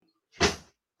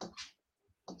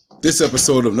This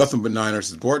episode of Nothing But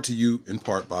Niners is brought to you in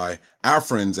part by our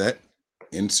friends at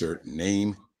Insert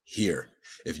Name Here.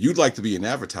 If you'd like to be an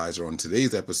advertiser on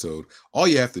today's episode, all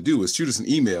you have to do is shoot us an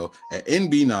email at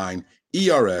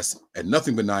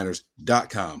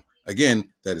nb9ers@nothingbutniners.com. Again,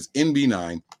 that is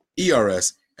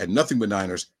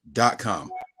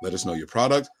nb9ers@nothingbutniners.com. Let us know your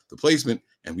product, the placement,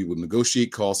 and we will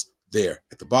negotiate costs there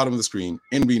at the bottom of the screen,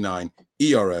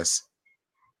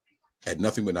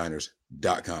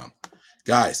 nb9ers@nothingbutniners.com.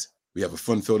 Guys, we have a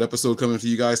fun-filled episode coming to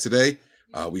you guys today.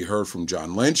 We heard from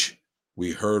John Lynch.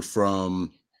 We heard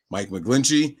from Mike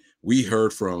McGlinchey. We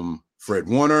heard from Fred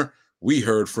Warner. We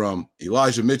heard from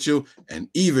Elijah Mitchell and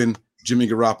even Jimmy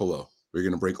Garoppolo. We're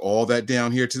going to break all that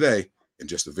down here today in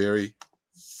just a very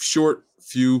short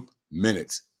few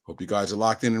minutes. Hope you guys are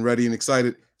locked in and ready and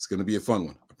excited. It's going to be a fun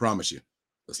one. I promise you.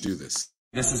 Let's do this.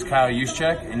 This is Kyle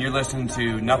Juszczyk, and you're listening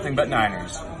to Nothing But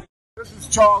Niners. This is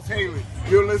Charles Haley.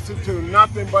 You're listening to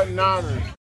Nothing But Niners.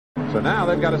 So now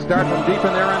they've got to start from deep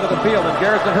in their end of the field, and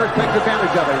Garrison Hurst takes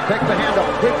advantage of it. He takes the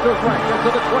handoff, hits to his right, gets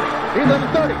to the 20. He's in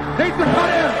the 30. Needs to cut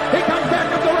in. He comes back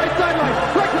up the right sideline.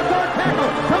 Breaks the third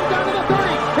tackle. Comes down to the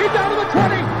 30. He's down to the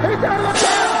 20. He's down to the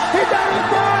 10. He's down to the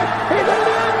 5. He's into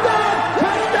the end zone.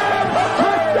 Touchdown!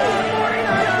 Touchdown!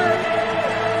 49ers!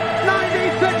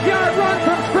 96-yard run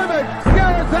from scrimmage.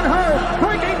 Garrison Hurst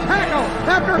breaking tackle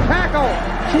after tackle.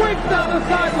 Swings down the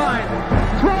sideline.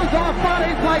 Throws off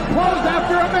bodies like clothes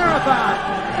after a marathon.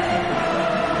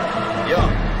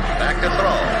 Young, back to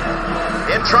throw.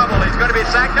 In trouble, he's going to be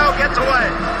sacked. No, gets away.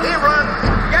 He runs,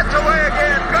 gets away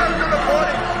again, goes to the 40,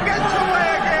 gets away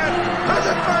again, to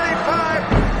the 35,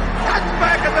 cuts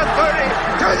back at the 30,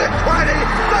 to the 20,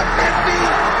 the 50,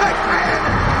 the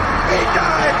 10. He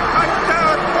died.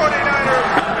 Touchdown,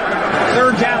 49ers.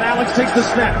 Third down, Alex takes the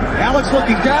snap. Alex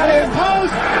looking down in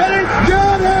post, and it's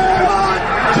good.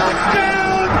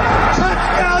 Touchdown!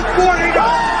 Touchdown,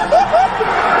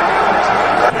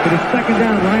 49ers! It is second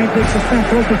down. Ryan takes the snap,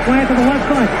 throws the slant to the left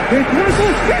side. It's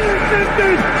Russell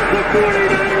intercepted. The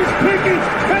 49ers pick it,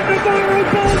 and Navarro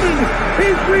Bowman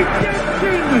is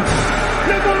redemption.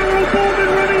 Navarro Bowman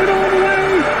running it all the way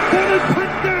for the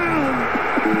touchdown.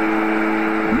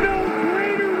 No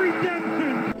greater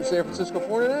redemption. The San Francisco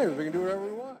 49ers, we can do whatever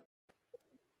we want.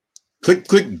 Click,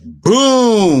 click,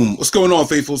 boom. What's going on,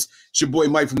 faithfuls? It's your boy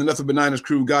Mike from the Nothing But Niners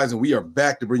crew, guys, and we are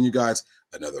back to bring you guys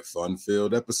another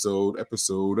fun-filled episode.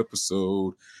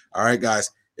 All right,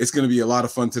 guys, it's going to be a lot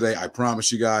of fun today. I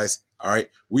promise you guys. All right,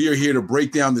 we are here to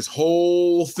break down this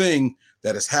whole thing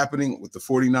that is happening with the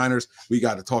 49ers. We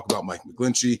got to talk about Mike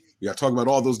McGlinchey. We got to talk about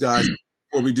all those guys.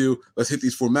 Before we do, let's hit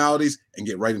these formalities and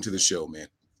get right into the show, man.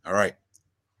 All right.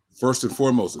 First and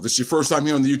foremost, if this is your first time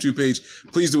here on the YouTube page,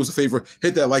 please do us a favor,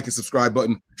 hit that like and subscribe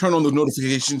button, turn on the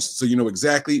notifications so you know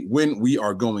exactly when we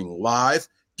are going live.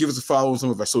 Give us a follow on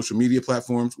some of our social media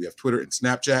platforms. We have Twitter and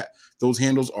Snapchat. Those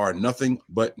handles are Nothing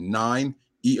But 9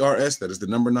 ERS. That is the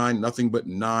number 9, Nothing But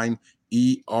 9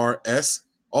 ERS.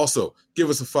 Also,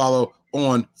 give us a follow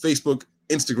on Facebook,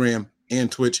 Instagram,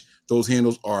 and Twitch. Those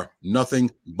handles are Nothing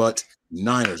But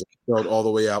Niners. Spelled all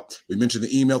the way out. We mentioned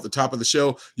the email at the top of the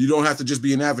show. You don't have to just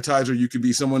be an advertiser. You could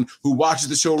be someone who watches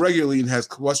the show regularly and has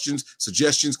questions,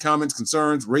 suggestions, comments,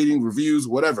 concerns, rating, reviews,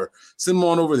 whatever. Send them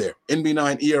on over there.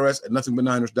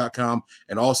 nb9ers@nothingbutniners.com.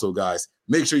 And also, guys,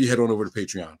 make sure you head on over to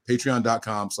Patreon.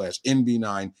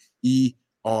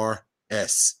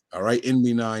 Patreon.com/nb9ERS. All right,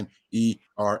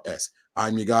 nb9ERS.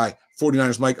 I'm your guy,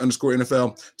 49ers Mike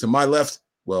 _NFL. To my left,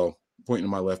 well, pointing to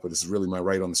my left, but this is really my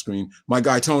right on the screen. My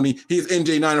guy, Tony. He is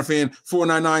NJ Niner fan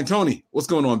 499. Tony, what's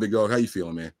going on, big dog? How you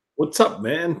feeling, man? What's up,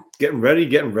 man? Getting ready.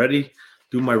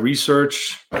 Do my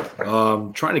research.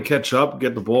 Trying to catch up,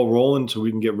 get the ball rolling so we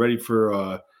can get ready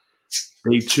for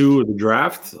day 2 of the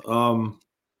draft.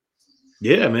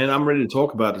 Yeah, man, I'm ready to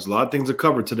talk about this. A lot of things to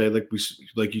cover today,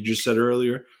 like you just said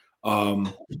earlier,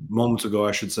 moments ago,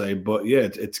 I should say. But yeah,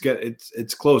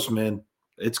 it's close, man.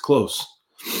 It's close.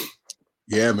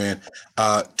 Yeah, man.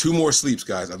 2 more sleeps,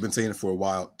 guys. I've been saying it for a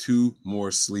while. 2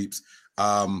 more sleeps.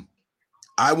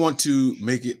 I want to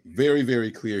make it very,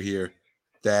 very clear here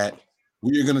that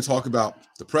we are going to talk about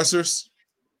the pressers.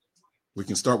 We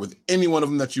can start with any one of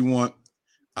them that you want.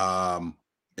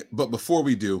 But before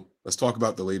we do, let's talk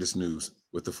about the latest news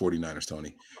with the 49ers,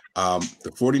 Tony.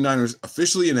 The 49ers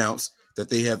officially announced that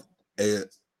they have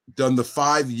done the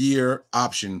 5-year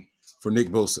option for Nick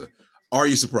Bosa. Are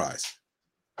you surprised?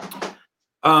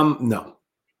 No.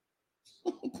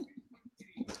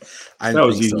 That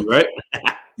was easy, right?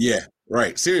 Yeah,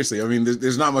 right. Seriously. I mean,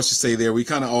 there's not much to say there. We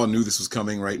kind of all knew this was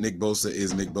coming, right? Nick Bosa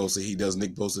is Nick Bosa. He does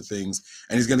Nick Bosa things,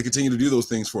 and he's going to continue to do those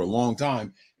things for a long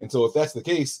time. And so if that's the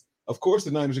case, of course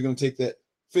the Niners are going to take that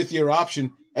 5th-year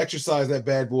option exercise that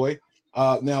bad boy.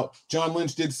 Now, John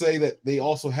Lynch did say that they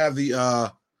also have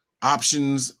the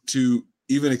options to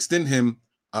even extend him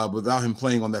without him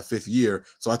playing on that 5th year.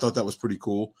 So I thought that was pretty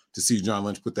cool to see John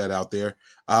Lynch put that out there.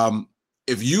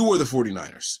 If you were the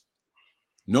 49ers,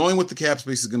 knowing what the cap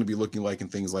space is going to be looking like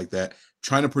and things like that,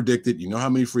 trying to predict it, you know how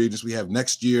many free agents we have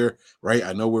next year, right?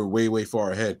 I know we're way, way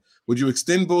far ahead. Would you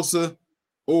extend Bosa,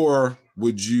 or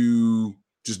would you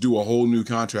just do a whole new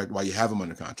contract while you have him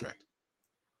under contract?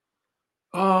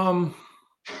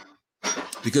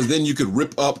 Because then you could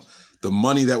rip up the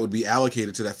money that would be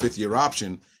allocated to that 5th year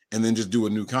option and then just do a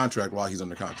new contract while he's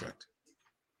under contract.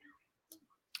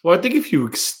 Well, I think if you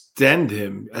extend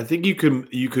him, I think you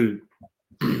could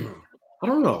I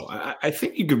don't know. I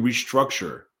think you could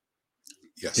restructure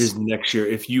his next year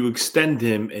if you extend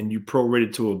him and you prorate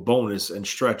it to a bonus and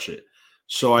stretch it.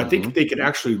 So I think they could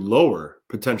actually lower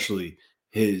potentially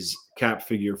his cap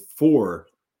figure for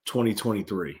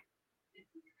 2023.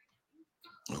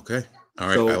 Okay. All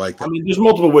right. So, I like that. I mean, there's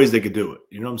multiple ways they could do it.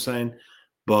 You know what I'm saying?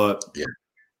 But yeah,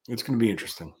 it's going to be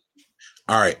interesting.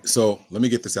 All right. So let me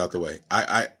get this out the way.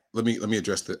 Let me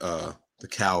address the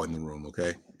cow in the room.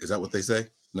 Okay. Is that what they say?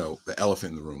 No, the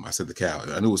elephant in the room. I said the cow.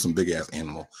 I knew it was some big ass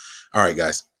animal. All right,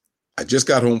 guys. I just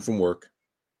got home from work.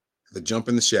 The jump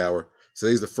in the shower.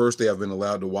 Today's the first day I've been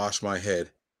allowed to wash my head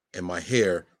and my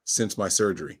hair since my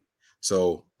surgery.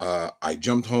 So I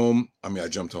ran home,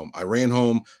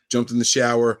 jumped in the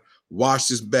shower, washed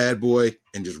this bad boy,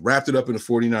 and just wrapped it up in a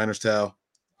 49ers towel.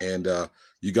 And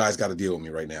you guys got to deal with me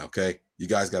right now, okay? You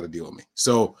guys got to deal with me.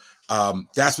 So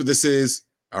that's what this is,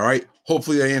 all right?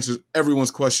 Hopefully I answered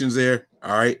everyone's questions there,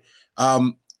 all right?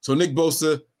 So Nick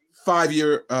Bosa,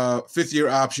 5th year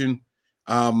option.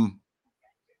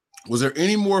 Was there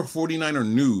any more 49er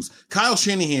news? Kyle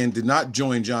Shanahan did not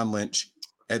join John Lynch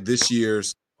at this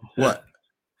year's what?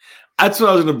 That's what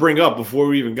I was going to bring up before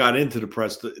we even got into the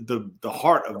press, the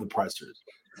heart of the pressers.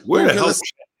 Where the hell is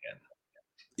Shanahan?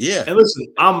 Yeah. And listen,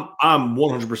 I'm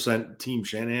 100% team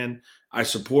Shanahan. I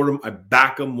support him. I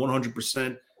back him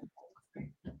 100%.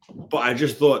 But I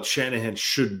just thought Shanahan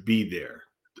should be there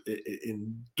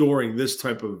during this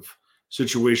type of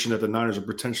situation that the Niners are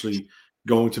potentially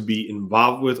going to be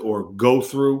involved with or go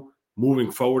through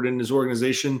moving forward in his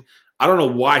organization. I don't know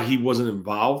why he wasn't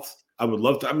involved. I would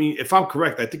love to. I mean, if I'm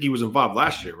correct, I think he was involved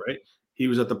last year, right? He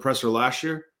was at the presser last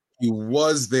year. He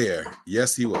was there.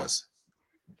 Yes, he was.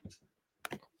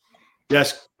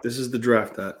 Yes, this is the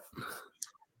draft.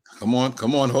 Come on.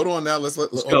 Hold on now. Let's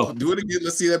go. Do it again.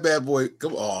 Let's see that bad boy.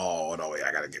 Come on. Oh no, wait,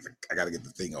 I gotta get the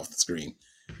thing off the screen.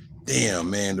 Damn,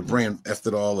 man, the brand effed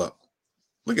it all up.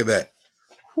 Look at that.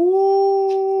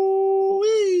 Woo-wee.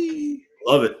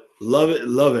 Love it.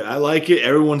 I like it.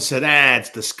 Everyone said, it's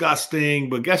disgusting.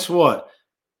 But guess what?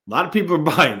 A lot of people are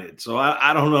buying it. So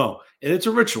I don't know. And it's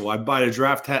a ritual. I buy a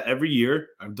draft hat every year.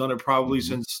 I've done it probably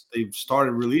since they've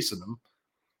started releasing them.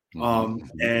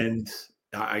 And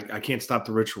I can't stop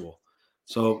the ritual.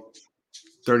 So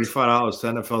 $35 to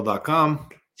NFL.com,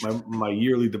 my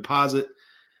yearly deposit.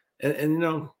 And you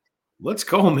know, let's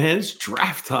go, man. It's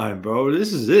draft time, bro.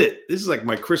 This is it. This is like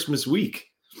my Christmas week.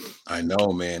 I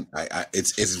know, man.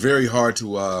 It's very hard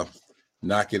to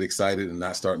not get excited and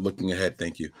not start looking ahead.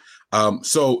 Thank you.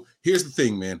 So here's the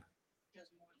thing, man.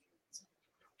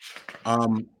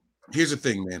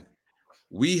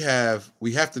 We have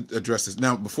to address this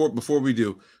now. Before we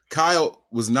do, Kyle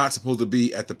was not supposed to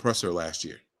be at the presser last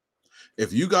year.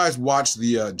 If you guys watched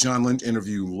the John Lynch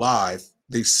interview live,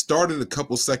 they started a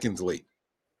couple seconds late.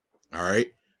 All right.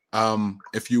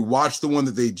 If you watch the one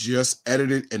that they just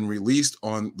edited and released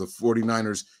on the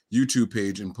 49ers YouTube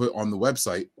page and put on the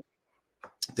website,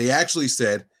 they actually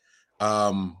said,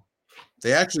 you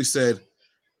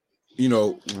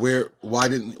know, why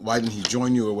didn't he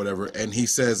join you or whatever? And he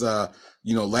says,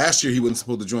 you know, last year he wasn't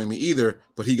supposed to join me either,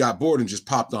 but he got bored and just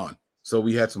popped on. So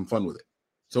we had some fun with it.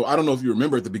 So I don't know if you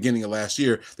remember at the beginning of last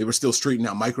year, they were still straightening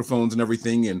out microphones and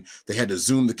everything, and they had to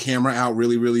zoom the camera out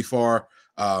really, really far,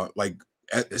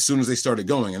 as soon as they started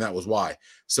going, and that was why.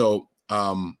 So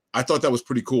I thought that was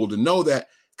pretty cool to know that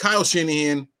Kyle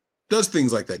Shanahan does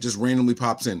things like that, just randomly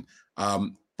pops in.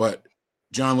 But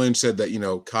John Lynch said that, you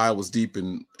know, Kyle was deep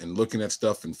in looking at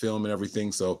stuff and film and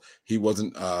everything, so he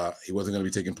wasn't going to be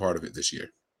taking part of it this year.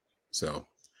 So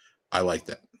I like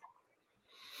that.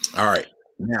 All right.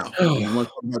 Now, we want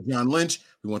to talk about John Lynch.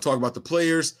 We want to talk about the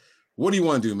players. What do you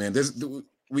want to do, man?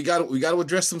 We got to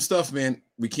address some stuff, man.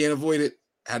 We can't avoid it.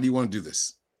 How do you want to do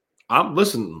this?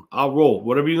 Listen, I'll roll.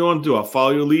 Whatever you want to do, I'll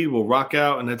follow your lead. We'll rock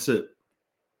out, and that's it.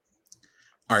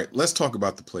 All right, let's talk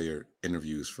about the player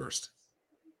interviews first.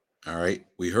 All right,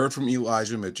 we heard from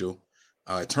Elijah Mitchell.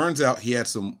 It turns out he had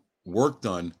some work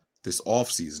done this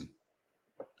offseason.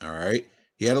 All right.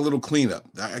 He had a little cleanup.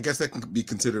 I guess that can be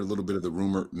considered a little bit of the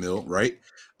rumor mill, right?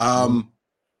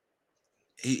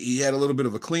 He had a little bit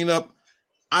of a cleanup.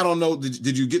 I don't know.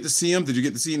 Did you get to see him? Did you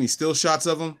get to see any still shots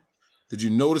of him? Did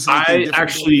you notice anything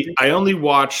different?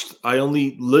 I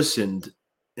only listened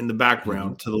in the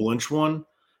background to the Lynch one,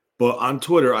 but on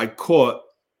Twitter I caught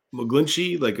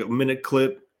McGlinchey like a minute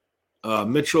clip,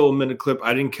 Mitchell a minute clip.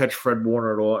 I didn't catch Fred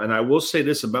Warner at all. And I will say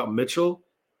this about Mitchell: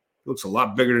 he looks a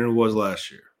lot bigger than it was last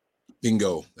year.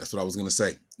 Bingo. That's what I was going to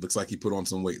say. Looks like he put on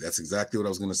some weight. That's exactly what I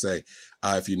was going to say.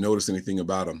 If you notice anything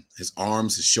about him, his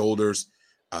arms, his shoulders,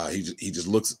 he just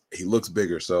looks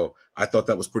bigger. So I thought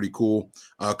that was pretty cool.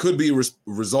 Could be a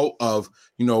result of,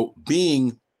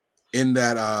 being in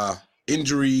that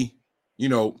injury,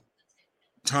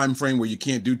 time frame where you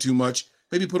can't do too much.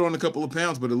 Maybe put on a couple of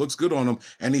pounds, but it looks good on him.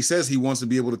 And he says he wants to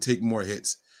be able to take more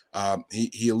hits.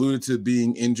 He alluded to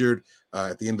being injured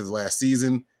at the end of the last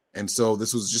season. And so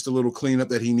this was just a little cleanup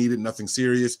that he needed, nothing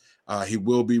serious. He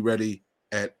will be ready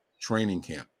at training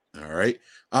camp. All right.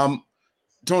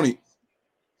 Tony,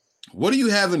 what do you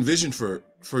have envisioned for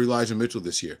Elijah Mitchell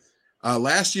this year?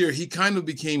 Last year, he kind of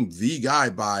became the guy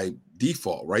by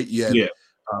default, right? You had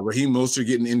Raheem Mostert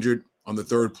getting injured on the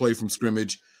third play from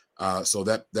scrimmage. So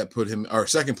that put him, or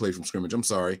second play from scrimmage, I'm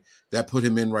sorry. That put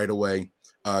him in right away.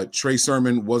 Trey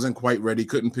Sermon wasn't quite ready,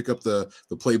 couldn't pick up the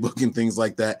playbook and things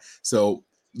like that. So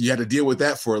you had to deal with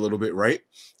that for a little bit, right?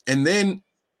 And then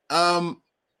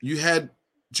you had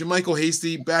JaMycal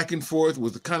Hasty back and forth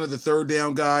with kind of the third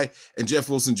down guy, and Jeff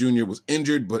Wilson Jr. was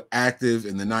injured but active,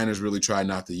 and the Niners really tried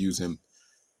not to use him.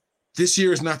 This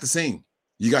year is not the same.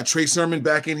 You got Trey Sermon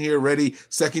back in here ready.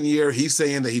 Second year, he's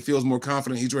saying that he feels more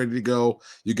confident. He's ready to go.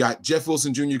 You got Jeff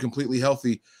Wilson Jr. completely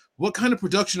healthy. What kind of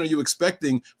production are you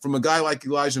expecting from a guy like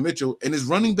Elijah Mitchell, and is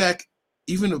running back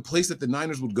even a place that the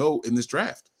Niners would go in this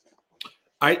draft?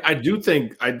 I do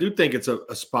think it's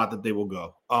a spot that they will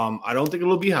go. I don't think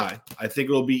it'll be high. I think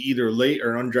it'll be either late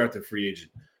or an undrafted free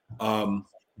agent,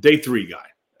 day 3 guy,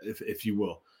 if you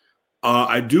will.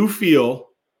 I do feel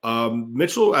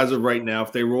Mitchell, as of right now,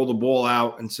 if they roll the ball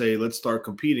out and say let's start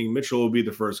competing, Mitchell will be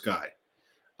the first guy.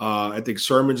 I think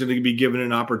Sermon's going to be given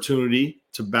an opportunity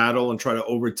to battle and try to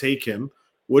overtake him,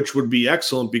 which would be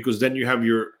excellent because then you have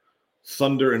your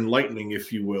thunder and lightning,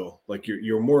 if you will. Like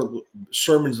you're more,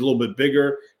 Sermon's a little bit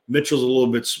bigger, Mitchell's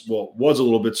was a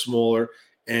little bit smaller,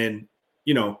 and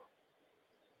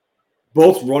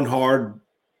both run hard.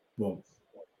 Well,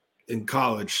 in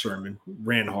college, Sermon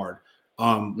ran hard.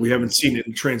 We haven't seen it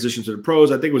in transition to the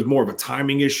pros. I think it was more of a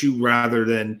timing issue rather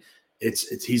than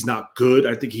he's not good.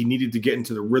 I think he needed to get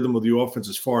into the rhythm of the offense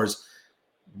as far as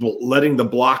letting the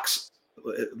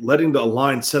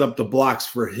line set up the blocks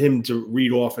for him to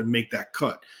read off and make that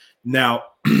cut. Now,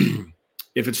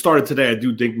 if it started today, I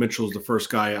do think Mitchell's the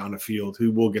first guy on the field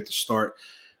who will get the start.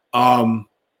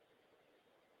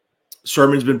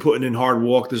 Sermon's been putting in hard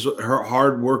work this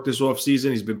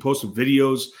offseason. He's been posting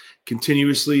videos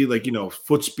continuously,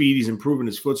 foot speed. He's improving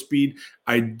his foot speed.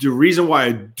 The reason why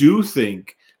I do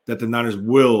think that the Niners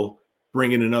will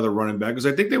bring in another running back because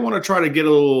I think they want to try to get a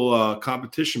little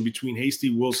competition between Hasty,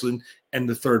 Wilson, and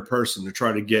the third person to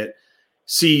try to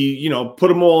put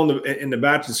them all in the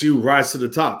batch and see who rises to the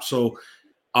top. So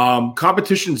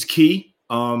competition's key.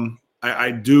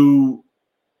 I do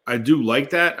like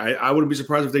that. I wouldn't be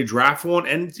surprised if they draft one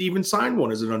and even sign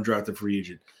one as an undrafted free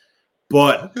agent.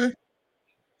 But okay.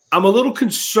 I'm a little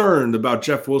concerned about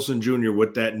Jeff Wilson Jr.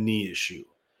 with that knee issue.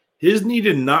 His knee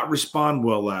did not respond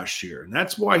well last year, and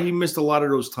that's why he missed a lot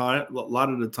of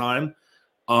the time.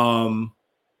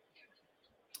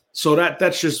 So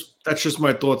that's just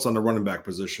my thoughts on the running back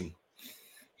position.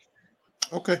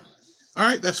 Okay, all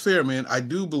right, that's fair, man. I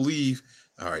do believe.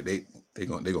 All right, they're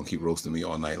gonna keep roasting me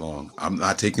all night long. I'm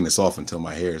not taking this off until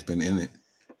my hair has been in it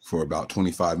for about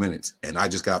 25 minutes, and I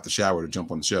just got out the shower to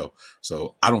jump on the show.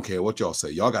 So I don't care what y'all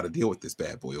say. Y'all got to deal with this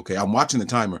bad boy, okay? I'm watching the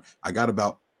timer. I got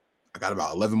about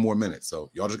 11 more minutes, so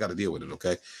y'all just got to deal with it,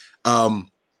 okay?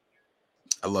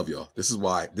 I love y'all. This is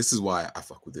why I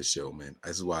fuck with this show, man.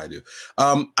 This is why I do.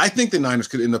 I think the Niners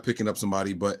could end up picking up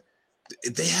somebody, but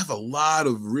they have a lot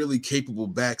of really capable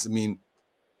backs. I mean,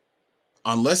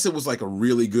 unless it was like a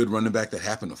really good running back that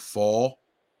happened to fall,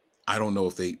 I don't know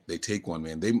if they take one,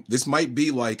 man. This might be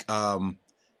like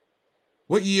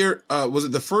what year was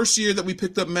it? The first year that we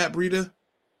picked up Matt Breida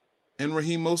and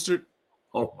Raheem Mostert?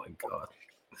 Oh my God.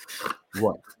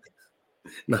 What?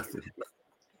 Nothing.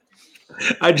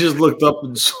 I just looked up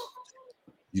and saw.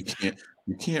 You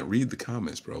can't read the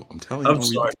comments, bro. I'm telling you. I'm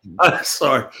sorry. I'm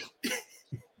sorry.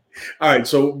 All right,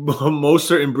 so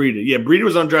Mostert and Breida. Yeah, Breida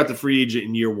was undrafted free agent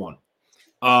in year 1.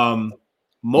 Mostert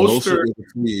was a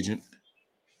free agent.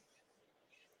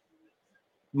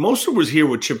 Mostert was here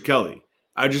with Chip Kelly.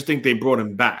 I just think they brought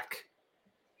him back.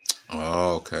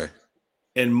 Oh, okay.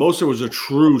 And Mostert was a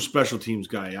true special teams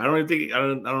guy. I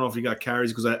don't know if he got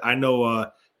carries because I know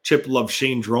Chip loved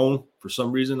Shane Drone for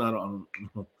some reason. I don't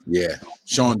know. Yeah,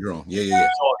 Sean Drone. Yeah.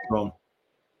 Sean Drone.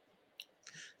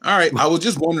 All right. I was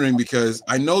just wondering because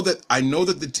I know that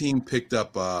the team picked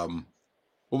up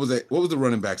what was the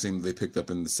running back's name they picked up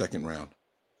in the second round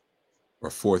or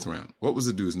fourth round? What was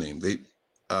the dude's name?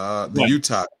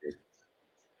 Utah.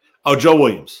 Oh, Joe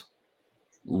Williams.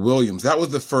 Williams. That was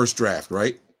the first draft,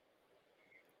 right?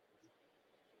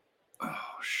 Oh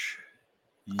shit.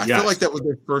 I feel like that was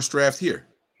their first draft here.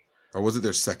 Or was it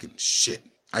their second? Shit.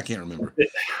 I can't remember.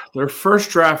 Their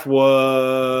first draft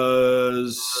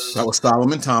was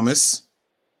Solomon Thomas.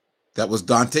 That was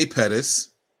Dante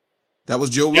Pettis. That was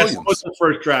Joe Williams. That was the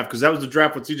first draft because that was the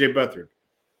draft with CJ Beathard.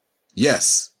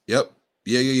 Yes. Yep.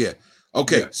 Yeah.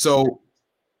 Okay, so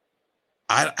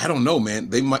I don't know, man.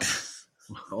 They might.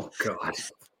 Oh God.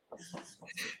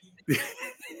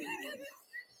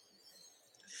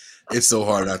 It's so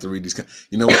hard not to read these.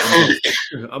 You know what?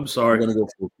 I'm sorry. I'm going to go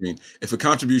full screen. If a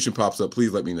contribution pops up,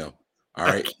 please let me know. All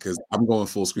right, because I'm going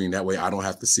full screen. That way, I don't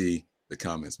have to see the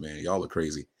comments, man. Y'all are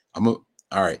crazy. All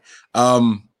right.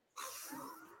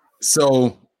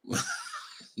 So,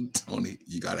 Tony,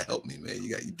 you got to help me, man.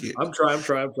 You can't. I'm trying.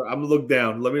 I'm gonna look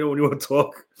down. Let me know when you want to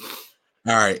talk.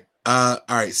 All right.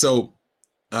 So,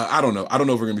 I don't know. I don't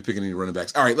know if we're going to be picking any running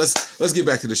backs. All right, let's get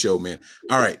back to the show, man.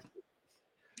 All right.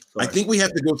 Sorry. I think we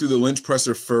have to go through the Lynch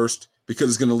presser first because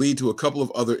it's going to lead to a couple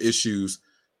of other issues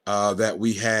that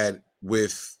we had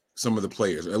with some of the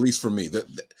players, at least for me. The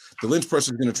Lynch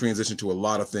presser is going to transition to a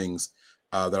lot of things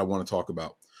that I want to talk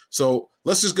about. So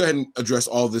let's just go ahead and address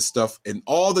all this stuff and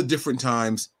all the different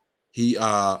times he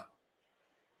talked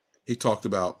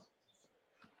about.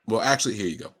 Well, actually, here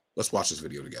you go. Let's watch this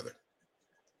video together.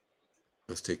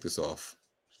 Let's take this off.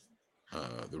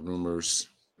 The rumors.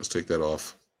 Let's take that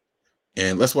off.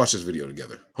 And let's watch this video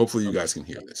together. Hopefully you guys can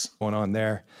hear this. Going on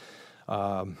there.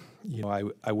 I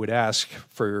would ask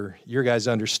for your guys'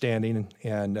 understanding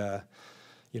and a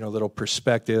little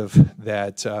perspective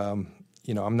that,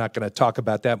 I'm not going to talk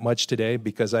about that much today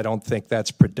because I don't think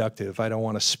that's productive. I don't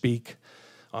want to speak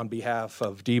on behalf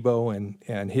of Debo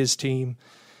and his team.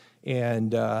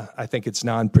 And I think it's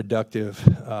non-productive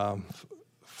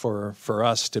for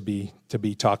us to be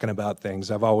talking about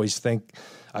things. I've always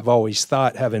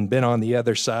thought, having been on the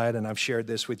other side, and I've shared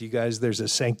this with you guys, there's a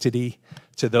sanctity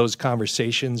to those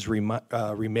conversations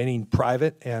remaining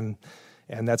private, and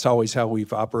that's always how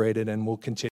we've operated, and we'll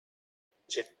continue.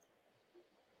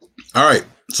 All right,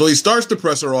 so he starts the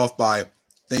presser off by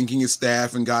thanking his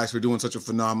staff and guys for doing such a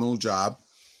phenomenal job,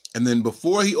 and then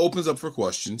before he opens up for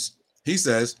questions, he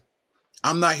says,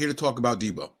 "I'm not here to talk about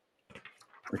Debo.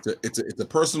 It's a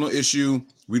personal issue.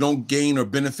 We don't gain or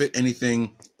benefit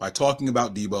anything by talking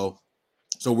about Debo.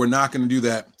 So we're not going to do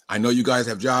that. I know you guys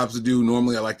have jobs to do.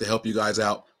 Normally, I like to help you guys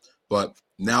out, but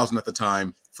now's not the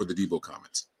time for the Debo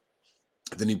comments."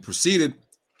 Then he proceeded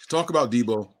to talk about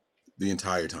Debo the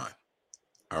entire time.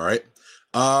 All right.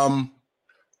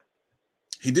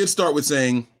 He did start with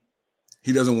saying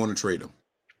he doesn't want to trade him.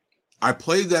 I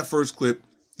played that first clip.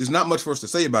 There's not much for us to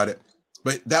say about it.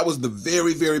 But that was the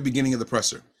very, very beginning of the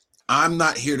presser. I'm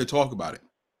not here to talk about it.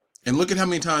 And look at how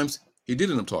many times he did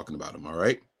end up talking about him, all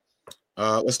right?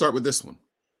 Let's start with this one.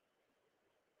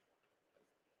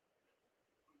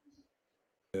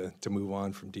 To move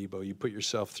on from Debo, you put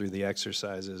yourself through the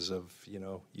exercises of,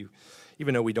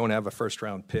 even though we don't have a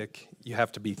first-round pick, you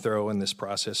have to be thorough in this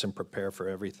process and prepare for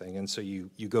everything. And so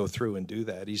you go through and do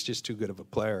that. He's just too good of a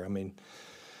player. I mean,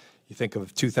 you think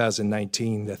of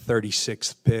 2019, the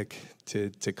 36th pick, to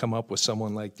come up with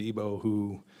someone like Debo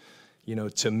who,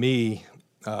 to me,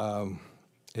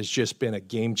 has just been a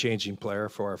game-changing player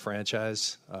for our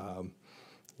franchise.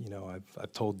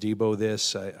 I've told Debo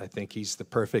this. I think he's the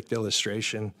perfect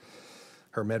illustration.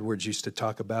 Herm Edwards used to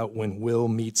talk about when will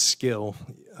meets skill,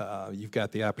 you've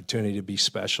got the opportunity to be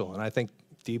special. And I think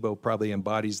Debo probably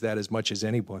embodies that as much as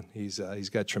anyone. He's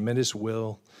got tremendous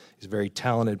will. He's a very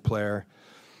talented player.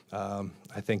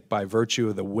 I think by virtue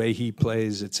of the way he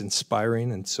plays, it's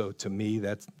inspiring, and so to me,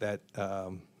 that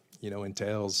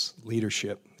entails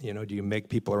leadership. Do you make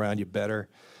people around you better?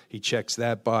 He checks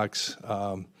that box.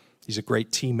 He's a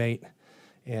great teammate,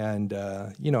 and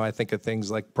I think of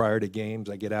things like prior to games,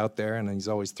 I get out there, and he's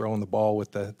always throwing the ball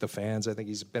with the fans. I think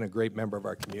he's been a great member of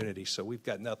our community, so we've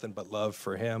got nothing but love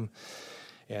for him,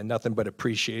 and nothing but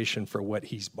appreciation for what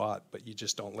he's bought. But you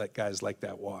just don't let guys like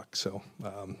that walk. So.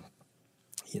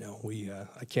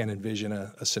 I can't envision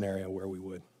a scenario where we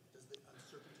would.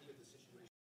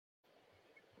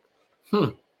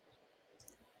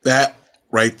 That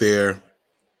right there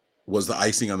was the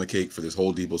icing on the cake for this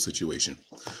whole Debo situation.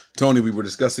 Tony, we were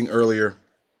discussing earlier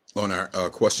on our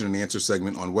question and answer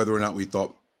segment on whether or not we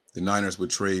thought the Niners would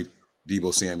trade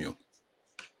Debo Samuel.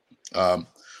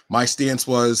 My stance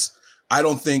was, I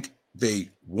don't think they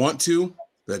want to.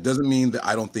 That doesn't mean that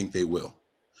I don't think they will.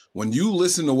 When you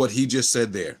listen to what he just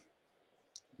said there,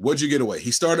 what'd you get away?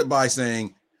 He started by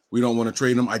saying, we don't want to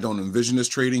trade him. I don't envision us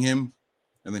trading him.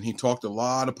 And then he talked a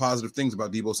lot of positive things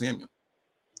about Debo Samuel.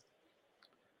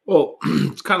 Well,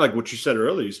 it's kind of like what you said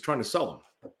earlier. He's trying to sell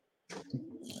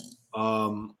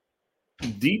him.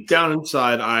 Deep down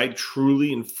inside, I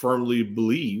truly and firmly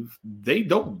believe they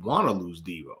don't want to lose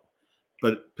Debo.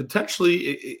 But potentially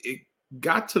it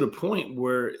got to the point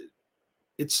where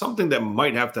it's something that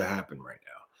might have to happen right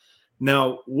now.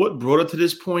 Now, what brought it to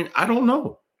this point, I don't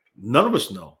know. None of us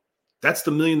know. That's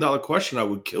the $1 million question I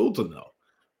would kill to know.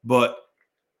 But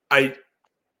I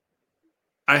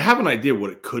have an idea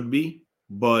what it could be,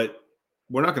 but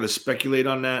we're not going to speculate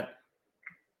on that.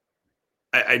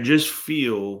 I just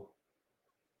feel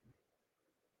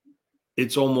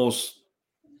it's almost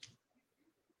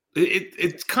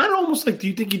it's kind of almost like, do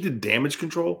you think he did damage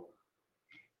control?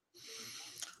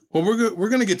 Well, we're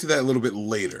going to get to that a little bit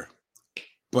later.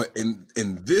 But in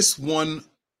this one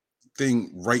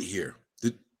thing right here,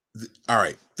 all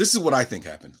right, this is what I think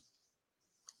happened.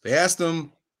 They asked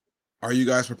him, are you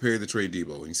guys prepared to trade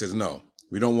Debo? And he says, no,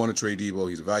 we don't want to trade Debo.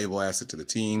 He's a valuable asset to the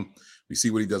team. We see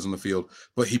what he does on the field.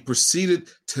 But he proceeded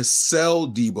to sell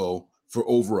Debo for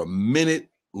over a minute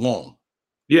long.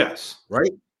 Yes.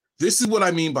 Right? This is what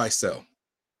I mean by sell.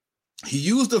 He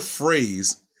used a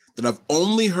phrase that I've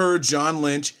only heard John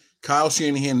Lynch, Kyle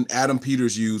Shanahan, and Adam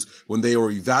Peters use when they were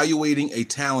evaluating a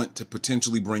talent to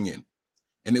potentially bring in.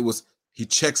 And it was, he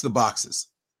checks the boxes.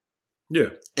 Yeah.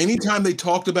 Anytime they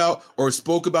talked about or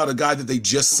spoke about a guy that they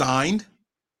just signed,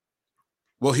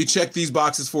 well, he checked these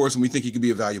boxes for us and we think he could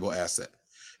be a valuable asset.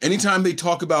 Anytime they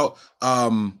talk about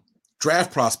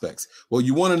draft prospects, well,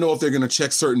 you want to know if they're going to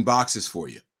check certain boxes for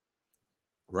you,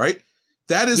 right?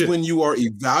 That is when you are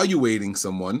evaluating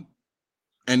someone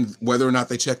and whether or not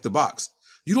they check the box.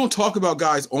 You don't talk about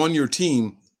guys on your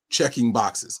team checking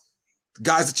boxes,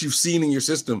 guys that you've seen in your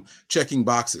system checking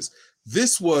boxes.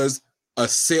 This was a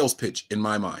sales pitch in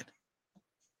my mind.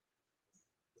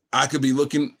 I could be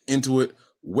looking into it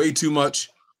way too much,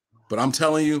 but I'm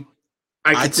telling you,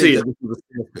 I could see it. This was a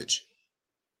sales pitch.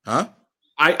 Huh?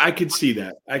 I could see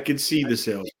that. I could see the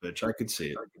sales pitch. I could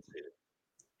see it.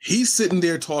 He's sitting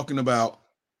there talking about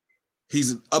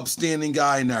he's an upstanding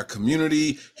guy in our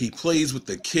community. He plays with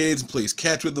the kids, plays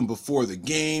catch with them before the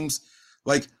games.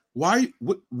 Like, why?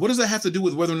 What does that have to do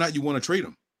with whether or not you want to trade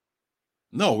him?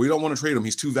 No, we don't want to trade him.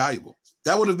 He's too valuable.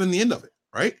 That would have been the end of it,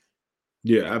 right?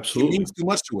 Yeah, absolutely. He means too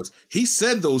much to us. He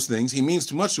said those things. He means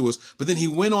too much to us. But then he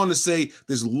went on to say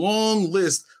this long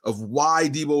list of why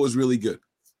Debo is really good.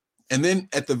 And then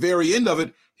at the very end of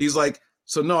it, he's like,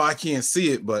 so no, I can't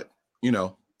see it, but,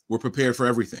 we're prepared for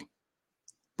everything.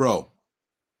 Bro,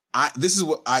 this is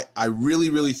what I really,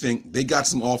 really think they got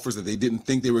some offers that they didn't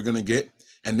think they were going to get.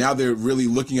 And now they're really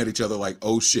looking at each other like,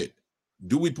 oh, shit,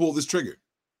 do we pull this trigger?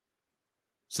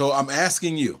 So I'm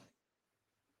asking you,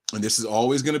 and this is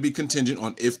always going to be contingent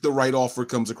on if the right offer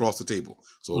comes across the table.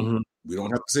 So we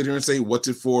don't have to sit here and say what's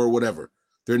it for or whatever.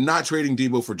 They're not trading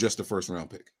Debo for just a first-round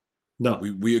pick. No.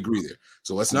 We agree there.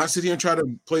 So let's not sit here and try to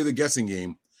play the guessing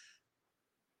game.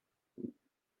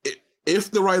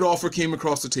 If the right offer came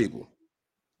across the table,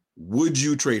 would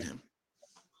you trade him?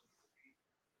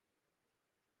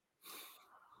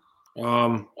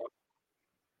 I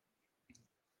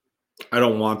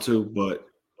don't want to, but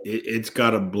it's got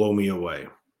to blow me away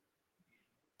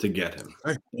to get him.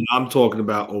 Right. And I'm talking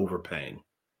about overpaying.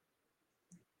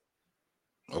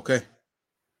 Okay.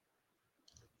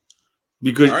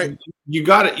 Because you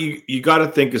gotta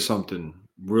think of something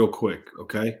real quick,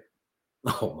 okay?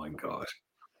 Oh my God.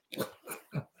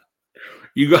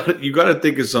 You gotta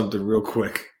think of something real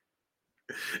quick.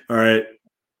 All right.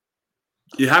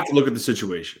 You have to look at the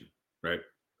situation, right?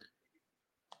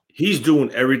 He's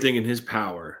doing everything in his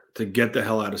power to get the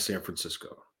hell out of San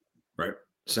Francisco, right?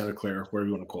 Santa Clara, whatever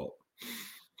you want to call it.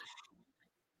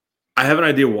 I have an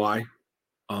idea why.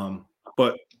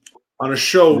 But on a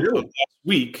show last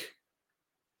week,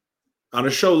 it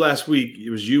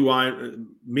was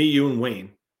me, you, and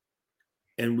Wayne.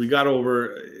 And we got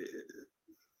over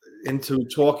into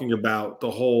talking about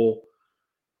the whole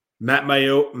Matt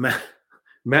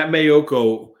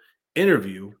Maiocco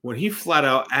interview when he flat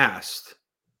out asked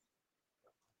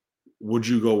would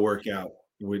you go work out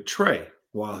with Trey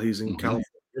while he's in California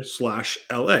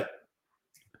 / LA?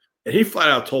 And he flat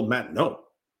out told Matt, no,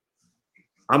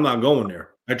 I'm not going there.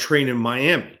 I train in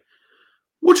Miami,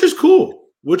 which is cool.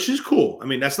 I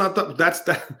mean, that's not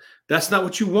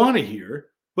what you want to hear,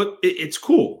 but it's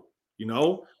cool. You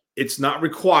know, it's not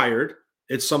required.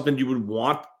 It's something you would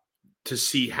want to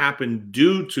see happen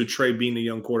due to Trey being a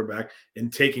young quarterback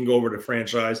and taking over the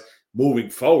franchise moving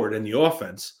forward in the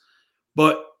offense.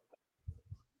 But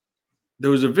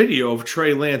there was a video of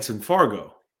Trey Lance in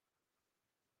Fargo.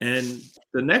 And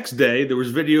the next day, there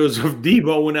was videos of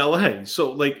Debo in LA.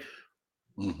 So, like,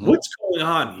 what's going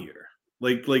on here?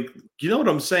 Like, you know what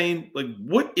I'm saying? Like,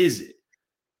 what is it?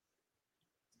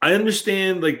 I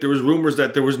understand, like, there was rumors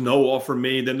that there was no offer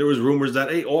made. Then there was rumors that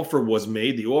an offer was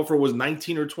made. The offer was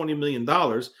 $19 or $20 million.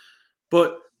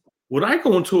 But when I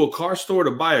go into a car store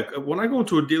when I go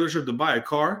into a dealership to buy a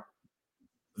car,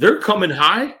 they're coming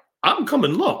high. I'm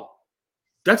coming low.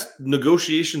 That's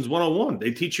negotiations 101.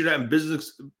 They teach you that in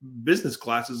business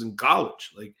classes in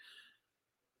college. Like,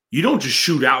 you don't just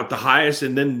shoot out the highest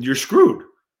and then you're screwed.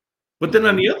 But then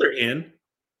on the other hand,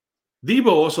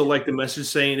 Debo also liked the message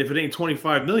saying, if it ain't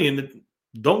 $25 million,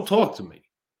 don't talk to me.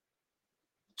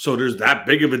 So there's that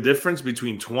big of a difference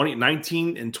between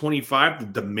 19 and 25, the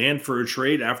demand for a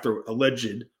trade after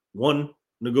alleged one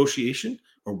negotiation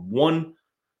or one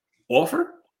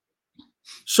offer.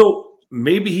 So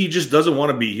maybe he just doesn't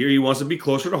want to be here. He wants to be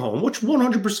closer to home, which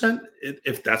 100%,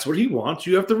 if that's what he wants,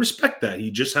 you have to respect that. He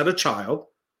just had a child.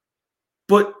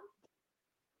 But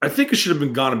I think it should have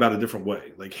been gone about a different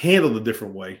way, like handled a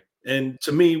different way. And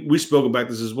to me, we spoke about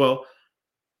this as well.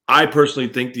 I personally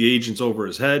think the agent's in over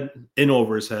his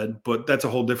head, but that's a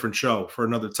whole different show for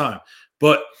another time.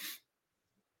 But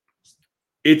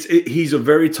he's a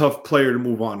very tough player to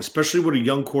move on, especially with a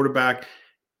young quarterback.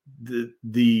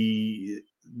 The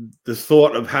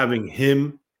thought of having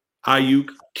him,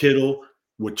 Ayuk, Kittle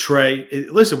with Trey.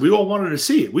 Listen, we all wanted to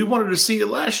see it. We wanted to see it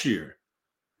last year.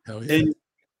 Hell yeah. And,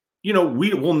 you know,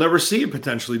 we will never see it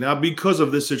potentially now because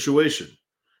of this situation.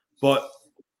 But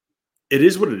it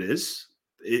is what it is.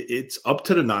 It's up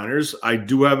to the Niners. I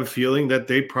do have a feeling that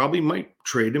they probably might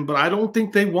trade him, but I don't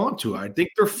think they want to. I think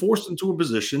they're forced into a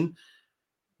position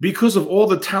because of all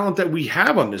the talent that we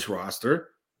have on this roster.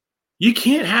 You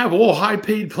can't have all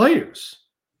high-paid players.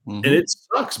 And it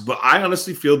sucks, but I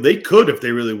honestly feel they could if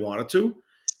they really wanted to.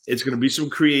 It's going to be some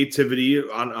creativity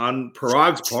on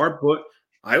Parag's part, but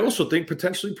I also think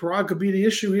potentially Parag could be the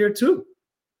issue here too.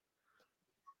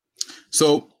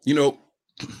 So, you know,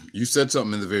 you said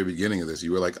something in the very beginning of this.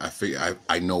 You were like,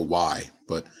 I know why,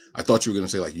 but I thought you were going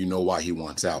to say, like, you know why he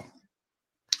wants out.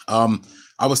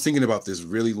 I was thinking about this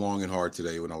really long and hard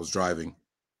today when I was driving,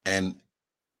 and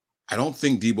I don't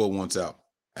think Debo wants out,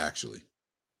 actually.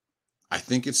 I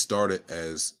think it started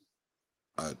as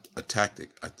a tactic.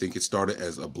 I think it started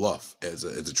as a bluff, as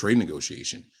a trade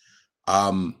negotiation.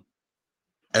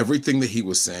 Everything that he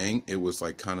was saying, it was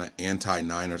like kind of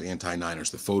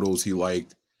anti-Niners. The photos he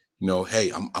liked, you know,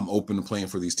 hey, I'm open to playing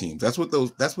for these teams. That's what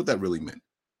that really meant.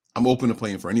 I'm open to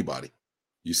playing for anybody.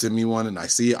 You send me one and I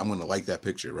see it, I'm going to like that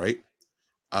picture, right?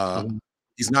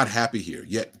 He's not happy here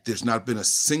yet. There's not been a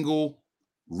single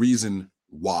reason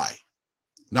why.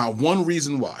 Not one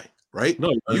reason why, right?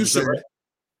 No,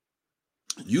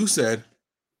 you said,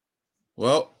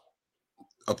 well,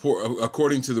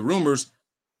 according to the rumors,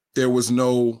 there was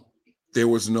no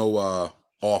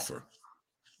offer.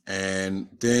 And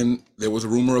then there was a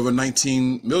rumor of a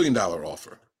 $19 million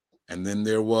offer. And then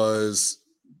there was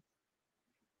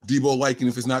Debo liking,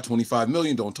 if it's not $25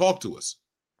 million, don't talk to us,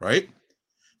 right?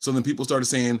 So then people started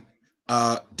saying,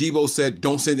 Debo said,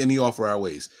 don't send any offer our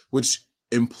ways, which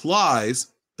implies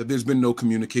that there's been no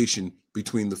communication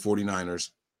between the 49ers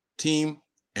team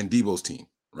and Debo's team,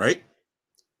 right?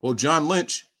 Well, John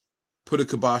Lynch put a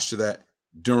kibosh to that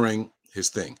during his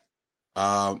thing.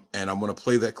 And I'm going to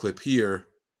play that clip here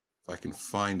if I can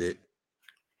find it.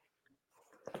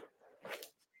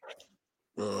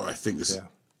 I think this is.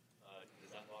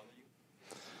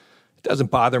 It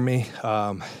doesn't bother me.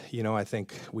 You know, I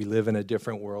think we live in a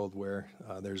different world where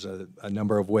there's a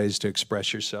number of ways to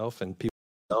express yourself, and people.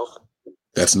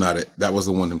 That's not it. That was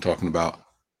the one I'm talking about.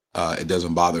 It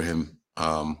doesn't bother him.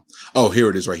 Oh, here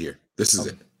it is right here. This is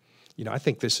it. You know, I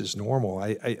think this is normal.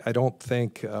 I don't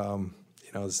think, you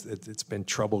know, it's been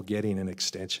trouble getting an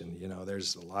extension. You know,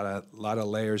 there's a lot of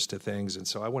layers to things, and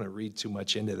so I wouldn't read too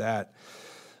much into that.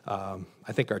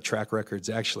 I think our track record's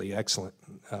actually excellent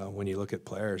when you look at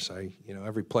players. You know,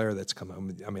 every player that's come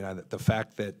home. I mean, the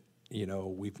fact that, you know,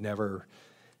 we've never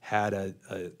had a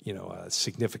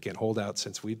significant holdout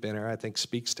since we've been here, I think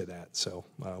speaks to that. So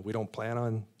we don't plan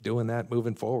on doing that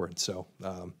moving forward. So,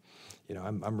 I'm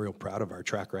real proud of our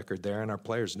track record there, and our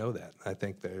players know that. I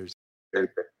think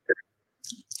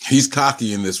he's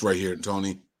cocky in this right here,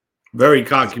 Tony. Very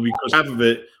cocky, because half of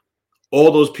it,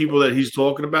 all those people that he's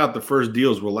talking about, the first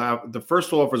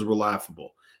offers were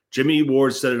laughable. Jimmy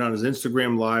Ward said it on his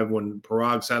Instagram Live when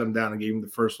Parag sat him down and gave him the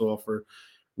first offer,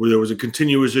 where there was a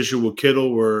continuous issue with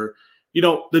Kittle, where,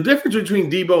 the difference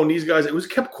between Debo and these guys, it was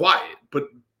kept quiet. But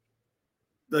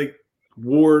like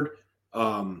Ward,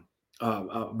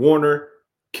 Warner,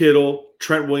 Kittle,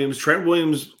 Trent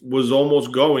Williams was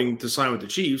almost going to sign with the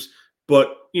Chiefs,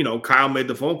 but Kyle made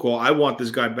the phone call. I want this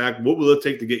guy back. What will it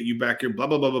take to get you back here? Blah,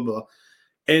 blah, blah, blah, blah.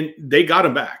 And they got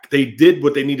him back. They did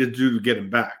what they needed to do to get him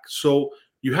back. So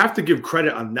you have to give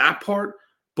credit on that part.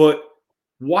 But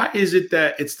why is it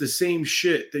that it's the same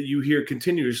shit that you hear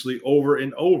continuously over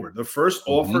and over? The first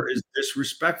offer is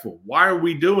disrespectful. Why are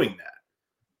we doing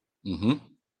that?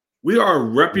 We are a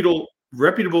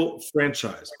reputable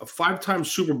franchise, a 5-time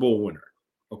Super Bowl winner,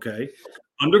 okay?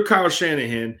 Under Kyle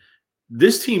Shanahan,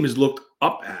 this team is looked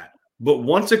up at. But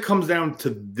once it comes down to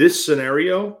this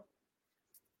scenario,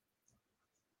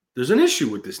 there's an issue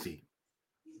with this team.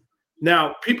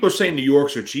 Now, people are saying the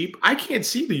Yorks are cheap. I can't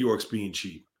see the Yorks being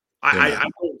cheap. I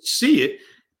don't see it,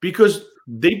 because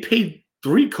they paid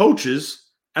 3 coaches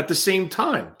at the same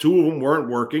time. 2 of them weren't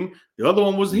working. The other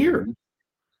one was here.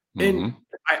 And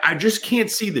I just can't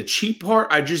see the cheap part.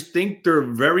 I just think they're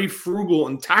very frugal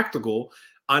and tactical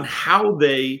on how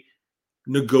they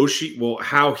negotiate. Well,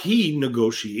 how he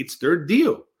negotiates their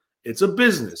deal. It's a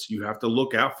business. You have to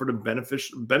look out for the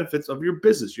benefits of your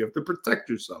business. You have to protect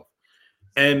yourself.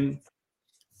 And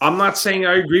I'm not saying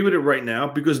I agree with it right now,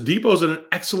 because Debo's an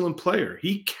excellent player.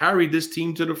 He carried this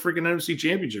team to the freaking NFC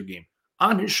Championship game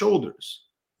on his shoulders.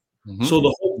 So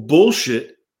the whole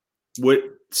bullshit with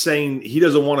saying he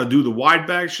doesn't want to do the wide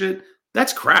bag shit,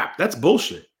 that's crap. That's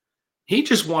bullshit. He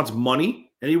just wants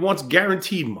money, and he wants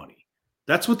guaranteed money.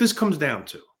 That's what this comes down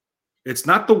to. It's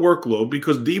not the workload,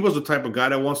 because Debo's the type of guy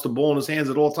that wants the ball in his hands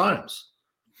at all times.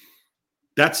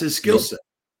 That's his skill set.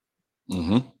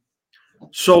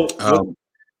 So,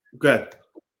 go ahead.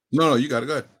 No, you got it.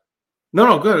 Go ahead.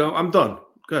 No, good. I'm done.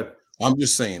 Good. I'm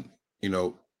just saying,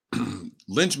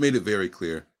 Lynch made it very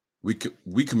clear. We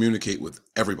communicate with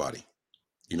everybody.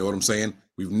 You know what I'm saying?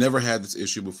 We've never had this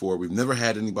issue before. We've never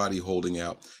had anybody holding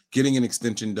out. Getting an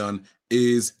extension done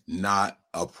is not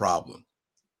a problem.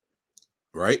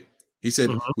 Right? He said,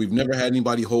 we've never had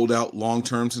anybody hold out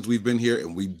long-term since we've been here,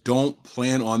 and we don't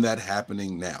plan on that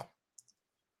happening now.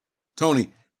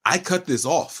 Tony, I cut this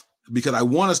off because I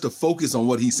want us to focus on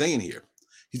what he's saying here.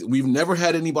 We've never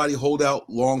had anybody hold out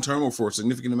long-term or for a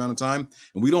significant amount of time,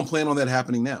 and we don't plan on that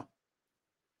happening now.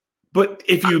 But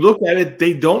if you look at it,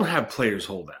 they don't have players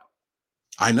hold out.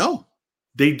 I know.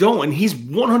 They don't, and he's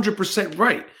 100%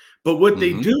 right. But what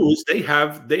they do is they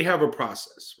have a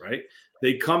process, right?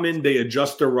 They come in, they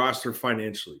adjust their roster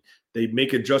financially. They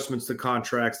make adjustments to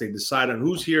contracts. They decide on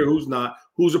who's here, who's not,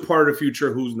 who's a part of the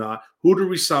future, who's not, who to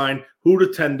resign, who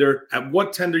to tender, at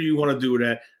what tender you want to do it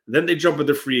at. Then they jump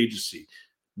into free agency.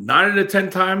 9 out of 10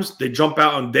 times, they jump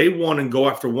out on day one and go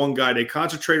after one guy. They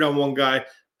concentrate on one guy.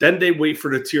 Then they wait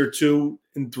for the tier 2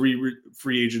 and 3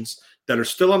 free agents that are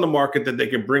still on the market that they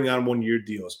can bring on 1-year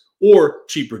deals or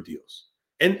cheaper deals.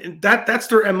 And that's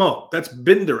their MO. That's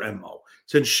been their MO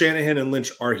since Shanahan and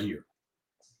Lynch are here.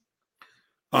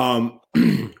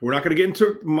 We're not going to get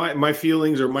into my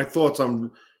feelings or my thoughts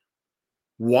on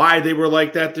why they were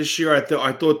like that this year.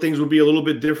 I thought things would be a little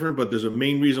bit different, but there's a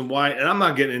main reason why, and I'm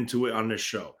not getting into it on this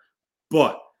show.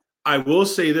 But I will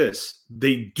say this.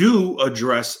 They do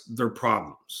address their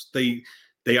problems. They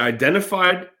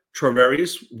identified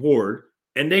Travarius Ward,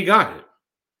 and they got it.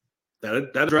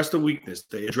 That addressed the weakness.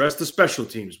 They addressed the special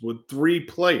teams with 3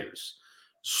 players.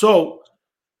 So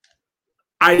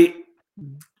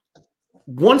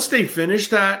once they finish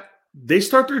that, they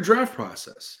start their draft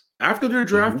process. After their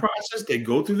draft process, they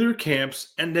go through their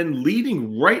camps, and then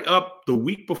leading right up the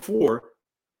week before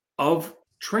of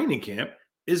training camp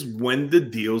is when the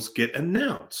deals get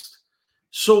announced.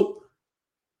 So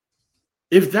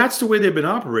if that's the way they've been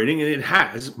operating, and it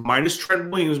has, minus Trent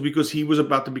Williams because he was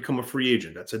about to become a free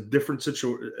agent, that's a different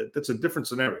situation. That's a different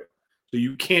scenario. So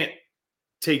you can't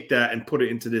take that and put it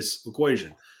into this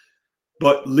equation.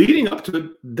 But leading up to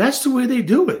it, that's the way they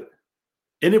do it.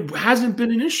 And it hasn't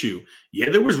been an issue.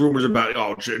 Yeah, there was rumors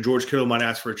about, George Kittle might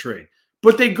ask for a trade.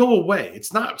 But they go away.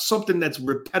 It's not something that's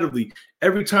repetitively.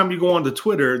 Every time you go on to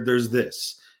Twitter, there's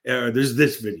this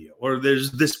video, or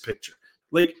there's this picture.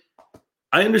 Like,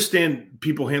 I understand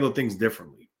people handle things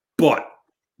differently. But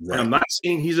Right. and I'm not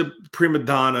saying he's a prima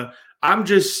donna. I'm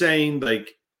just saying,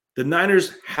 like, the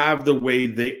Niners have the way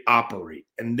they operate,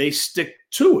 and they stick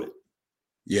to it.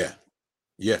 Yeah.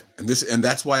 Yeah. And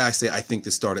that's why I say I think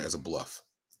this started as a bluff.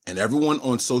 And everyone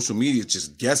on social media is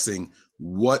just guessing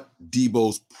what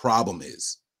Debo's problem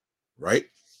is, right?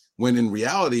 When in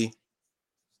reality,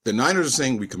 the Niners are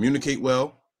saying we communicate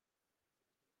well.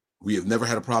 We have never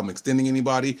had a problem extending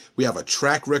anybody. We have a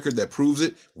track record that proves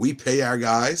it. We pay our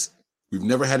guys. We've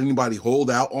never had anybody hold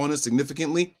out on us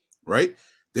significantly, right?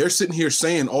 They're sitting here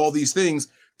saying all these things.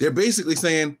 They're basically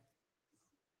saying,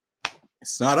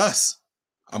 it's not us.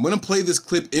 I'm going to play this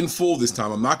clip in full this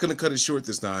time. I'm not going to cut it short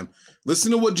this time.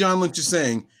 Listen to what John Lynch is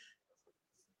saying.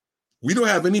 We don't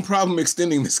have any problem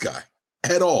extending this guy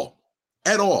at all.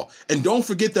 At all. And don't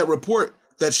forget that report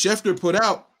that Schefter put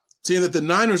out saying that the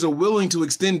Niners are willing to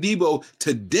extend Debo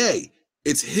today.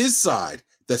 It's his side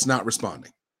that's not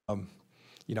responding.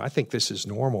 I think this is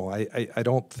normal. I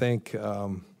don't think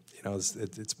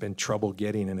it's been trouble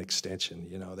getting an extension.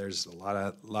 There's a lot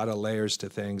of layers to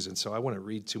things, and so I wouldn't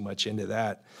read too much into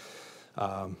that.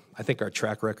 I think our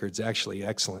track record's actually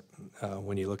excellent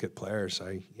when you look at players.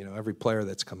 Every player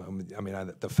that's come home.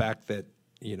 The fact that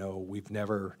we've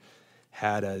never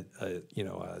had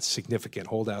a significant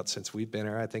holdout since we've been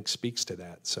here, I think speaks to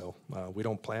that. So we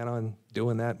don't plan on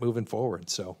doing that moving forward.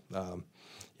 So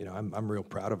I'm real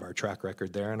proud of our track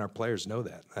record there, and our players know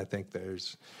that. I think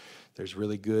there's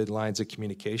really good lines of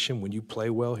communication. When you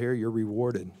play well here, you're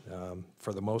rewarded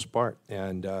for the most part,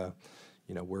 and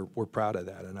we're proud of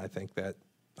that. And I think that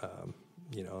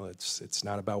it's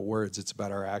not about words; it's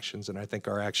about our actions, and I think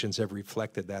our actions have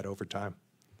reflected that over time.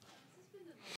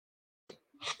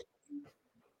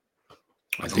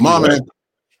 Come on, man.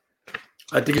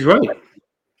 I think he's right.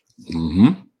 Mm-hmm.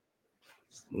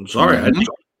 I'm sorry. I think he's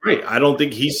right. I don't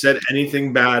think he said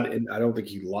anything bad, and I don't think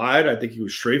he lied. I think he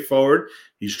was straightforward.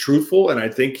 He's truthful, and I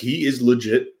think he is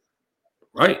legit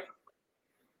right.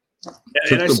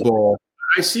 And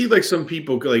I see like some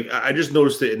people, like I just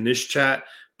noticed it in this chat,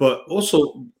 but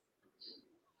also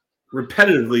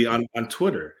repetitively on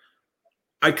Twitter.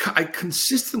 I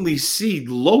consistently see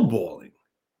lowballing.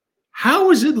 How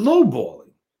is it lowballing?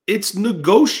 It's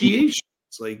negotiations.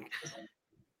 Like,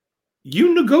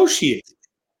 you negotiate.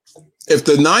 If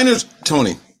the Niners,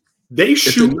 Tony, they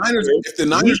shoot. If the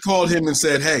Niners called him and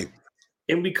said, "Hey,"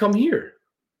 and we come here.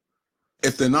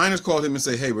 If the Niners called him and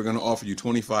say, "Hey, we're going to offer you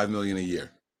 $25 million a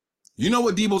year," you know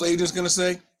what Debo's agent's going to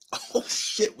say? "Oh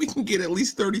shit, we can get at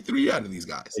least 33 out of these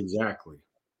guys." Exactly.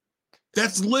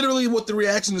 That's literally what the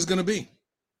reaction is going to be.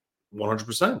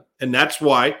 100%. And that's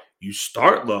why you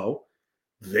start low.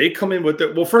 They come in with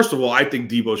it. Well, first of all, I think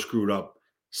Debo screwed up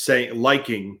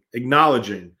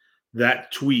acknowledging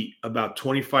that tweet about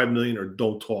 25 million or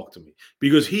don't talk to me,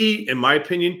 because he, in my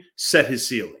opinion, set his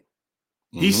ceiling.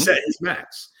 He set his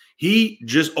max. He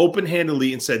just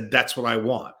open-handedly and said, that's what I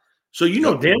want. So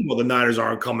damn well the Niners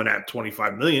aren't coming at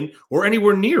 25 million or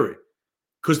anywhere near it.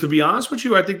 Because to be honest with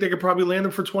you, I think they could probably land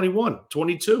them for 21,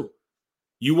 22.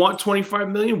 You want 25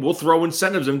 million? We'll throw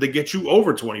incentives in to get you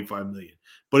over 25 million.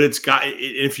 But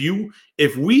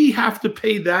if we have to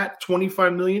pay that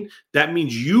 25 million, that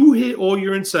means you hit all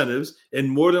your incentives, and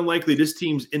more than likely this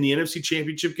team's in the NFC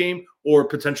Championship game or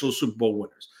potential Super Bowl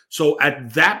winners. So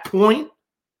at that point,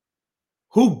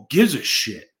 who gives a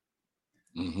shit?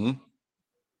 Mm-hmm.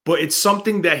 But it's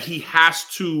something that he has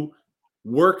to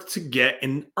work to get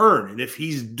and earn. And if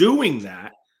he's doing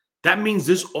that, that means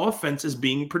this offense is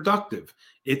being productive.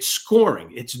 It's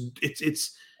scoring. It's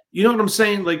you know what I'm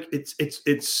saying? Like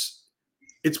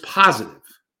it's positive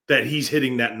that he's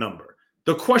hitting that number.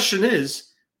 The question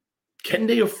is, can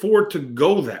they afford to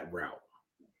go that route?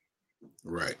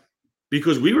 Right.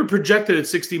 Because we were projected at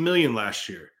 60 million last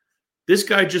year. This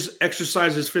guy just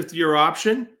exercised his 50-year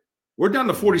option. We're down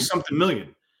to 40-something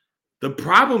million. The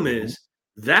problem is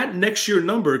that next year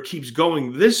number keeps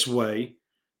going this way,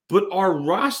 but our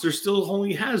roster still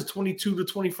only has 22 to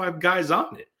 25 guys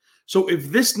on it. So if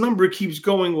this number keeps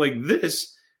going like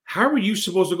this, how are you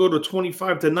supposed to go to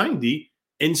 25 to 90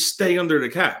 and stay under the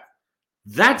cap?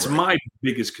 That's my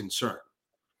biggest concern.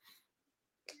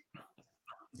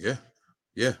 Yeah.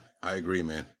 Yeah. I agree,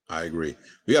 man. I agree.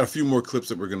 We got a few more clips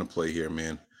that we're going to play here,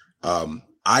 man.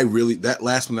 That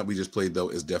last one that we just played, though,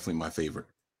 is definitely my favorite.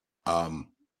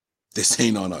 This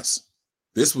ain't on us.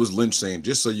 This was Lynch saying,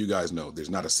 just so you guys know, there's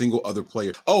not a single other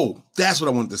player. Oh, that's what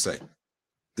I wanted to say.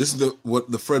 This is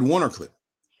the Fred Warner clip.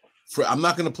 I'm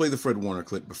not going to play the Fred Warner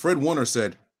clip, but Fred Warner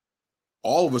said,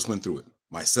 all of us went through it.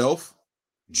 Myself,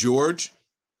 George,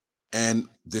 and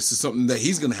this is something that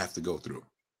he's going to have to go through.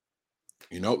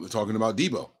 We're talking about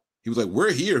Debo. He was like,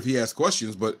 we're here if he has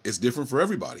questions, but it's different for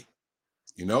everybody.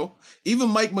 You know, even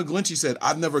Mike McGlinchey said,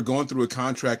 I've never gone through a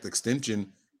contract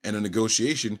extension and a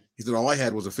negotiation. He said, all I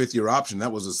had was a 5th-year option.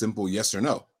 That was a simple yes or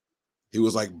no. He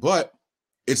was like, but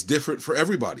it's different for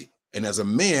everybody. And as a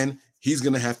man, he's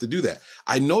going to have to do that.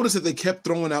 I noticed that they kept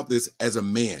throwing out this as a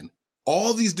man.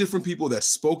 All these different people that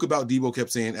spoke about Debo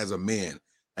kept saying as a man,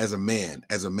 as a man,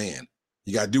 as a man.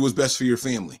 You got to do what's best for your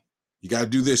family. You got to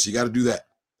do this. You got to do that.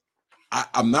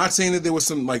 I'm not saying that there was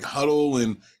some like huddle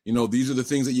and, you know, these are the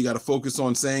things that you got to focus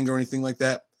on saying or anything like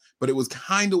that. But it was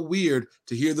kind of weird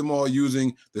to hear them all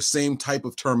using the same type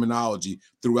of terminology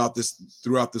throughout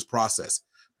this process.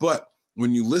 But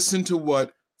when you listen to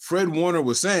what Fred Warner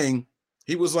was saying,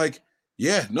 he was like,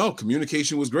 yeah, no,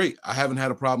 communication was great. I haven't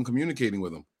had a problem communicating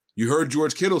with him. You heard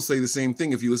George Kittle say the same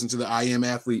thing if you listen to the I Am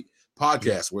Athlete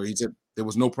podcast, where he said there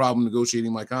was no problem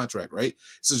negotiating my contract, right?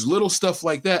 So there's little stuff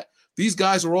like that. These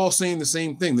guys are all saying the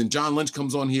same thing. Then John Lynch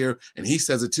comes on here and he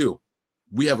says it too.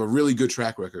 We have a really good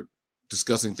track record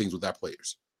discussing things with our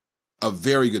players. A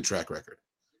very good track record.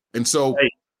 And so hey,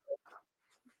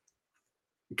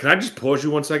 can I just pause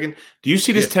you 1 second? Do you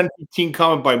see this 10-15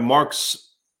 comment by Mark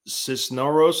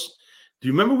Cisneros? Do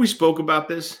you remember we spoke about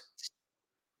this?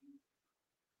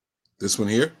 This one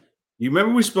here? You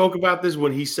remember we spoke about this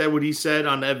when he said what he said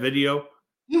on that video?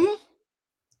 Mm-hmm.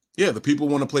 Yeah, the people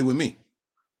want to play with me.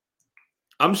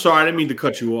 I'm sorry, I didn't mean to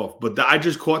cut you off, but I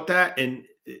just caught that, and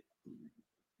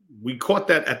we caught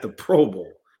that at the Pro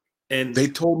Bowl. And they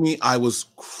told me I was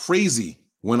crazy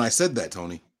when I said that,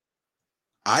 Tony.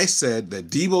 I said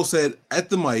that Debo said at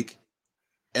the mic,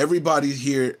 everybody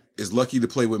here is lucky to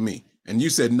play with me. And you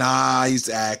said, nah, he's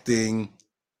acting.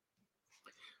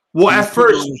 Well, at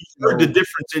first, you heard the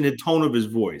difference in the tone of his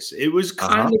voice. It was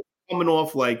kind of coming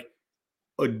off like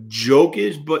a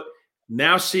joke-ish, but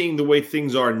now seeing the way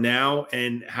things are now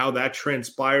and how that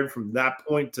transpired from that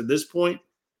point to this point,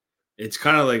 it's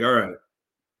kind of like, all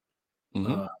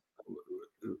right,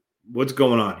 what's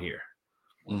going on here?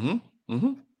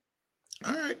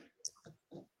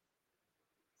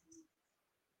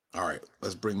 All right,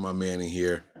 let's bring my man in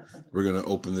here. We're going to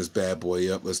open this bad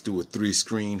boy up. Let's do a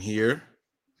 3-screen here.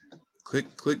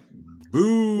 Click, click,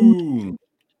 boom.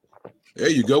 There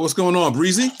you go. What's going on,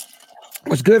 Breezy?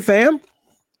 What's good, fam?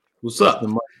 What's up?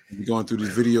 We're going through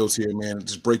these videos here, man,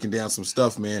 just breaking down some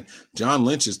stuff, man. John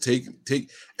Lynch is take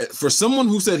for someone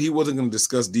who said he wasn't going to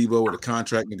discuss Debo or the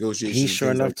contract negotiation. He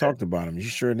sure enough talked about him. He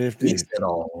sure enough did. He said a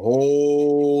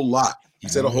whole lot. He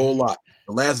said a whole lot.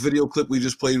 The last video clip we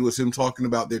just played was him talking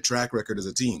about their track record as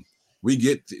a team. We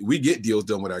get deals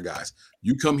done with our guys.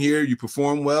 You come here, you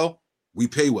perform well, we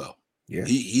pay well. Yeah.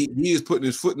 He is putting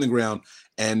his foot in the ground,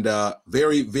 and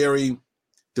very, very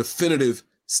definitive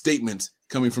statements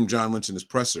coming from John Lynch in his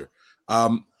presser.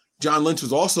 John Lynch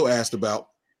was also asked about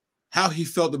how he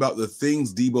felt about the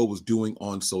things Debo was doing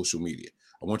on social media.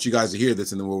 I want you guys to hear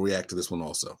this, and then we'll react to this one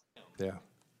also. Yeah.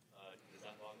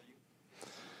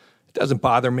 It doesn't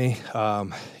bother me.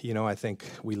 I think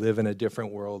we live in a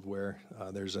different world where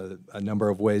there's a number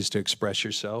of ways to express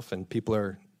yourself, and people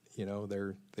are,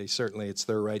 they certainly, it's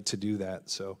their right to do that.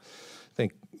 So I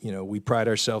think, we pride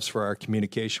ourselves for our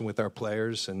communication with our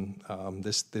players, and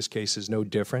this case is no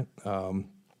different. I'm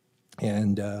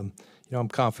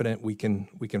confident we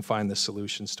can find the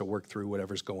solutions to work through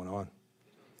whatever's going on.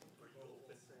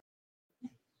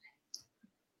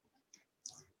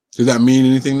 Does that mean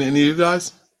anything to any of you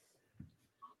guys?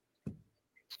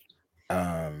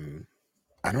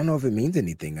 I don't know if it means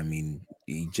anything. I mean,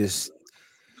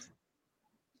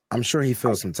 I'm sure he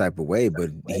feels some type of way,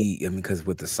 but because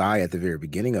with the sigh at the very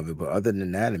beginning of it, but other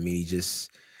than that, I mean,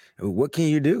 what can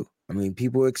you do? I mean,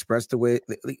 people express the way,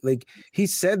 like he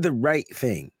said the right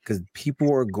thing, because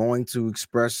people are going to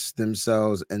express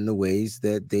themselves in the ways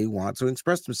that they want to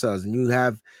express themselves. And you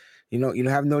have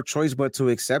no choice but to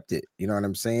accept it. You know what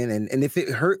I'm saying? And if it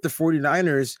hurt the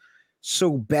 49ers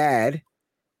so bad,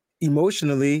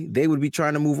 emotionally, they would be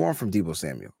trying to move on from Debo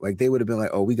Samuel. Like, they would have been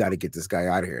like, oh, we got to get this guy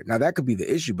out of here. Now, that could be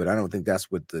the issue, but I don't think that's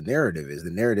what the narrative is.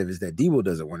 The narrative is that Debo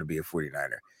doesn't want to be a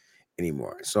 49er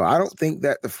anymore. So I don't think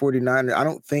that I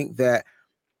don't think that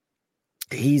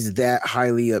he's that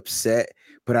highly upset,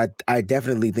 but I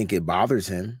definitely think it bothers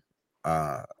him.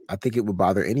 I think it would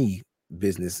bother any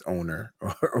business owner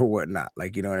or whatnot,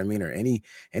 like, you know what I mean? Or any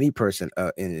person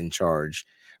in charge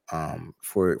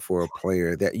for a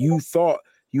player that you thought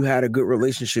you had a good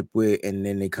relationship with, and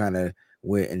then they kind of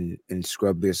went and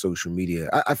scrubbed their social media.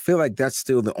 I feel like that's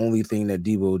still the only thing that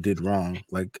Debo did wrong.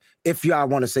 Like, if y'all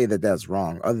want to say that that's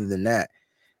wrong, other than that,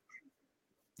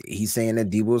 he's saying that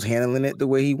Debo's handling it the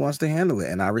way he wants to handle it,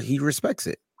 and he respects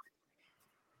it.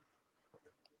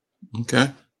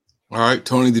 Okay. All right,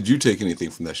 Tony, did you take anything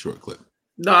from that short clip?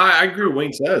 No, I agree with what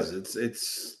Wayne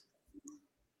says.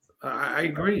 I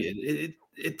agree.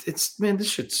 It's man, this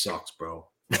shit sucks, bro.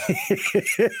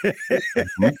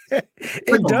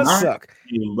 It does suck,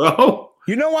 bro.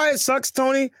 You know why it sucks,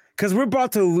 Tony? Because we're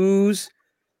about to lose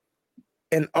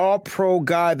an all-pro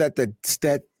guy that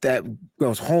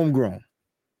was homegrown.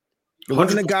 It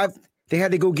wasn't a guy they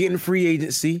had to go get in free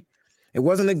agency. It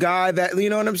wasn't a guy that, you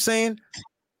know what I'm saying?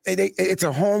 It's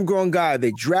a homegrown guy.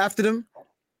 They drafted him.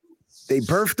 They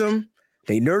birthed him.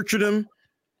 They nurtured him.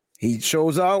 He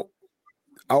shows out,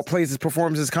 outplays his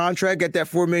performance, his contract, get that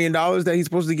 $4 million that he's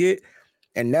supposed to get.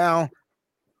 And now,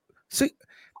 see,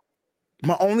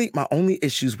 my only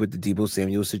issues with the Deebo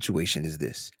Samuel situation is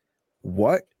this.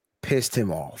 What pissed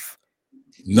him off?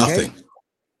 Nothing. Okay?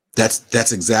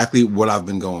 That's exactly what I've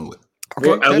been going with. Okay,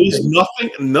 well, at least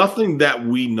nothing that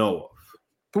we know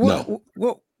of.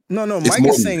 No. Mike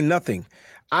is saying nothing.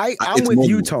 I'm with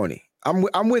you, Tony.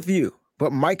 I'm with you.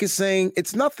 But Mike is saying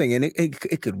it's nothing, and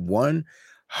it could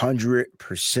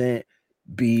 100%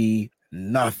 be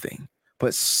nothing.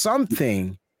 But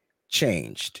something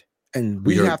changed, and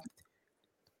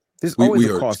there's always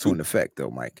a cause to an effect,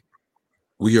 though, Mike.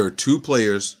 We heard two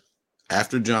players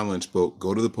after John Lynch spoke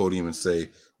go to the podium and say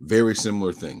very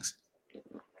similar things.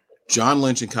 John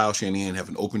Lynch and Kyle Shanahan have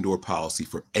an open door policy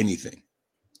for anything,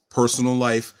 personal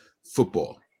life,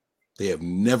 football. They have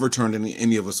never turned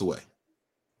any of us away.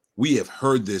 We have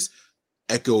heard this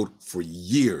echoed for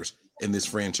years in this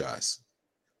franchise.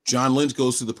 John Lynch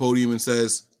goes to the podium and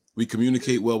says, we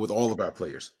communicate well with all of our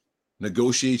players.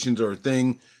 Negotiations are a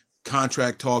thing,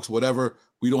 contract talks, whatever.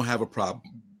 We don't have a problem.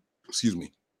 Excuse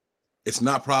me. It's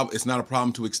not a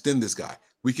problem to extend this guy.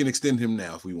 We can extend him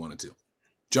now if we wanted to.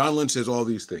 John Lynch says all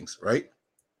these things, right?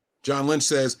 John Lynch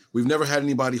says, we've never had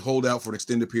anybody hold out for an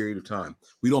extended period of time.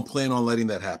 We don't plan on letting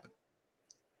that happen.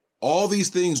 All these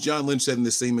things John Lynch said in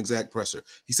the same exact presser.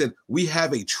 He said, we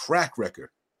have a track record.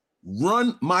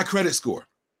 Run my credit score.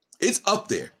 It's up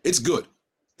there. It's good.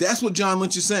 That's what John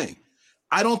Lynch is saying.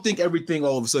 I don't think everything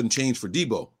all of a sudden changed for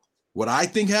Deebo. What I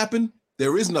think happened,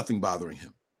 there is nothing bothering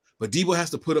him. But Deebo has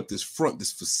to put up this front,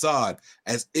 this facade,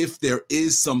 as if there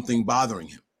is something bothering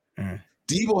him.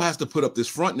 Deebo has to put up this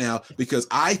front now because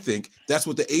I think that's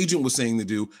what the agent was saying to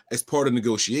do as part of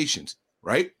negotiations,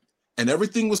 right? And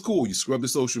everything was cool. You scrub the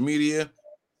social media.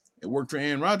 It worked for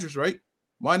Aaron Rodgers, right?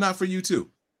 Why not for you too?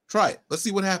 Try it. Let's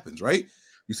see what happens, right?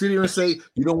 You sit here and say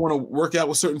you don't want to work out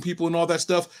with certain people and all that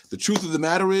stuff. The truth of the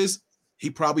matter is he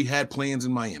probably had plans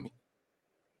in Miami.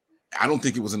 I don't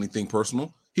think it was anything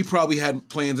personal. He probably had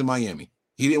plans in Miami.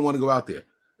 He didn't want to go out there.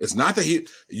 It's not that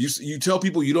you tell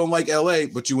people you don't like LA,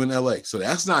 but you in LA. So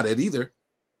that's not it either.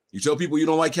 You tell people you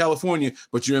don't like California,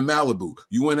 but you're in Malibu.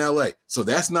 You in LA. So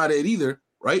that's not it either,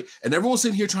 right? And everyone's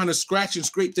sitting here trying to scratch and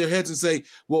scrape their heads and say,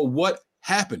 well, what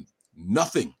happened?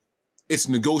 Nothing. It's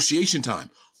negotiation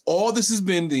time. All this has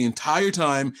been the entire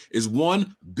time is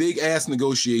one big ass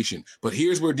negotiation. But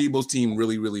here's where Deebo's team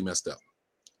really, really messed up.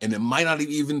 And it might not have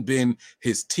even been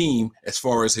his team as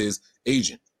far as his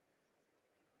agent.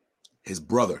 His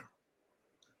brother.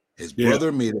 His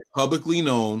brother made it publicly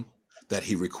known that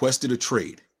he requested a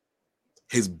trade.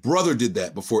 His brother did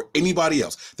that before anybody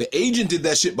else. The agent did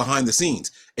that shit behind the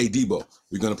scenes. Hey, Deebo,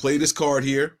 we're going to play this card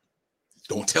here.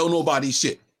 Don't tell nobody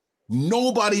shit.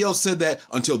 Nobody else said that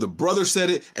until the brother said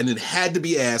it, and it had to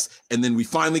be asked, and then we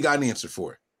finally got an answer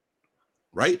for it.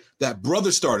 Right? That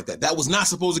brother started that. That was not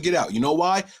supposed to get out. You know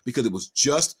why? Because it was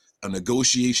just a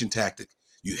negotiation tactic.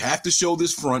 You have to show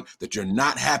this front that you're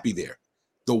not happy there.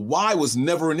 The why was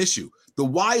never an issue. The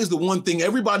why is the one thing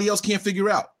everybody else can't figure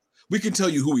out. We can tell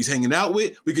you who he's hanging out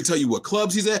with. We can tell you what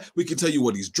clubs he's at. We can tell you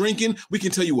what he's drinking. We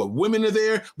can tell you what women are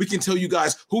there. We can tell you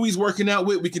guys who he's working out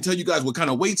with. We can tell you guys what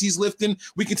kind of weights he's lifting.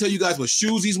 We can tell you guys what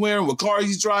shoes he's wearing, what car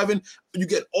he's driving. You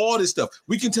get all this stuff.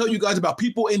 We can tell you guys about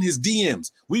people in his DMs.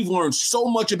 We've learned so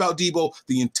much about Deebo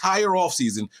the entire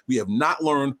offseason. We have not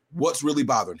learned what's really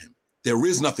bothering him. There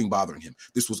is nothing bothering him.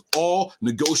 This was all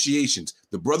negotiations.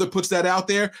 The brother puts that out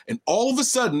there, and all of a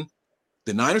sudden,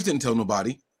 the Niners didn't tell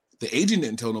nobody. The agent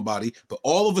didn't tell nobody, but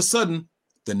all of a sudden,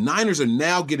 the Niners are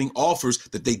now getting offers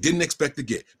that they didn't expect to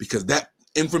get because that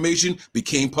information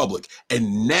became public.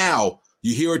 And now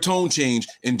you hear a tone change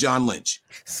in John Lynch.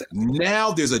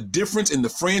 Now there's a difference in the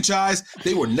franchise.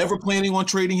 They were never planning on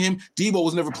trading him. Deebo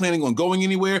was never planning on going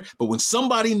anywhere. But when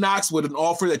somebody knocks with an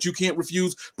offer that you can't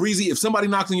refuse, Breezy, if somebody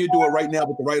knocks on your door right now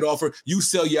with the right offer, you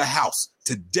sell your house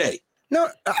today. No,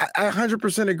 I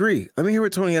 100% agree. Let me hear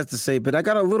what Tony has to say, but I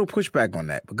got a little pushback on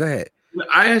that. But go ahead.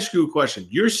 I ask you a question.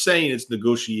 You're saying it's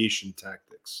negotiation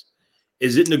tactics.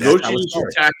 Is it negotiation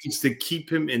tactics to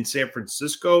keep him in San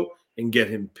Francisco and get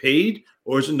him paid,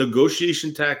 or is it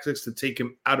negotiation tactics to take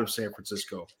him out of San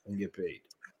Francisco and get paid?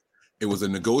 It was a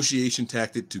negotiation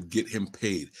tactic to get him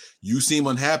paid. You seem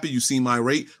unhappy. You seem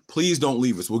irate. Please don't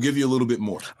leave us. We'll give you a little bit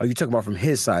more. Oh, you talking about from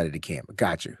his side of the camp?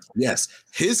 Got you. Yes,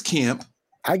 his camp.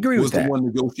 I agree was with that. the one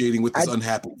negotiating with his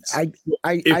unhappiness.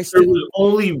 If there was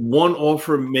only one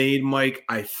offer made, Mike,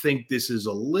 I think this is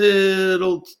a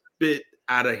little bit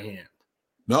out of hand.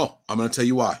 No, I'm going to tell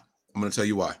you why.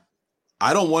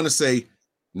 I don't want to say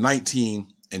 19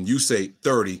 and you say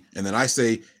 30, and then I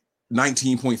say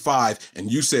 19.5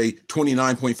 and you say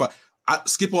 29.5. I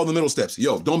skip all the middle steps.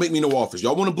 Yo, don't make me no offers.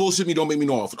 Y'all want to bullshit me? Don't make me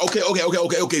no offers.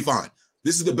 Okay, fine.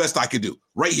 This is the best I could do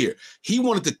right here. He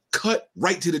wanted to cut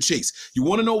right to the chase. You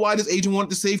want to know why this agent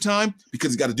wanted to save time?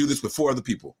 Because he's got to do this with 4 other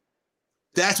people.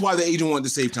 That's why the agent wanted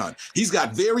to save time. He's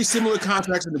got very similar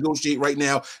contracts to negotiate right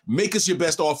now. Make us your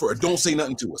best offer or don't say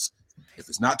nothing to us. If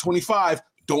it's not 25,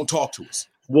 don't talk to us.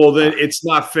 Well, then it's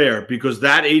not fair because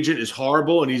that agent is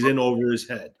horrible and he's in over his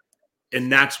head.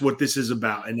 And that's what this is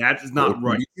about. And that is not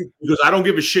right. Because I don't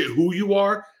give a shit who you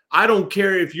are. I don't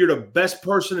care if you're the best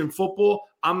person in football.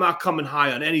 I'm not coming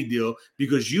high on any deal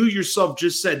because you yourself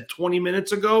just said 20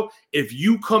 minutes ago, if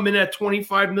you come in at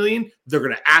 25 million, they're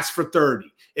going to ask for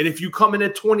 30. And if you come in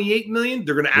at 28 million,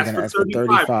 they're going to ask for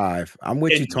 35. I'm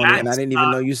with you, Tony, and I didn't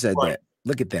even know you said that.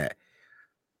 Look at that.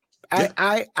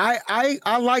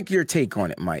 I like your take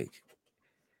on it, Mike.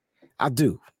 I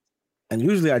do. And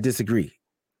usually I disagree.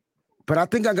 But I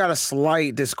think I got a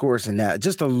slight discourse in that,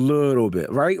 just a little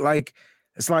bit, right? Like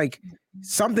it's like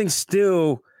something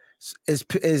still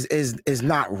is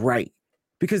not right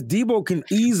because Debo can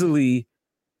easily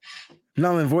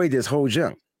null and void this whole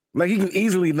junk. Like he can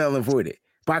easily null and void it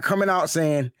by coming out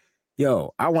saying,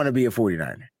 yo, I want to be a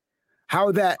 49er. How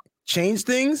would that change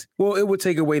things? Well, it would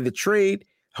take away the trade.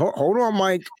 Hold on,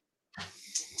 Mike.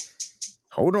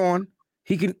 Hold on.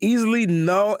 He can easily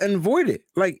null and void it.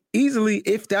 Like easily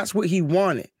if that's what he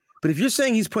wanted. But if you're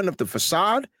saying he's putting up the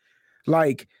facade,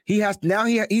 like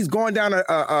he's going down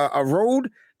a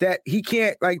road that he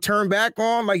can't like turn back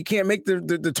on, like he can't make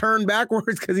the turn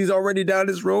backwards because he's already down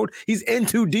this road. He's in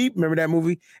too deep. Remember that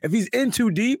movie? If he's in too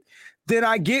deep, then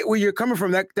I get where you're coming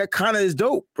from. That kind of is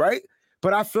dope, right?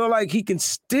 But I feel like he can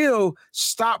still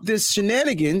stop this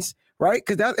shenanigans, right?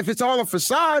 Because if it's all a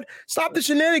facade, stop the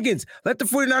shenanigans. Let the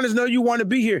 49ers know you want to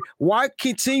be here. Why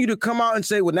continue to come out and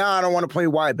say, well, now I don't want to play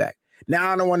wide back.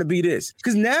 Now I don't want to be this.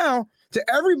 Because now to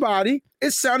everybody,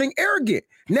 it's sounding arrogant.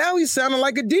 Now he's sounding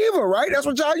like a diva, right? That's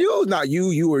what y'all use. Not you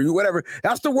or you, whatever.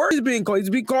 That's the word he's being called. He's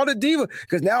being called a diva.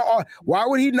 Because now, why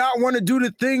would he not want to do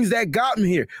the things that got him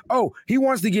here? Oh, he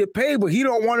wants to get paid, but he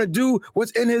don't want to do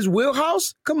what's in his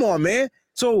wheelhouse? Come on, man.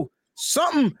 So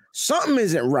something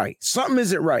isn't right. Something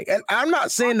isn't right. And I'm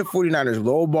not saying the 49ers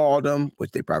lowballed them,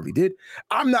 which they probably did.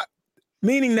 I'm not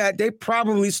meaning that they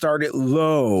probably started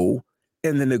low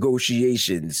in the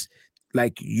negotiations.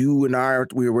 Like you and I,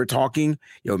 we were talking,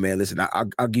 yo, man, listen,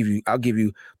 I'll give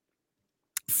you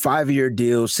 5-year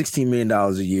deal, $16 million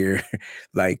a year,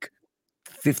 like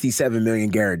 57 million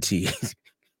guaranteed.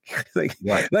 like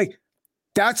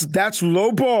that's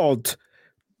lowballed.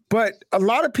 But a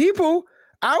lot of people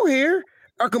out here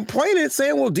are complaining,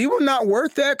 saying, well, Debo not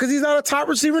worth that because he's not a top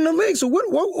receiver in the league. So what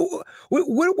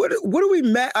are we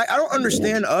mad? I don't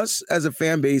understand us as a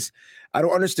fan base. I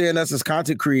don't understand us as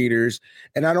content creators,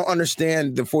 and I don't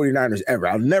understand the 49ers ever.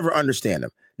 I'll never understand them.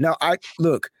 Now,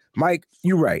 look, Mike,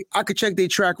 you're right. I could check their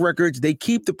track records. They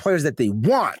keep the players that they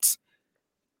want.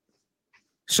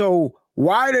 So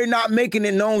why are they not making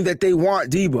it known that they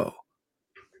want Debo?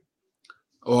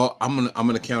 Well, I'm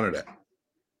gonna counter that.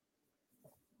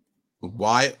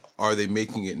 Why are they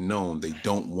making it known they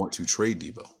don't want to trade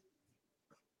Debo?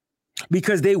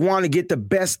 Because they want to get the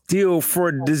best deal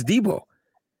for this Debo.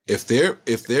 If they're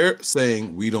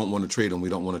saying we don't want to trade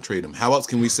him, how else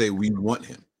can we say we want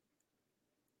him?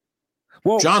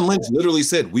 Well, John Lynch literally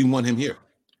said we want him here.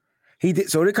 He did.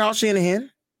 So did Kyle Shanahan.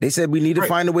 They said we need to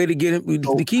find a way to get him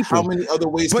to keep him. How many other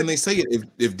ways can they say it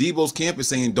if Debo's camp is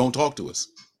saying don't talk to us?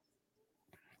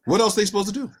 What else are they supposed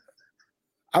to do?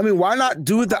 I mean, why not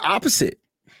do it the opposite?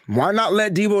 Why not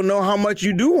let Debo know how much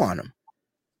you do want him?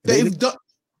 They've done.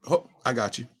 Oh, I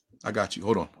got you.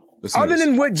 Hold on. Other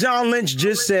than what John Lynch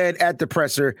just said at the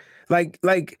presser,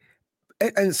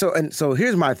 so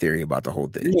here's my theory about the whole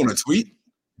thing. You want to tweet,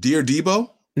 Dear Debo?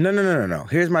 No.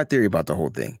 Here's my theory about the whole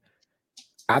thing.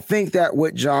 I think that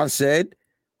what John said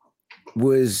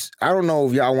was, I don't know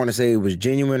if y'all want to say it was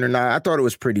genuine or not. I thought it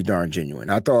was pretty darn genuine.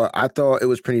 I thought it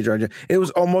was pretty darn genuine. It was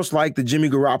almost like the Jimmy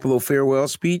Garoppolo farewell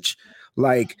speech.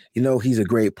 like, he's a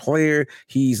great player.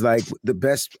 He's like the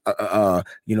best,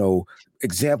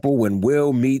 example when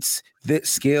Will meets this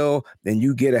skill, then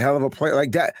you get a hell of a player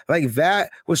like that. Like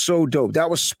that was so dope. That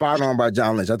was spot on by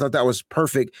John Lynch. I thought that was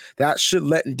perfect. That should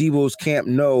let Debo's camp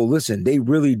know, listen, they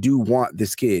really do want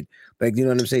this kid. Like, you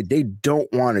know what I'm saying? They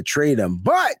don't want to trade him.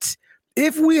 But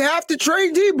if we have to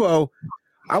trade Debo,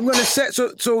 I'm going to set,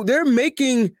 so they're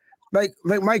making, like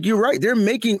Mike, you're right. They're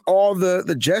making all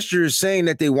the gestures saying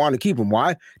that they want to keep him.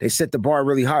 Why? They set the bar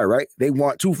really high, right? They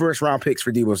want 2 first-round picks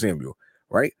for Debo Samuel,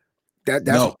 right?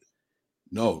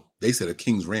 No, they said a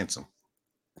king's ransom.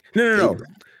 No.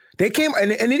 They came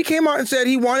and he came out and said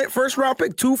he wanted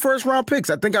 2 first-round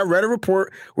picks. I think I read a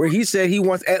report where he said he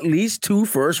wants at least 2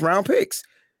 first-round picks.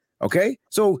 Okay,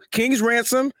 so king's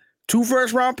ransom, 2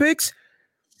 first-round picks.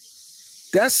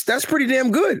 That's pretty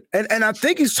damn good. And I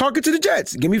think he's talking to the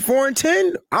Jets. Give me 4 and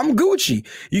 10, I'm Gucci.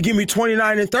 You give me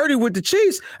 29 and 30 with the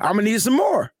Chiefs, I'm gonna need some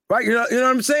more. Right? You know what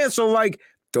I'm saying? So like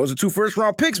those are 2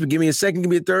 first-round picks, but give me a second, give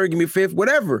me a third, give me a fifth,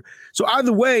 whatever. So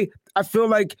either way, I feel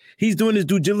like he's doing his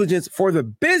due diligence for the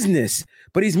business,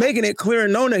 but he's making it clear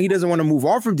and known that he doesn't want to move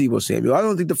on from Debo Samuel. I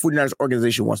don't think the 49ers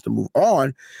organization wants to move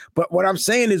on. But what I'm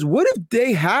saying is, what if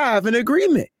they have an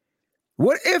agreement?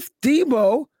 What if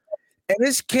Debo and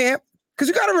his camp, because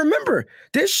you got to remember,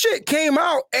 this shit came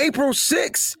out April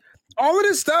 6th. All of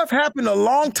this stuff happened a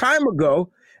long time ago.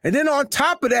 And then on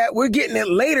top of that, we're getting it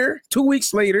later, 2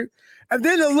 weeks later. And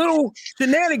then the little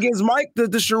shenanigans, Mike,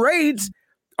 the charades,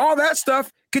 all that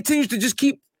stuff continues to just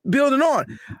keep building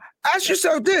on. Ask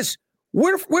yourself this,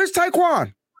 where's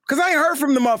Taekwon? Because I ain't heard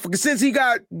from the motherfucker since he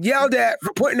got yelled at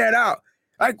for putting that out.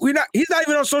 Like he's not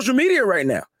even on social media right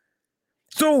now.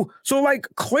 So like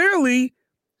clearly,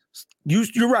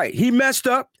 you're right. He messed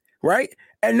up, right?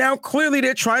 And now clearly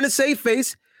they're trying to save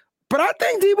face. But I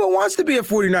think Debo wants to be a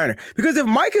 49er. Because if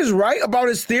Mike is right about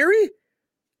his theory,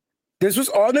 this was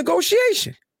all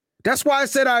negotiation. That's why I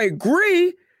said I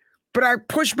agree, but I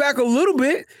push back a little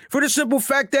bit for the simple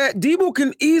fact that Debo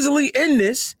can easily end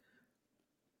this,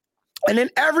 and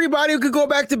then everybody could go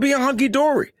back to being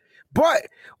hunky-dory. But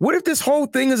what if this whole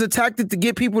thing is a tactic to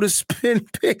get people to spin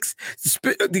picks,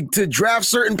 to draft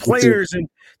certain players and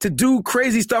to do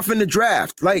crazy stuff in the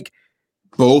draft? Like,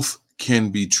 both can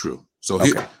be true. So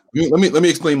okay. Let me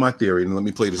explain my theory, and let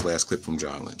me play this last clip from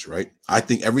John Lynch, right? I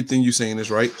think everything you're saying is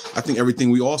right. I think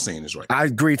everything we all saying is right. I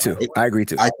agree too. Right? I agree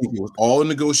too. I think it was all a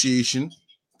negotiation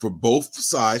for both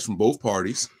sides, from both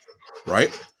parties,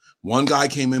 right? One guy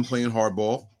came in playing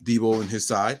hardball, Debo and his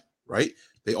side, right?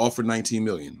 They offered $19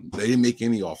 million. They didn't make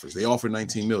any offers. They offered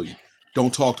 $19 million.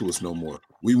 Don't talk to us no more.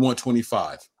 We want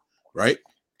 25, right?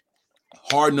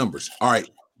 Hard numbers. All right.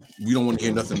 We don't want to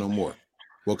hear nothing no more.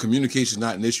 Well, communication is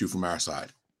not an issue from our side.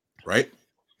 Right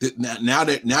now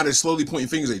they're slowly pointing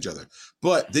fingers at each other,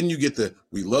 but then you get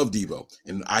we love Debo,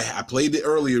 and I played it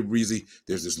earlier, Breezy.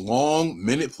 There's this long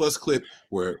minute-plus clip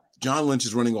where John Lynch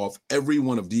is running off every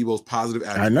one of Debo's positive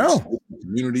attributes. I know.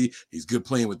 Community, he's good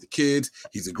playing with the kids.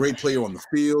 He's a great player on the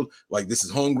field. Like, this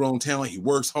is homegrown talent. He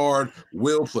works hard.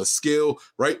 Will plus skill.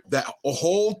 Right, that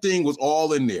whole thing was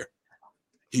all in there.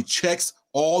 He checks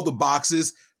all the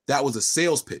boxes. That was a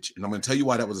sales pitch, and I'm going to tell you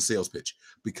why that was a sales pitch.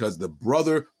 Because the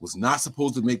brother was not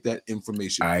supposed to make that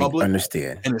information public. I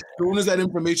understand. And as soon as that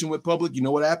information went public, you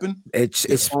know what happened? It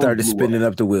started spinning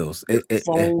up the wheels. The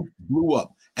phone blew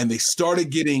up, and they started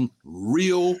getting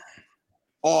real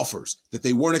offers that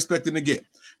they weren't expecting to get.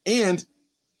 And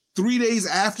 3 days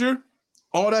after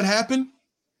all that happened,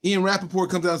 Ian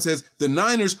Rappaport comes out and says the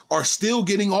Niners are still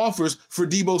getting offers for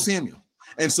Debo Samuel.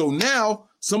 And so now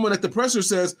someone at the presser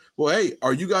says, well, hey,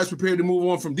 are you guys prepared to move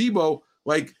on from Debo?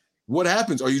 Like, what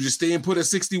happens? Are you just staying put at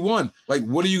 61? Like,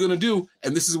 what are you going to do?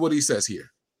 And this is what he says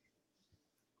here.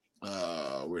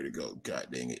 Where'd it go? God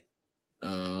dang it.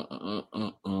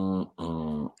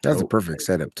 That's a perfect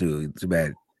setup, too. Too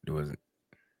bad it wasn't.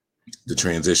 The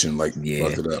transition, like, fucked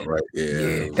it up, right?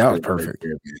 Yeah, that was perfect.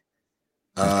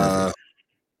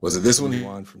 Was it this one? You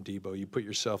on from Debo. You put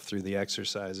yourself through the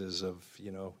exercises of,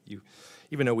 you,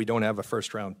 even though we don't have a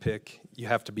first-round pick, you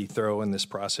have to be thorough in this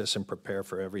process and prepare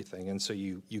for everything. And so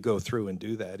you go through and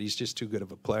do that. He's just too good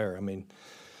of a player. I mean,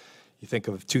 you think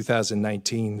of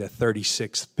 2019, the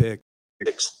 36th pick.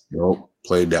 Nope,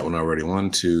 played that one already.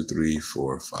 1, 2, 3,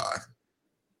 4, 5.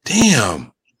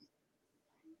 Damn.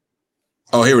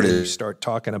 Oh, here it is. You start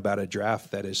talking about a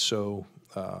draft that is so,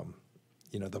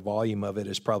 the volume of it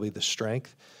is probably the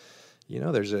strength.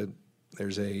 There's a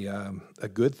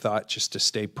good thought just to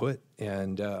stay put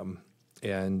and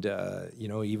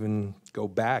even go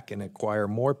back and acquire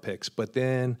more picks. But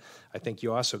then I think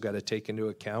you also got to take into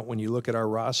account when you look at our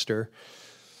roster,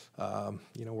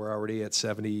 We're already at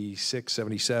 76,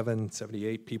 77,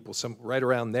 78 people, right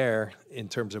around there in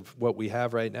terms of what we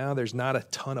have right now. There's not a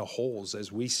ton of holes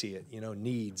as we see it,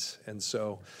 needs. And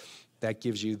so that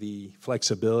gives you the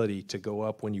flexibility to go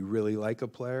up when you really like a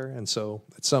player. And so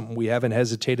it's something we haven't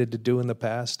hesitated to do in the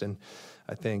past. And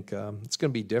I think it's going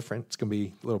to be different. It's going to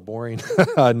be a little boring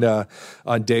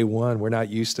on day one. We're not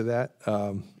used to that.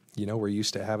 We're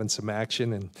used to having some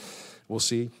action, and we'll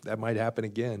see. That might happen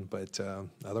again. But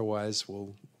otherwise,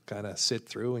 we'll kind of sit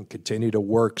through and continue to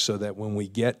work so that when we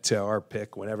get to our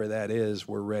pick, whenever that is,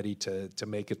 we're ready to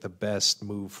make it the best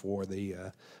move for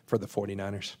the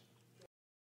 49ers.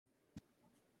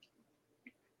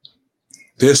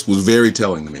 This was very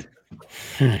telling to me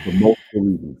for multiple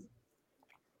reasons.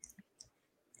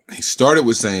 He started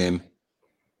with saying,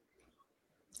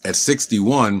 at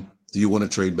 61, do you want to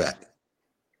trade back?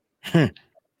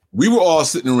 We were all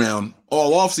sitting around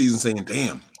all offseason saying,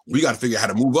 damn, we got to figure out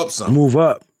how to move up something. Move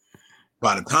up.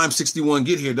 By the time 61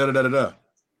 get here, da-da-da-da-da.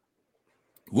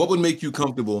 What would make you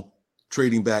comfortable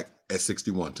trading back at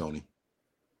 61, Tony?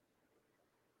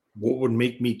 What would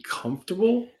make me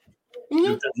comfortable?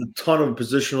 If there's a ton of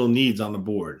positional needs on the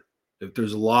board. If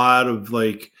there's a lot of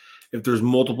if there's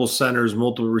multiple centers,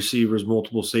 multiple receivers,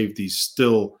 multiple safeties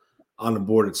still on the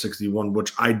board at 61,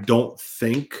 which I don't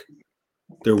think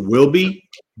there will be.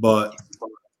 But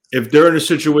if they're in a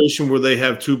situation where they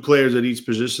have two players at each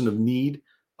position of need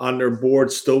on their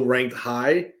board still ranked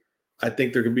high, I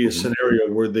think there could be a scenario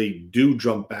where they do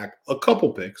jump back a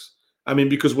couple picks. I mean,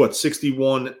 because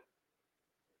 61,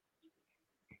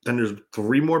 then there's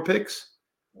 3 more picks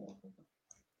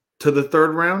to the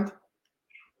 3rd round.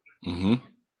 Mm-hmm.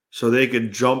 So they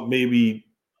could jump maybe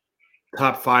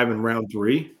top 5 in round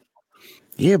 3.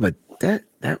 Yeah, but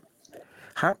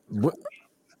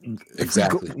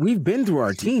exactly. We've been through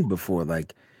our team before.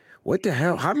 Like, what the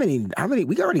hell? How many?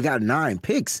 We already got 9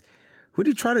 picks. Who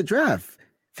do you try to draft?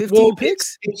 15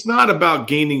 picks? It's not about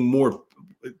keeping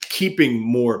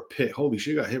more picks. Holy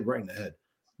shit, got hit right in the head.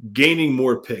 Gaining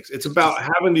more picks. It's about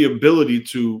having the ability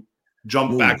to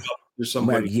jump back up to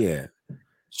somebody. Yeah.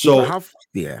 So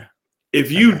if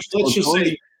you let's just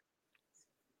say,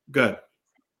 good.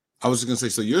 I was just gonna say,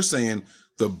 so you're saying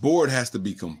the board has to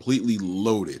be completely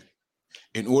loaded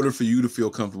in order for you to feel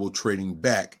comfortable trading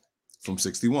back from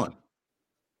 61.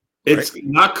 It's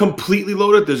not completely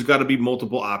loaded. There's got to be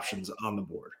multiple options on the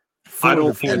board. I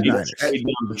don't think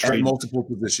at multiple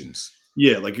positions.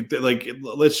 Yeah,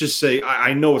 let's just say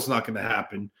I know it's not going to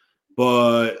happen,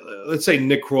 but let's say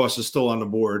Nick Cross is still on the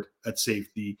board at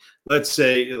safety. Let's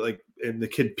say and the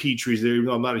kid Petrie's there, even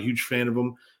though I'm not a huge fan of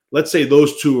him. Let's say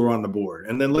those 2 are on the board,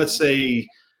 and then let's say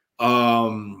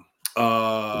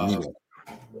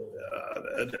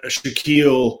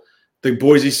Shaquille, the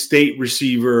Boise State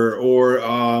receiver, or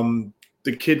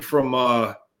the kid from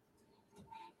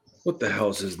what the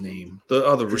hell's his name? The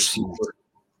other receiver.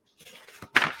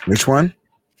 Which one?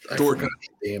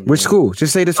 Which school?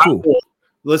 Just say the school.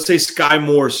 Let's say Sky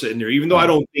Moore sitting there, even though I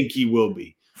don't think he will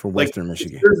be. For Western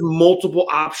Michigan. There's multiple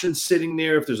options sitting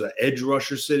there. If there's an edge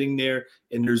rusher sitting there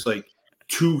and there's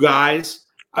 2 guys.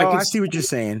 I see what you're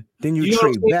saying. Then you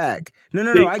trade back.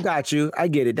 No, I got you. I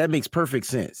get it. That makes perfect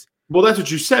sense. Well, that's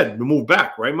what you said. To move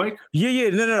back, right, Mike? Yeah.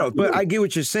 No. But I get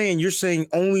what you're saying. You're saying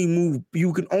only move.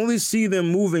 You can only see them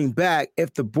moving back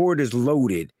if the board is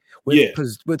loaded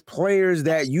with players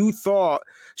that you thought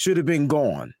should have been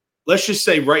gone. Let's just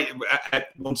say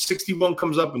when 61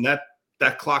 comes up and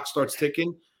that clock starts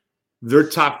ticking, their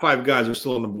top 5 guys are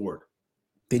still on the board.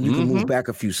 Then you can move back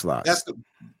a few slots.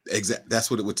 That's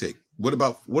what it would take. What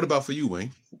about for you,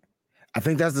 Wayne? I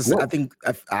think that's the. I think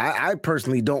I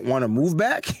personally don't want to move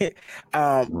back.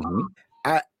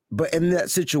 But in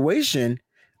that situation,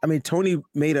 I mean, Tony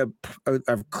made a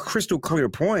crystal clear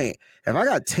point. If I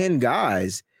got 10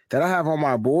 guys that I have on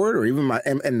my board, or even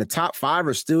and the top 5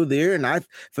 are still there, and I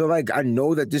feel like I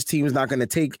know that this team is not going to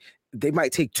take. They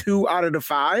might take 2 out of the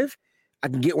 5. I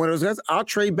can get one of those guys. I'll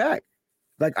trade back.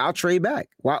 I'll trade back.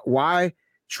 Why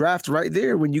draft right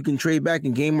there when you can trade back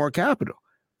and gain more capital?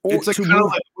 Or it's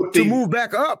to move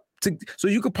back up. So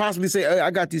you could possibly say, hey,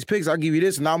 I got these picks. I'll give you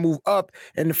this, and I'll move up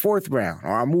in the 4th round,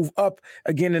 or I'll move up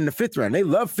again in the 5th round. They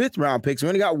love 5th round picks. We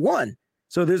only got 1.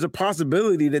 So there's a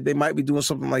possibility that they might be doing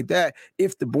something like that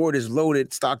if the board is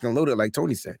loaded, stocked and loaded, like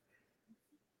Tony said.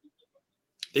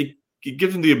 It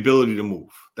gives them the ability to move.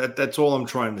 That's all I'm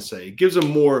trying to say. It gives them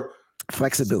more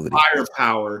flexibility,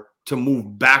 firepower to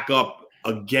move back up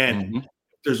again. If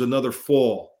there's another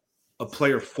fall, a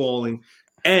player falling,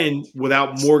 and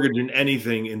without mortgaging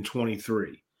anything in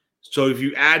 23. So if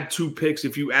you add 2 picks,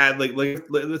 if you add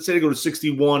let's say they go to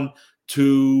 61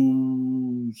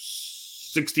 to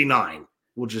 69,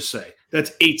 we'll just say.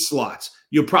 That's 8 slots.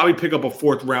 You'll probably pick up a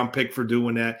 4th round pick for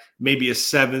doing that, maybe a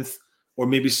 7th, or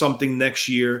maybe something next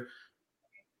year.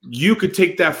 You could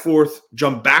take that 4th,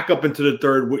 jump back up into the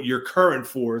 3rd with your current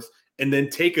 4th, and then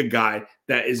take a guy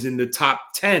that is in the top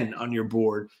 10 on your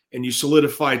board, and you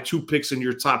solidify 2 picks in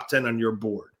your top 10 on your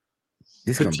board.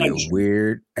 This is going to be a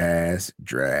weird-ass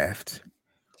draft.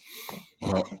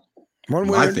 Well, one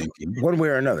way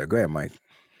or another. Go ahead, Mike.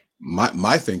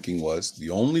 My thinking was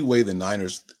the only way the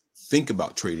Niners think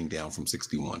about trading down from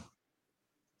 61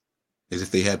 is if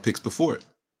they had picks before it.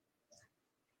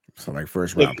 So like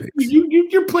first round picks.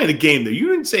 You're playing a game there. You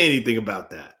didn't say anything about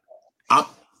that.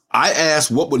 I asked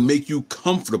what would make you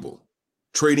comfortable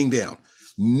trading down.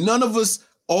 None of us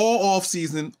all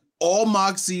offseason, all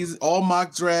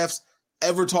mock drafts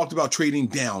ever talked about trading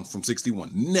down from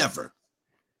 61. Never.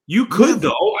 You could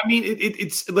though. I mean,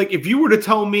 it's like if you were to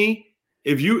tell me,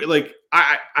 if you like,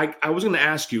 I was going to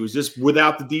ask you, is this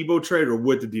without the Debo trade or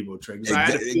with the Debo trade? Because I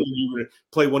had a feeling you were going to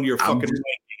play one of your fucking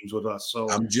games with us. So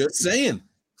I'm just saying,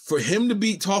 for him to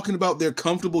be talking about they're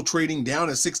comfortable trading down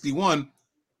at 61,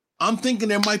 I'm thinking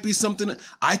there might be something.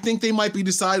 I think they might be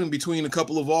deciding between a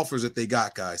couple of offers that they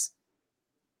got, guys.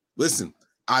 Listen,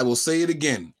 I will say it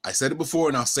again. I said it before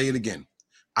and I'll say it again.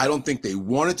 I don't think they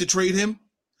wanted to trade him,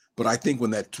 but I think when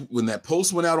that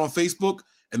post went out on Facebook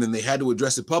and then they had to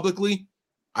address it publicly,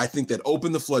 I think that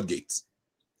opened the floodgates.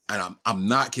 And I'm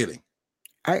not kidding.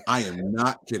 I am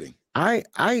not kidding.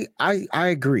 I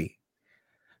agree.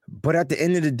 But at the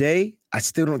end of the day, I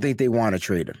still don't think they want to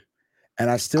trade him. And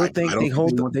I still think they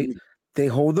hold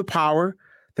the power.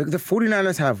 The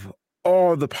 49ers have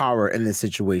all the power in this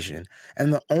situation.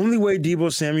 And the only way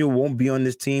Deebo Samuel won't be on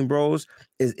this team, bros,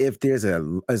 is if there's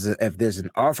an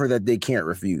offer that they can't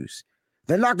refuse.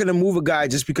 They're not going to move a guy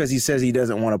just because he says he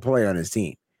doesn't want to play on his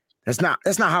team. That's not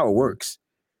how it works.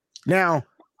 Now,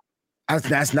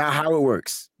 that's not how it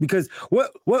works. Because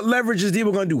what leverage is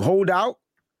Deebo going to do? Hold out?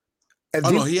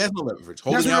 No, he has no leverage.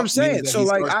 That's what I'm saying. So,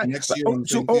 like,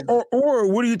 or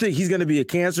what do you think? He's going to be a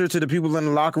cancer to the people in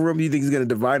the locker room? Do you think he's going to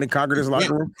divide and conquer this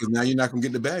locker room? Because now you're not going to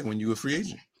get the bag when you're a free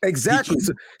agent. Exactly.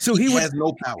 So he has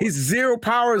no power. He's zero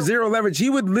power, zero leverage. He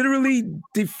would literally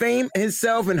defame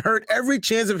himself and hurt every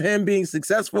chance of him being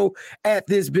successful in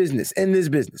this business,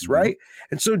 right?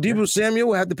 And so Deebo Samuel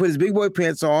will have to put his big boy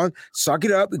pants on, suck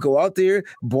it up, go out there,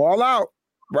 ball out.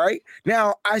 Right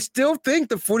now, I still think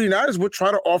the 49ers would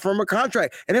try to offer him a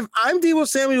contract. And if I'm Deebo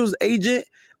Samuel's agent,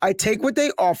 I take what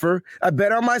they offer, I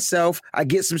bet on myself, I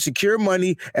get some secure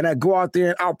money, and I go out there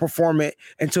and outperform it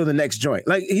until the next joint.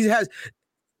 Like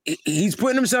he's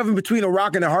putting himself in between a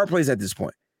rock and a hard place at this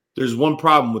point. There's one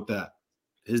problem with that.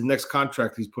 His next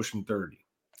contract, he's pushing 30.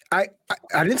 I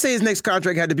didn't say his next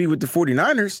contract had to be with the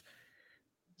 49ers.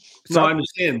 No, I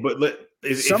understand, but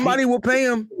somebody will pay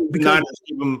him because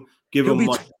give him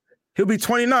money. He'll be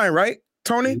 29, right,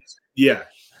 Tony? Yeah.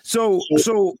 So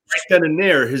right then and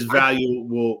there, his value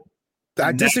will.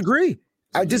 I disagree.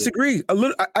 A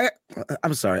little.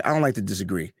 I'm sorry. I don't like to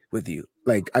disagree with you.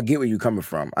 Like, I get where you're coming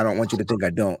from. I don't want you to think I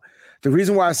don't. The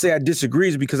reason why I say I disagree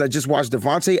is because I just watched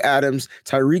Devontae Adams,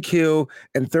 Tyreek Hill,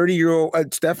 and 30-year-old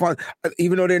Stephon.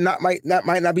 Even though they might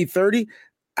not be 30,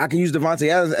 I can use Devontae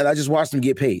Adams, and I just watched them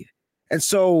get paid. And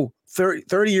so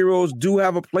 30-year-olds do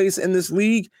have a place in this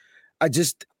league.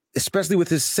 Especially with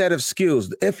his set of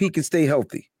skills, if he can stay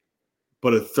healthy.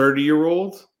 But a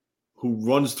 30-year-old who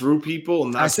runs through people,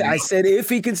 and I said if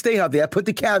he can stay healthy. I put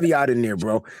the caveat in there,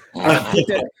 bro.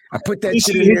 I put that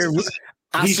shit in there.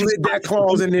 I slid that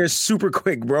clause in there super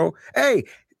quick, bro. Hey,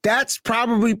 that's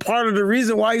probably part of the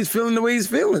reason why he's feeling the way he's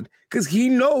feeling, because he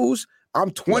knows I'm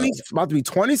 20, about to be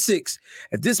 26.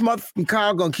 If this motherfucking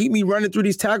Kyle gonna keep me running through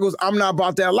these tackles, I'm not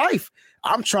about that life.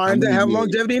 I'm trying to have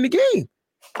longevity in the game.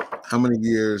 How many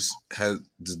years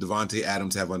does Devontae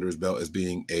Adams have under his belt as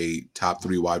being a top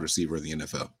 3 wide receiver in the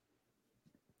NFL?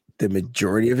 The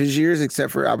majority of his years,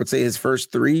 except for I would say his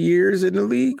first 4 years in the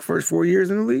league.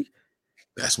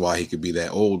 That's why he could be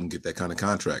that old and get that kind of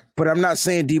contract. But I'm not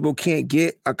saying Deebo can't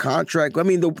get a contract. I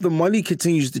mean, the money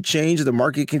continues to change. The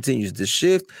market continues to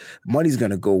shift. Money's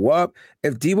going to go up.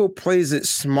 If Deebo plays it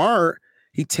smart,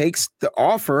 he takes the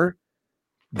offer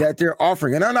that they're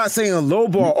offering. And I'm not saying a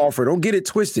lowball offer. Don't get it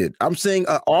twisted. I'm saying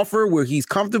an offer where he's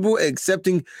comfortable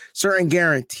accepting certain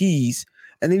guarantees,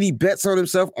 and then he bets on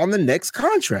himself on the next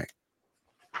contract.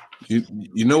 You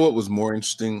know what was more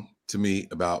interesting to me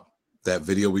about that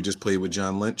video we just played with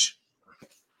John Lynch?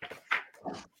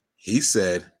 He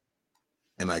said,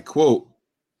 and I quote,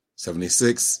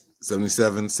 76,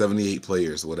 77, 78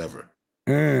 players, whatever.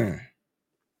 The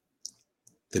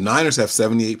Niners have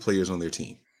 78 players on their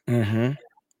team. Mm-hmm.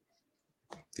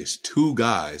 there's two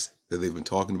guys that they've been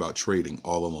talking about trading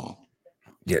all along.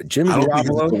 Yeah, Jimmy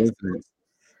Garoppolo.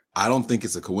 I don't think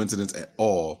it's a coincidence at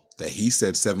all that he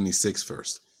said 76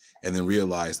 first and then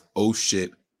realized, oh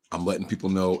shit, I'm letting people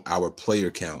know our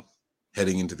player count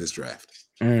heading into this draft.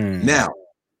 Now,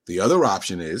 the other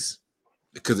option is,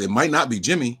 because it might not be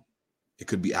Jimmy, it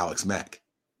could be Alex Mack.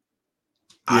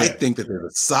 Yeah. I think that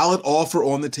there's a solid offer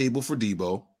on the table for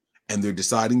Debo, and they're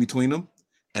deciding between them.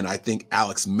 And I think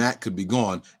Alex Mack could be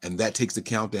gone, and that takes the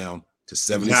count down to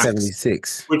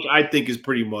 76. Which I think is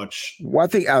pretty much. Well, I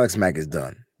think Alex Mack is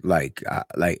done. Like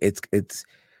it's.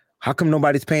 How come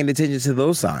nobody's paying attention to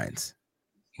those signs?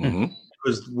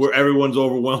 Because everyone's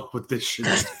overwhelmed with this shit.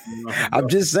 I'm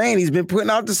just saying he's been putting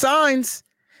out the signs.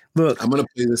 Look, I'm gonna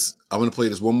play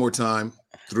this one more time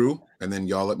through, and then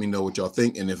y'all let me know what y'all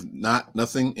think. And if not,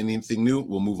 anything new,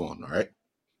 we'll move on. All right.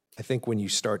 I think when you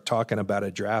start talking about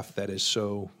a draft that is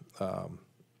so,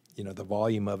 the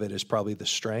volume of it is probably the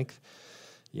strength.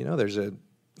 There's a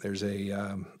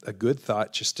good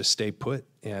thought just to stay put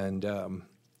and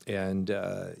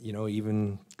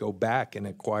even go back and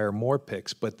acquire more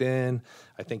picks. But then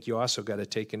I think you also got to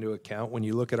take into account when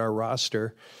you look at our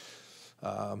roster,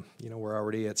 we're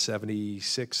already at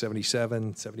 76,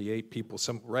 77, 78 people,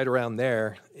 right around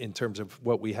there in terms of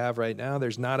what we have right now.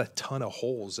 There's not a ton of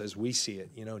holes as we see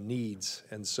it, needs.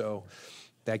 And so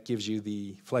that gives you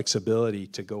the flexibility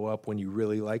to go up when you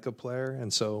really like a player.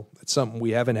 And so it's something we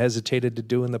haven't hesitated to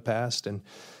do in the past. And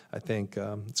I think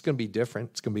it's going to be different.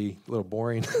 It's going to be a little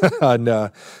boring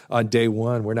on day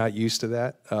one. We're not used to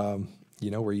that.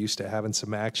 We're used to having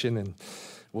some action, and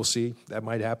we'll see. That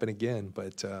might happen again.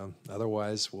 But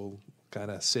otherwise, we'll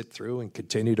kind of sit through and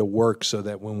continue to work so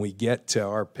that when we get to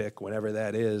our pick, whenever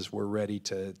that is, we're ready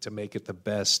to make it the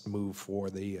best move for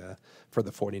the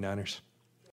 49ers.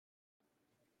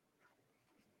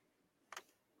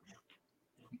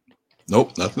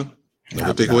 Nope, nothing.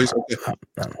 No takeaways.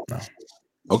 No.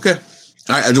 Okay. All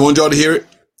right. I just want y'all to hear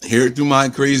it through my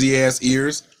crazy ass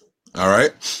ears. All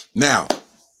right. Now,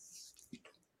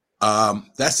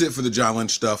 that's it for the John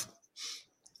Lynch stuff.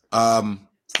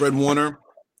 Fred Warner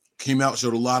came out,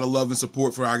 showed a lot of love and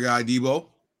support for our guy Debo.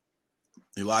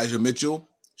 Elijah Mitchell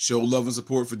showed love and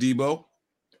support for Debo.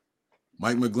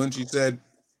 Mike McGlinchey said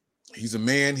he's a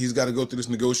man. He's got to go through this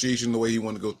negotiation the way he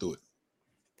wanted to go through it.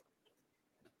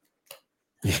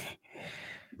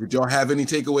 Did y'all have any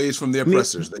takeaways from their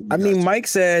pressers? Mike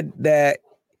said that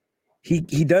he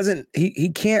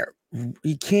can't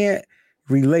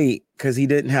relate because he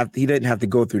didn't have to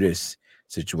go through this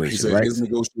situation. He said right? His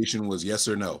negotiation was yes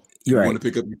or no. You want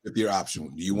to pick up your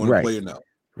option. Do you want to play or no?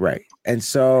 Right. And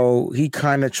so he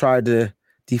kind of tried to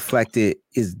deflect it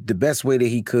is the best way that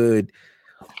he could,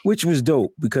 which was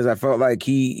dope because I felt like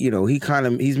he's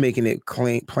making it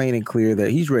plain and clear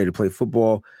that he's ready to play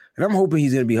football. And I'm hoping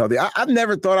he's going to be healthy. I've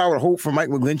never thought I would hope for Mike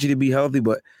McGlinchey to be healthy,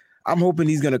 but I'm hoping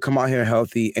he's going to come out here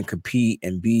healthy and compete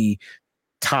and be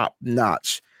top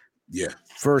notch. Yeah.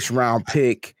 First round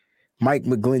pick, Mike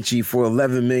McGlinchey for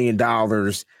 $11 million.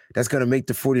 That's going to make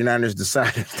the 49ers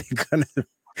decide if they're going to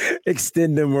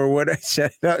extend him or what.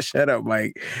 Shut up,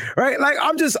 Mike. Right? Like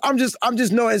I'm just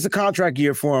knowing it's a contract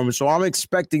year for him. So I'm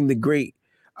expecting the greatness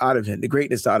out of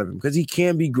him because he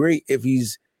can be great if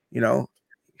he's,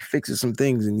 fixes some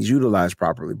things and he's utilized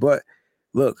properly. But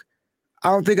look, I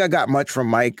don't think I got much from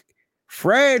Mike.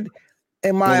 Fred,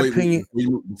 in my opinion.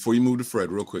 Before you move to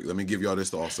Fred, real quick, let me give y'all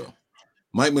this also.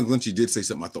 Mike McGlinchey did say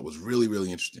something I thought was really,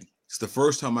 really interesting. It's the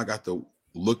first time I got to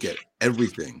look at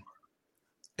everything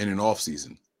in an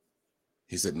offseason.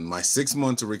 He said, in my 6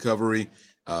 months of recovery,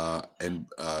 and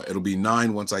it'll be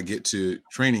 9 once I get to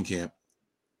training camp,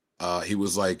 he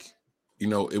was like,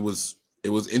 it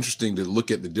was interesting to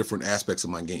look at the different aspects of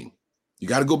my game. You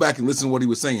got to go back and listen to what he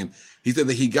was saying. He said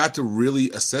that he got to really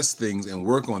assess things and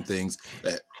work on things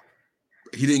that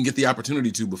he didn't get the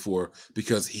opportunity to before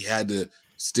because he had to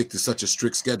stick to such a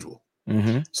strict schedule.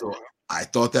 Mm-hmm. So I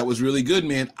thought that was really good,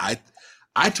 man.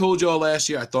 I told y'all last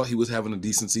year I thought he was having a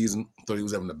decent season. I thought he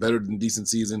was having a better than decent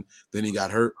season. Then he got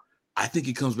hurt. I think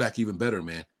he comes back even better,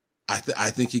 man. I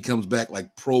think he comes back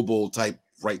like Pro Bowl type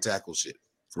right tackle shit.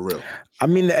 For real. I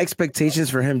mean, the expectations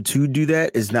for him to do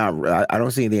that is not, I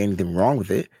don't see anything wrong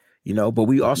with it, but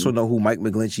we also know who Mike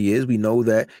McGlinchey is. We know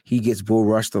that he gets bull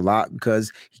rushed a lot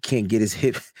because he can't get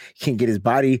his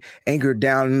body anchored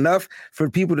down enough for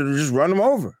people to just run him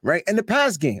over, right? In the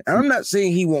pass game. And I'm not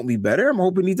saying he won't be better. I'm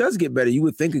hoping he does get better. You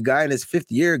would think a guy in his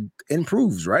 5th year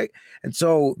improves, right? And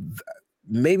so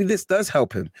maybe this does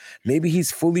help him. Maybe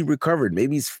he's fully recovered.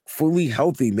 Maybe he's fully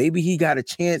healthy. Maybe he got a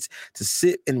chance to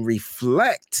sit and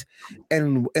reflect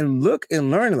and look and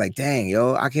learn. Like, dang,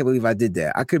 yo, I can't believe I did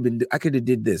that. I could have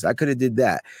did this. I could have did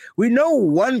that. We know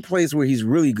one place where he's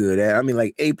really good at. I mean,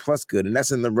 like A+ good, and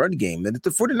that's in the run game. And if the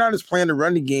 49ers plan to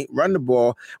run the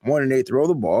ball more than they throw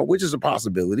the ball, which is a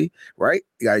possibility, right?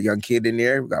 You got a young kid in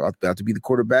there about to be the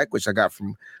quarterback, which I got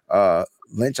from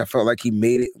Lynch. I felt like he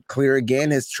made it clear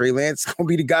again. His Trey Lance gonna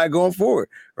be the guy going forward,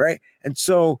 right? And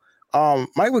so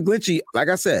Mike McGlinchey, like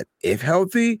I said, if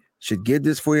healthy, should give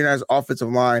this 49ers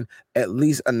offensive line at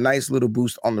least a nice little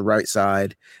boost on the right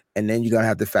side. And then you're going to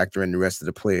have to factor in the rest of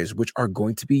the players, which are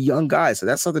going to be young guys. So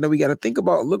that's something that we got to think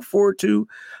about, look forward to.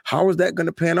 How is that going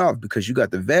to pan off? Because you got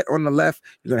the vet on the left,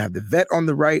 you're going to have the vet on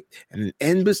the right, and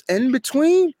in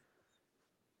between,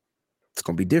 it's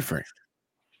going to be different.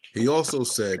 He also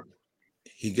said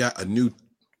he got a new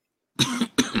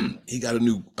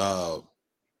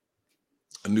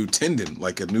tendon,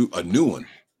 like a new one.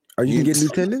 Are you gonna get new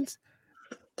tendons?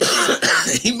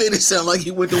 He made it sound like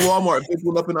he went to Walmart and picked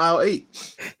one up in aisle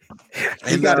 8.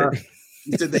 And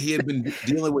he said that he had been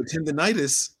dealing with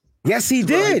tendonitis. Yes, he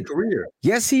did. Career.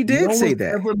 Yes, he did say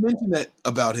that. Never mentioned that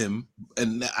about him,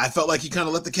 and I felt like he kind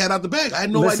of let the cat out the bag. I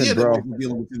had no idea that he was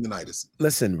dealing with tendonitis.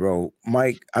 Listen, bro,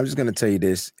 Mike, I'm just gonna tell you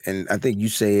this, and I think you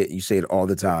say it all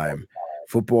the time.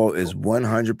 Football is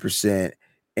 100%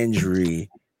 injury,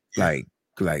 like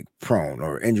prone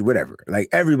or injured, whatever. Like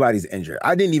everybody's injured.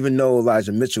 I didn't even know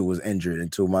Elijah Mitchell was injured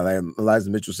until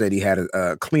Elijah Mitchell said he had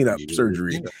a cleanup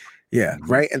surgery. Yeah,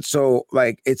 right. And so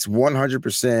like it's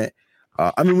 100%.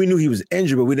 I mean, we knew he was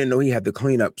injured, but we didn't know he had the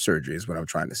cleanup surgery. Is what I'm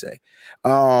trying to say.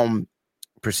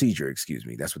 Procedure, excuse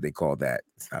me. That's what they call that.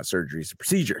 It's not surgery; it's a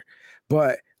procedure.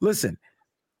 But listen,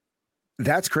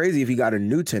 that's crazy. If he got a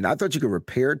new tendon, I thought you could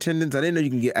repair tendons. I didn't know you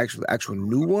can get actual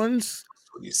new ones.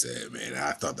 What you said, man.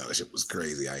 I thought that shit was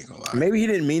crazy. I ain't gonna lie. Maybe he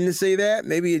didn't mean to say that.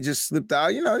 Maybe it just slipped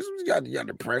out. You know, you got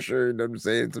the pressure. You know what I'm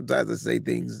saying? Sometimes I say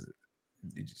things.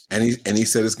 And he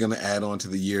said it's gonna add on to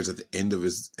the years at the end of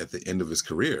his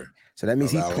career. So that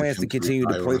means he plans to continue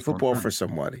to play football for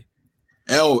somebody.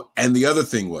 Oh, and the other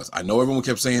thing was, I know everyone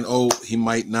kept saying, "Oh, he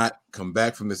might not come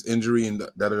back from this injury," and da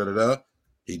da da da.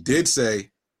 He did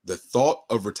say the thought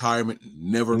of retirement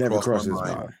never crossed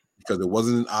my mind because it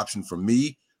wasn't an option for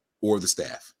me or the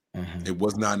staff. Mm-hmm. It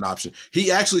was not an option.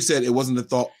 He actually said it wasn't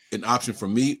an option for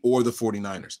me or the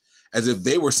 49ers, as if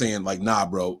they were saying like, nah,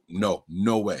 bro, no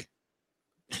way.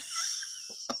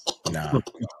 Nah.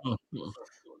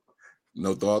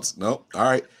 No thoughts? No. All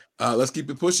right. Let's keep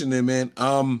it pushing then, man.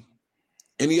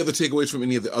 Any other takeaways from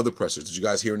any of the other pressers? Did you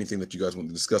guys hear anything that you guys want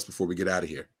to discuss before we get out of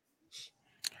here?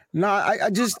 No,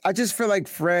 I just feel like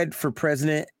Fred for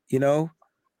president, you know.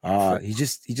 He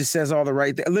just says all the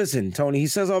right things. Listen, Tony, he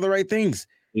says all the right things.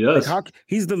 Yes. Like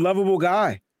he's the lovable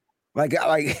guy. Like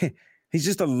he's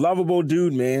just a lovable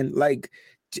dude, man. Like,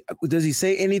 does he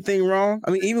say anything wrong?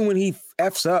 I mean, even when he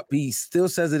F's up, he still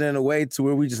says it in a way to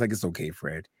where we just like, it's okay,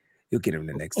 Fred. You'll get him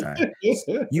the next time.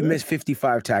 You missed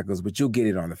 55 tackles, but you'll get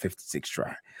it on the 56th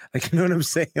try. Like, you know what I'm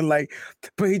saying? Like,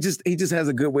 but he just has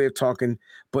a good way of talking.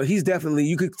 But he's definitely,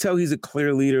 you could tell he's a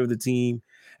clear leader of the team.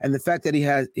 And the fact that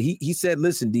he said,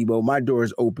 listen, Debo, my door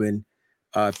is open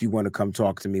if you want to come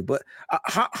talk to me. But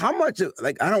how much,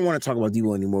 like, I don't want to talk about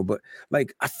Debo anymore, but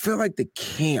like, I feel like the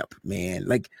camp, man,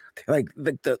 like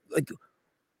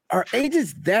are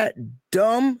agents that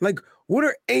dumb? Like, what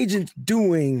are agents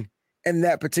doing in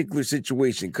that particular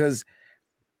situation? Because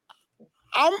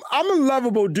I'm a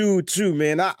lovable dude too,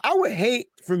 man. I would hate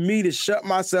for me to shut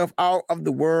myself out of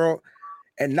the world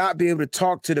and not be able to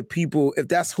talk to the people if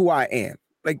that's who I am.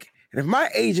 Like, and if my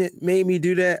agent made me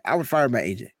do that, I would fire my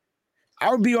agent.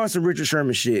 I would be on some Richard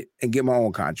Sherman shit and get my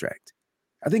own contract.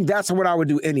 I think that's what I would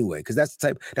do anyway, because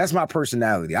that's my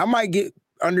personality. I might get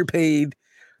underpaid,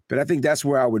 but I think that's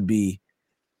where I would be.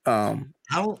 I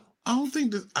don't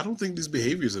think these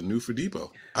behaviors are new for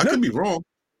Debo. I could be wrong.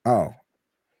 Oh.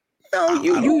 No,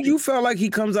 you felt like he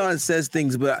comes on and says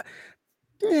things, but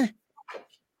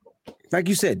like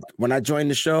you said, when I joined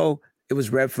the show, it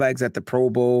was red flags at the Pro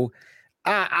Bowl.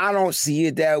 I don't see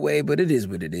it that way, but it is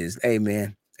what it is. Hey,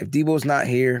 man, if Debo's not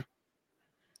here,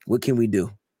 what can we do?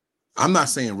 I'm not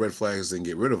saying red flags didn't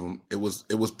get rid of him. It was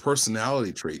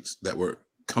personality traits that were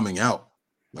coming out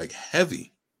like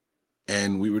heavy.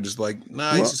 And we were just like,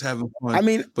 nah, he's just having fun. I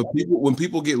mean, but when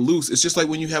people get loose, it's just like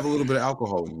when you have a little bit of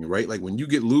alcohol in you, right? Like when you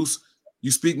get loose, you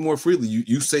speak more freely.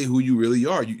 You say who you really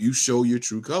are. You show your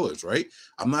true colors, right?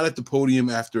 I'm not at the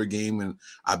podium after a game and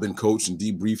I've been coached and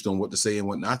debriefed on what to say and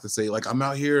what not to say. Like I'm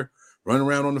out here running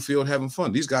around on the field having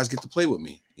fun. These guys get to play with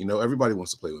me. You know, everybody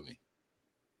wants to play with me.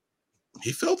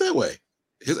 He felt that way.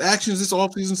 His actions this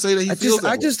offseason say that he feels that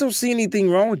way. I just don't see anything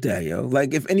wrong with that, yo.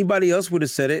 Like if anybody else would have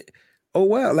said it, oh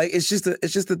well. Like it's just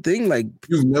a thing. Like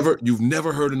you've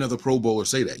never heard another Pro Bowler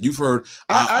say that. You've heard,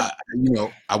 I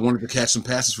wanted to catch some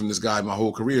passes from this guy my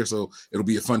whole career, so it'll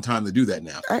be a fun time to do that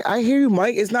now. I hear you,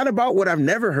 Mike. It's not about what I've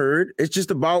never heard. It's just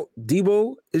about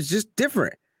Debo is just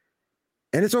different,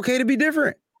 and it's okay to be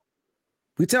different.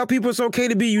 We tell people it's okay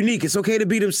to be unique. It's okay to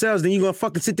be themselves. Then you're gonna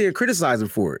fucking sit there and criticize them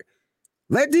for it.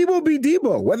 Let Debo be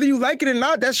Debo. Whether you like it or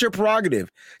not, that's your prerogative.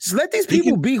 Just let these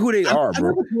people be who they are,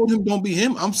 bro. I never told him don't be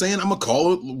him. I'm saying I'm gonna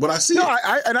call it what I see. No,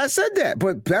 I said that,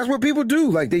 but that's what people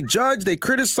do. Like they judge, they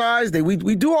criticize,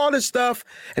 we do all this stuff,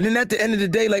 and then at the end of the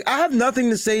day, like I have nothing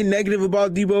to say negative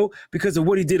about Debo because of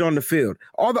what he did on the field.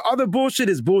 All the other bullshit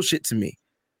is bullshit to me.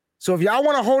 So if y'all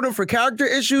want to hold him for character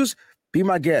issues, be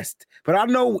my guest. But I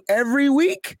know every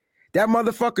week that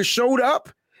motherfucker showed up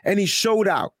and he showed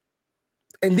out.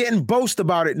 And didn't boast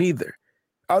about it neither,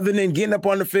 other than getting up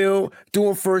on the field,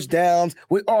 doing first downs,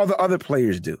 what all the other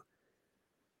players do.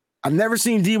 I've never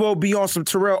seen Debo be on some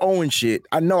Terrell Owens shit.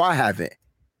 I know I haven't.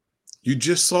 You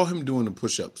just saw him doing the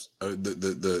push-ups. I'm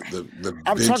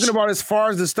talking about as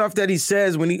far as the stuff that he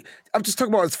says when I'm just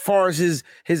talking about as far as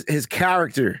his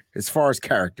character, as far as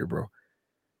character, bro.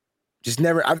 Just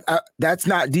never. That's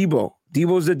not Debo.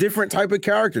 Debo's a different type of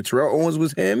character. Terrell Owens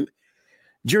was him.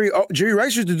 Jerry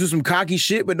Rice used to do some cocky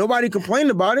shit, but nobody complained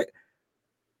about it.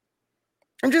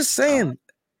 I'm just saying.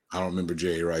 I don't remember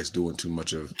Jerry Rice doing too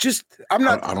much of.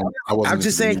 I'm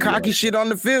just saying cocky shit on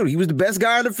the field. He was the best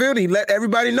guy on the field. He let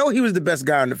everybody know he was the best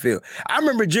guy on the field. I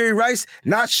remember Jerry Rice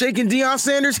not shaking Deion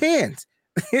Sanders' hands.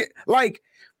 Like,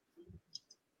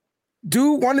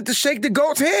 dude wanted to shake the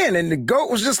GOAT's hand, and the GOAT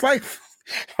was just like,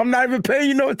 I'm not even paying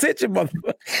you no attention,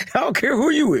 motherfucker. I don't care who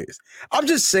you is. I'm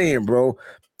just saying, bro.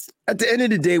 At the end of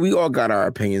the day, we all got our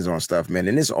opinions on stuff, man,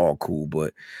 and it's all cool.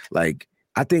 But like,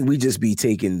 I think we just be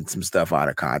taking some stuff out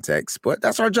of context. But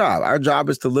that's our job. Our job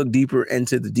is to look deeper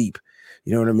into the deep.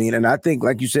 You know what I mean? And I think,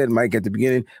 like you said, Mike, at the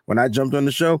beginning, when I jumped on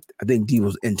the show, I think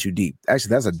Debo's in too deep.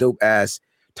 Actually, that's a dope ass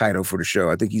title for the show.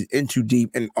 I think he's in too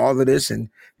deep in all of this, and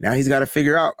now he's got to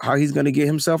figure out how he's going to get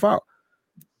himself out.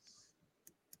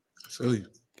 I feel you.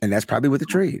 And that's probably with the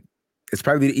trade. It's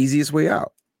probably the easiest way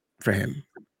out for him.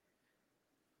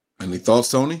 Any thoughts,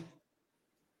 Tony?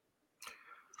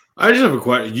 I just have a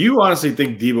question. You honestly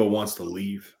think Debo wants to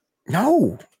leave?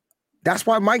 No. That's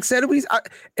why Mike said it.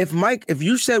 If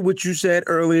you said what you said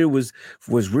earlier was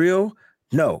real,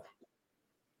 no.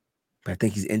 But I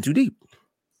think he's in too deep.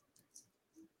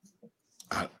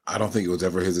 I don't think it was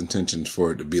ever his intention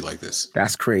for it to be like this.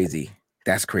 That's crazy.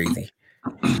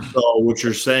 So what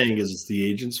you're saying is it's the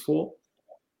agent's fault?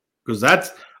 Because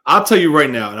I'll tell you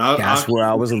right now. And that's where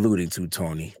I was alluding to,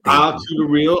 Tony. I'll keep it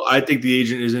real. I think the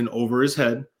agent is in over his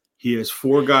head. He has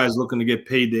 4 guys looking to get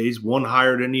paydays, one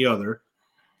higher than the other,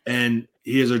 and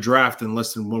he has a draft in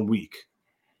less than 1 week.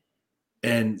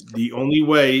 And the only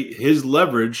way his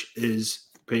leverage is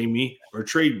pay me or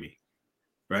trade me,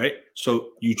 right? So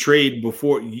you trade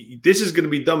before – this is going to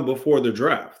be done before the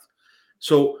draft.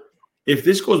 So if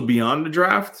this goes beyond the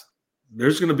draft,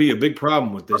 there's going to be a big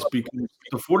problem with this because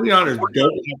the 49ers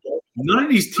none of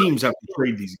these teams have to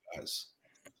trade these guys.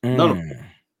 None of them.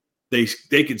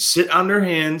 They could sit on their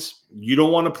hands. You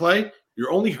don't want to play.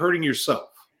 You're only hurting yourself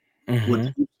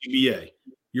with the CBA.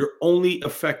 You're only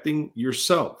affecting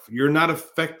yourself. You're not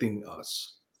affecting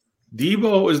us.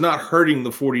 Debo is not hurting the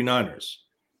 49ers.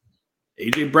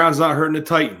 A.J. Brown's not hurting the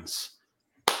Titans.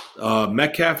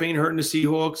 Metcalf ain't hurting the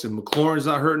Seahawks, and McLaurin's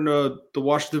not hurting the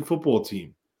Washington football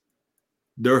team.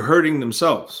 They're hurting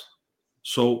themselves.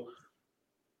 So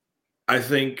I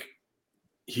think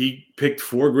he picked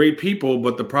 4 great people,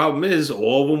 but the problem is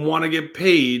all of them want to get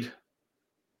paid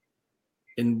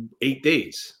in 8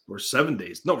 days or 7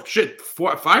 days. No, shit,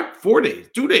 4 days,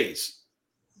 2 days.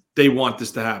 They want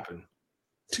this to happen.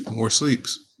 2 more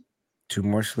sleeps. 2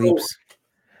 more sleeps.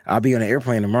 I'll be on an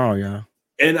airplane tomorrow, y'all.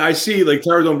 And I see, like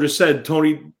Taradome just said,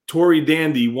 Tory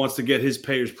Dandy wants to get his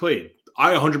players paid.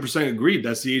 I 100% agree.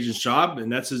 That's the agent's job,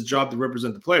 and that's his job to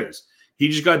represent the players. He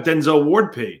just got Denzel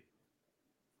Ward paid.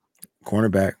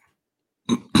 Cornerback.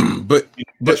 but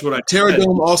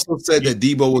Taradome also said that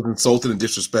Debo was insulted and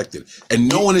disrespected, and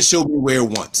no one has showed me where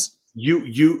once.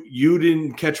 You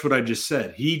didn't catch what I just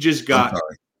said. He just got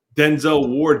Denzel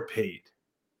Ward paid.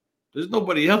 There's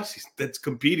nobody else that's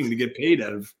competing to get paid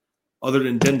out of other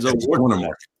than Denzel Ward. Corner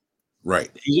market. Right.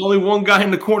 He's only one guy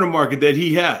in the corner market that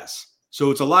he has. So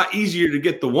it's a lot easier to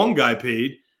get the one guy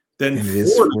paid than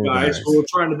 4 guys who are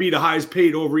trying to be the highest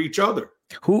paid over each other.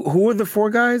 Who are the 4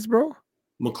 guys, bro?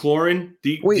 McLaurin.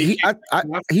 He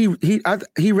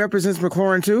represents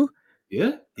McLaurin too?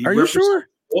 Yeah. Are you sure?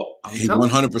 He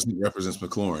 100% represents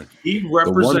McLaurin. He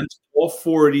represents all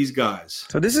four of these guys.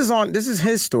 So this is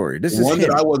his story. This the is one him.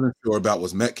 that I wasn't sure about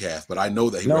was Metcalf, but I know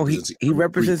that he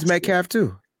represents Metcalf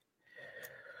too.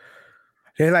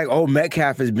 They're like, oh,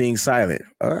 Metcalf is being silent.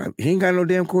 He ain't got no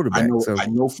damn quarterback. I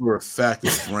know for a fact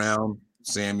it's Brown,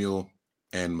 Samuel,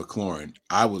 and McLaurin.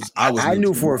 I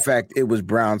knew for a fact it was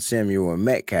Brown, Samuel, and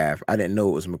Metcalf. I didn't know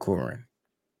it was McLaurin.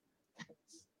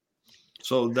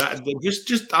 So that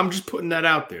I'm just putting that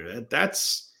out there.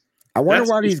 I wonder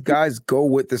why these guys go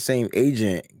with the same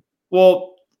agent.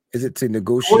 Well, is it to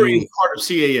negotiate part of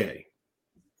CAA?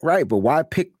 Right, but why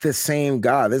pick the same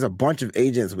guy? There's a bunch of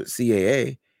agents with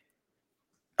CAA.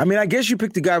 I mean, I guess you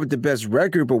pick the guy with the best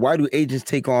record, but why do agents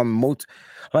take on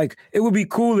like it would be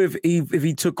cool if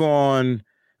he took on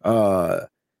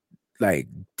like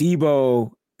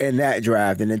Debo in that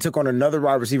draft and then took on another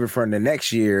wide receiver for the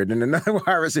next year, then another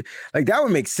wide receiver. Like that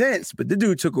would make sense, but the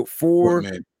dude took it 4.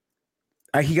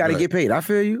 He got to get paid. I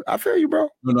feel you, bro.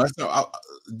 No, that's not.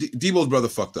 Debo's brother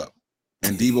fucked up,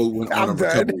 and Debo went on a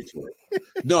recovery tour.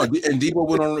 No, and Debo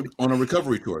went on a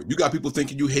recovery tour. You got people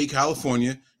thinking you hate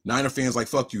California. Niner fans like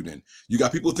fuck you then. You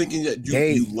got people thinking that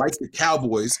you like the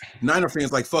Cowboys. Niner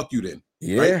fans like fuck you then.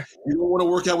 Yeah. Right? You don't want to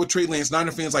work out with Trey Lance.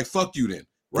 Niner fans like fuck you then.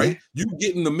 Right? You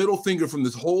getting the middle finger from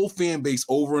this whole fan base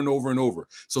over and over and over.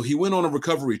 So he went on a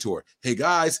recovery tour. Hey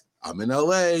guys, I'm in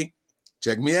LA.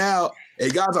 Check me out. Hey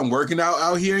guys, I'm working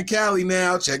out here in Cali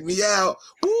now. Check me out.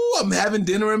 Ooh, I'm having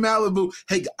dinner in Malibu.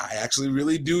 Hey, I actually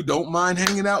really don't mind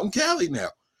hanging out in Cali now.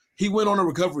 He went on a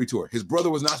recovery tour. His brother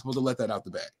was not supposed to let that out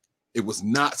the bag. It was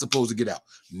not supposed to get out.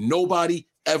 Nobody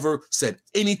ever said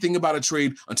anything about a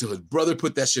trade until his brother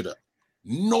put that shit up.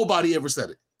 Nobody ever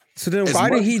said it. So then why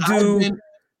did he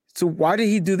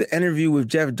do the interview with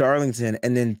Jeff Darlington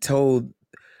and then told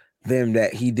them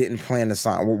that he didn't plan to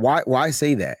sign? Well, why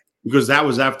say that? Because that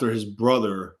was after his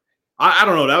brother. I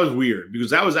don't know. That was weird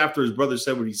because that was after his brother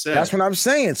said what he said. That's what I'm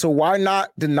saying. So why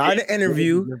not deny the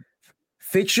interview,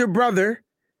 fix your brother,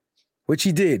 which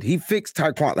he did. He fixed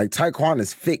Tyquan. Like Tyquan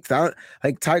is fixed.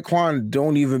 Tyquan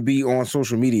don't even be on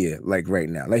social media like right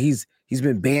now. Like he's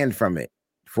been banned from it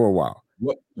for a while.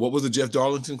 What was the Jeff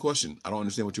Darlington question? I don't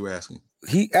understand what you were asking.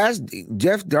 He asked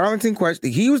Jeff Darlington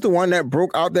question. He was the one that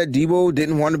broke out that Debo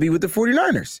didn't want to be with the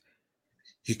 49ers.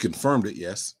 He confirmed it,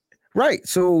 yes. Right.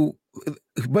 So,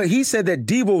 but he said that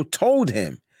Debo told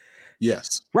him.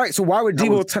 Yes. Right. So why would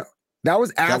Debo that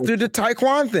was after the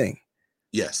Tyquan thing.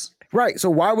 Yes. Right. So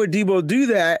why would Debo do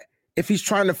that if he's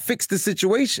trying to fix the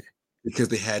situation? Because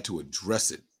they had to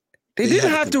address it. They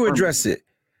didn't have to address it.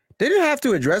 They didn't have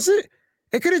to address it.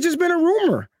 It could have just been a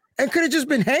rumor and could have just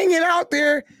been hanging out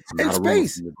there in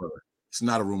space. It's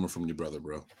not a rumor from your brother,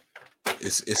 bro.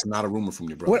 It's not a rumor from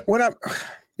your brother.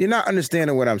 You're not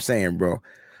understanding what I'm saying, bro.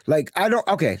 Like,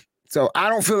 so I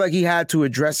don't feel like he had to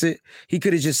address it. He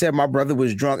could have just said my brother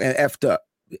was drunk and effed up.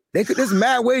 There's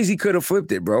mad ways he could have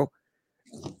flipped it, bro.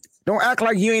 Don't act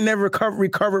like you ain't never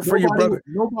recovered for your brother.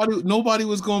 Nobody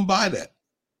was going to buy that.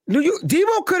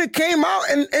 Debo could have came out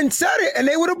and said it, and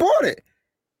they would have bought it.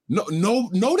 No,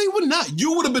 they would not.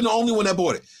 You would have been the only one that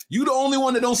bought it. You the only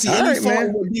one that don't see any fault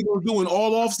in what Debo's doing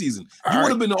all offseason. You would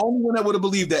have been the only one that would have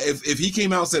believed that if he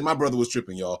came out and said my brother was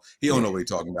tripping, y'all, he don't know what he's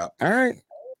talking about. All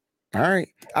right.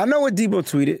 I know what Debo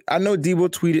tweeted. I know Debo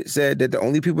tweeted, said that the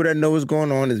only people that know what's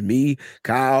going on is me,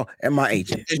 Kyle, and my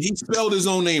agent. And he spelled his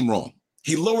own name wrong.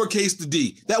 He lowercase the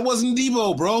D. That wasn't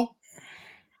Debo, bro.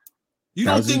 You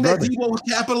don't think that Debo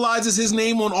capitalizes his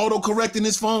name on autocorrect in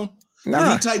his phone? Nah.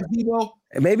 When he typed Debo?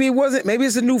 Maybe it wasn't. Maybe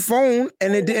it's a new phone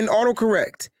and it didn't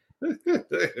autocorrect.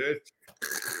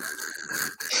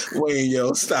 Wait,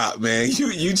 yo, stop, man.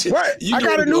 You I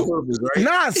got a new purpose, right?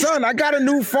 Nah, son, I got a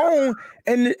new phone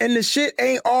and the shit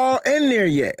ain't all in there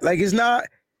yet. Like it's not.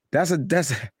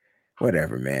 That's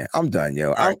whatever, man. I'm done,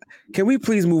 yo. Can we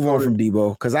please move on from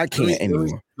Debo? Because I can't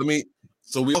anymore.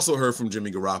 So we also heard from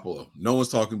Jimmy Garoppolo. No one's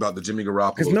talking about the Jimmy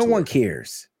Garoppolo because no one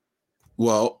cares.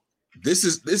 Well,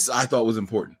 this I thought was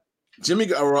important. Jimmy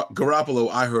Garoppolo,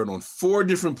 I heard on 4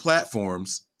 different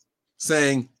platforms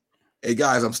saying, hey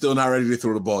guys, I'm still not ready to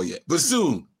throw the ball yet. But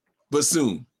soon.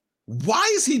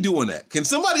 Why is he doing that? Can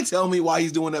somebody tell me why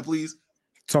he's doing that, please?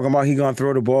 Talking about he gonna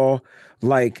throw the ball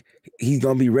like he's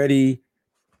gonna be ready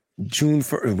June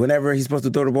for whenever he's supposed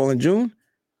to throw the ball in June.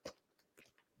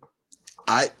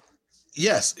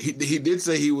 Yes, he did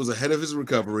say he was ahead of his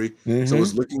recovery. Mm-hmm. So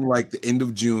it's looking like the end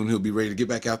of June he'll be ready to get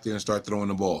back out there and start throwing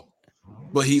the ball.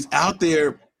 But he's out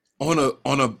there on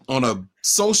a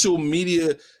social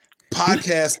media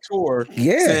podcast tour.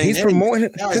 Yeah, saying, he's promoting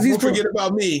because he's forget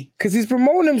about me because he's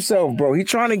promoting himself, bro. He's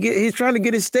trying to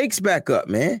get his stakes back up,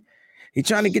 man. He's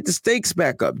trying to get the stakes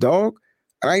back up, dog.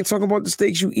 I ain't talking about the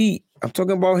steaks you eat. I'm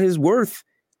talking about his worth.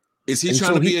 Is he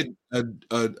trying to be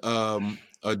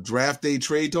a draft day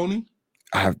trade, Tony?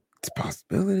 It's a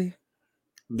possibility.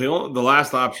 The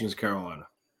last option is Carolina.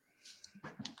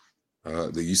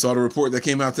 You saw the report that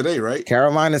came out today, right?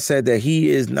 Carolina said that he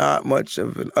is not much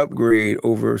of an upgrade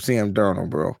over Sam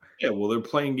Darnold, bro. Yeah, well, they're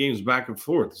playing games back and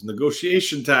forth. It's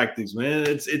negotiation tactics, man.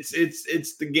 It's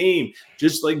the game.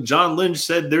 Just like John Lynch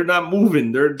said, they're not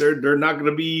moving. They're not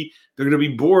gonna be. They're gonna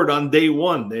be bored on day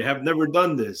one. They have never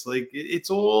done this. Like it's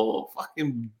all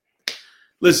fucking.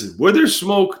 Listen, where there's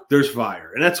smoke, there's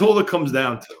fire, and that's all it comes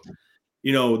down to.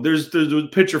 You know, there's a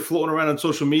picture floating around on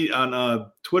social media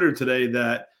on Twitter today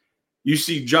that you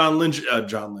see Kyle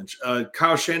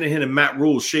Shanahan and Matt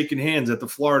Rule shaking hands at the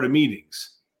Florida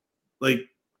meetings, like.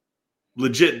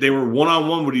 Legit, they were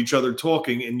one-on-one with each other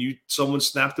talking, and someone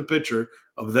snapped a picture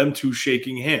of them two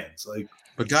shaking hands. Like,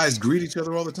 but guys greet each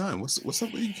other all the time. What's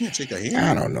up? You can't shake a hand.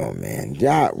 I don't know, man.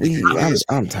 Yeah,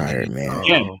 I'm tired,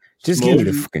 man. Just smoke, give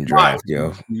me the fucking draft,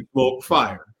 yo. Smoke,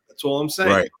 fire. That's all I'm saying.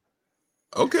 Right.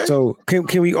 Okay. So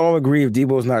can we all agree if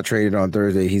Debo's not traded on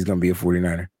Thursday, he's gonna be a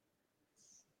 49er?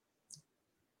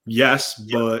 Yes,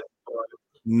 but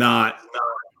not.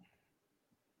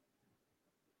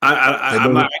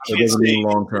 I'm not saying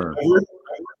long term.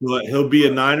 But he'll be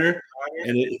a Niner,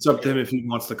 and it's up to him if he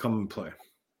wants to come and play.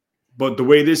 But the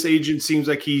way this agent seems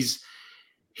like he's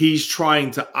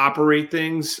trying to operate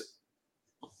things,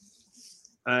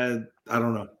 I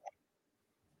don't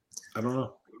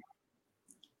know.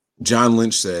 John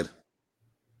Lynch said,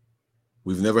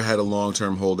 "We've never had a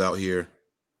long-term holdout here,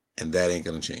 and that ain't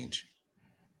gonna change.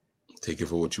 Take it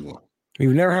for what you want." We've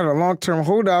never had a long-term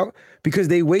holdout because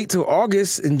they wait till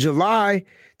August and July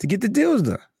to get the deals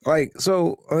done. Like,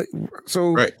 so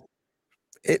right.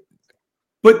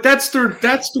 But that's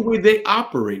the way they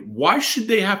operate. Why should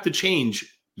they have to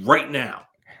change right now?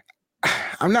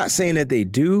 I'm not saying that they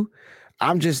do.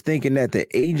 I'm just thinking that the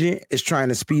agent is trying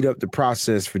to speed up the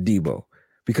process for Debo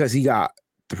because he got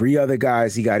 3 other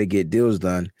guys he got to get deals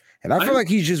done. And I feel like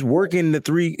he's just working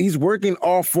he's working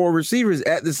all 4 receivers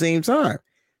at the same time.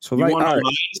 So you like, want all right. to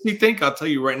honestly think? I'll tell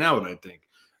you right now what I think.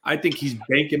 I think he's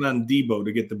banking on Debo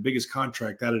to get the biggest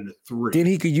contract out of the 3. Then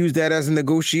he could use that as a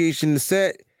negotiation to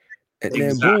set, and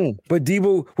Exactly. then boom. But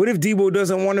Debo, what if Debo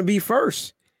doesn't want to be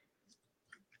first?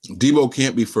 Debo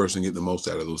can't be first and get the most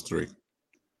out of those 3.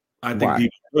 I think Debo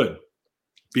could,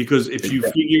 because if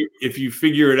you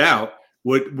figure it out,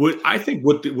 what I think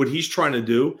what he's trying to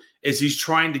do is he's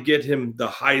trying to get him the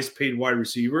highest paid wide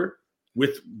receiver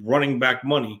with running back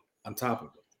money on top of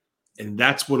it. And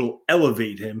that's what will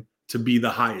elevate him to be the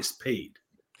highest paid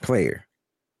player.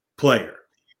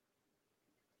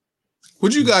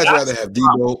 Would you guys rather have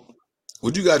Debo?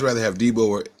 Would you guys rather have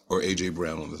Debo or AJ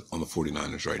Brown on the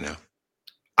 49ers right now?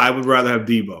 I would rather have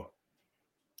Debo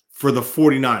for the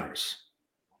 49ers.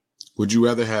 Would you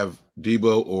rather have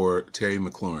Debo or Terry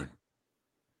McLaurin?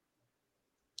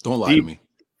 Don't lie to me.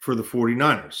 For the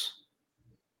 49ers.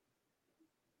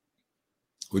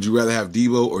 Would you rather have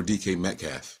Debo or DK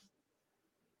Metcalf?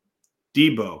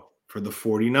 Debo for the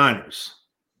 49ers.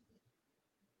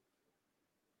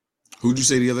 Who'd you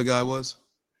say the other guy was?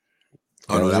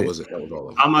 Oh, no, that was it. That was all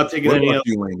of them. I'm not taking any other.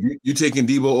 You taking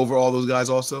Debo over all those guys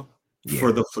also? Yeah.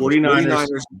 For the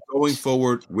 49ers going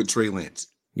forward with Trey Lance.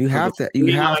 You have to.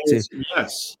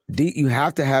 Yes. You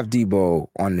have to have Debo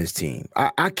on this team.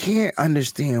 I can't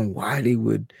understand why they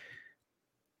would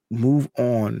move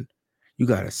on. You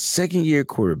got a 2nd-year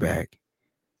quarterback.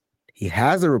 He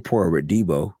has a rapport with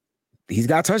Debo. He's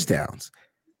got touchdowns.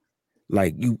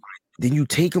 Like then you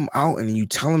take him out and you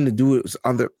tell him to do it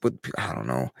but I don't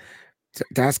know.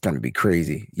 That's gonna be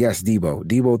crazy. Yes, Debo.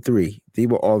 Debo 3.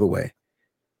 Debo all the way.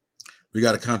 We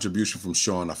got a contribution from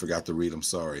Sean. I forgot to read. I'm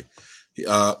sorry.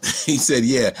 He said,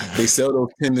 "Yeah, they sell those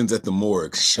tendons at the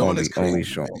morgue." Sean is crazy. Only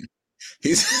Sean.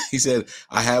 He said,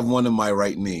 "I have one in my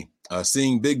right knee.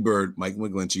 Seeing Big Bird, Mike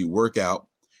McGlinchey, work out,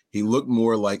 he looked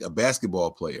more like a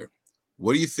basketball player.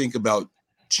 What do you think about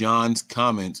John's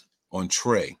comment on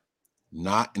Trey?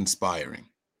 Not inspiring."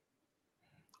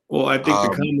 Well, I think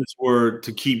the comments were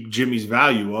to keep Jimmy's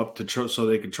value up so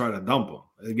they could try to dump him.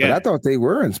 Again, but I thought they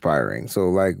were inspiring. So,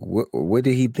 like, what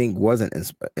did he think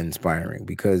wasn't inspiring?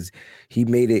 Because he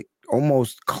made it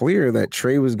almost clear that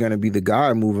Trey was going to be the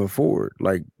guy moving forward.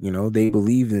 Like, they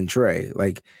believed in Trey.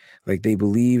 Like they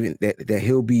believe that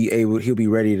he'll be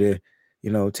ready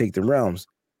to, take the realms.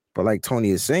 But like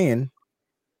Tony is saying,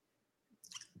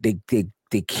 they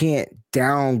can't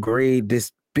downgrade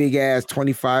this big ass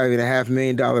 $25.5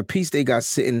 million piece they got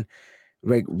sitting,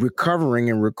 like recovering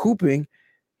and recouping.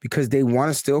 because they want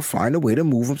to still find a way to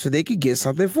move him so they could get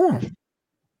something for him.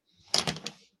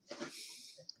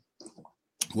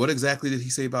 What exactly did he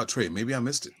say about Trey? Maybe I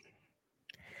missed it.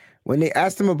 When they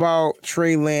asked him about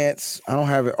Trey Lance, I don't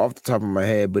have it off the top of my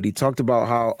head, but he talked about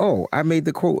how, I made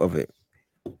the quote of it.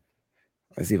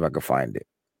 Let's see if I can find it.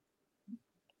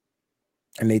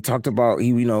 And they talked about,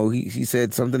 he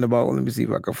said something about, let me see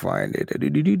if I can find it.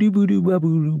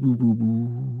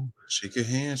 Shake a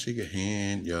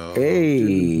hand, yo.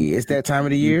 Hey, it's that time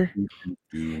of the year.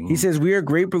 He says, we are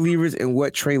great believers in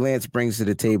what Trey Lance brings to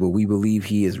the table. We believe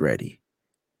he is ready.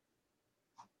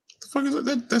 The fuck is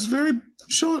that? That's very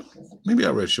short. Maybe I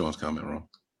read Sean's comment wrong.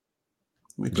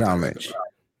 John Lynch.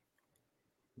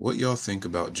 What y'all think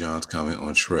about John's comment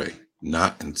on Trey?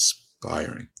 Not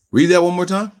inspiring. Read that one more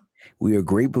time. We are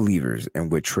great believers in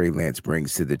what Trey Lance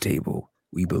brings to the table.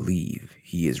 We believe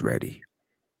he is ready.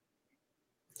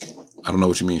 I don't know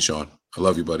what you mean, Sean. I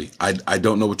love you, buddy. I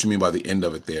don't know what you mean by the end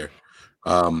of it there.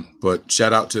 But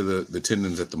shout out to the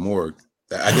tendons at the morgue.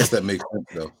 I guess that makes sense,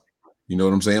 though. You know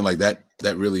what I'm saying? Like that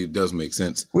really does make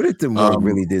sense. What if the morgue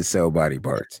really did sell body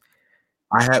parts?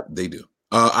 They do.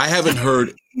 I haven't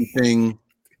heard anything.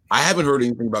 I haven't heard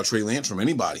anything about Trey Lance from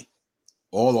anybody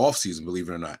all off season, believe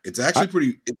it or not. It's actually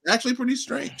pretty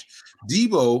strange.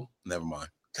 Debo, never mind.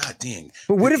 God dang.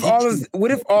 But what if all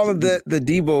of the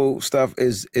Debo stuff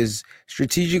is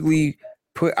strategically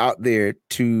put out there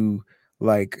to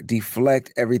like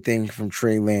deflect everything from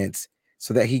Trey Lance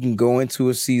so that he can go into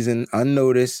a season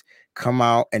unnoticed, come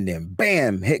out, and then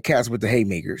bam, hit cats with the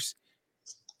haymakers?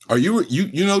 Are you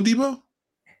know Debo?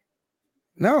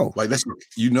 No. Like that's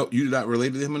you're not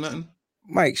related to him or nothing?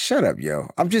 Mike, shut up, yo.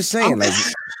 I'm just saying,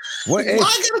 what if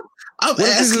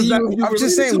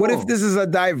this is a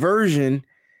diversion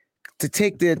to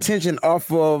take the attention off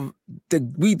of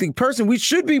the person we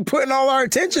should be putting all our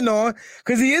attention on,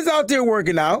 because he is out there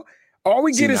working out. All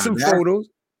we get is some photos.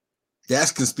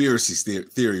 That's conspiracy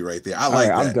theory right there. I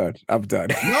like that. I'm done.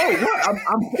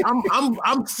 No,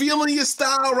 I'm feeling your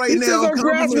style right now. I'm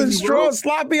grasping straws,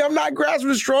 sloppy. I'm not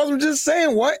grasping straws. I'm just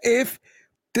saying, what if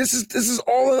this is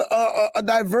all a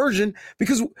diversion?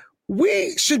 Because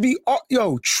we should be,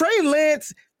 Trey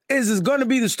Lance is going to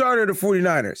be the starter of the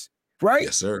 49ers, right?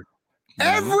 Yes, sir.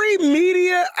 Every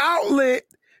media outlet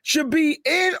should be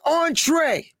in on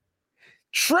Trey.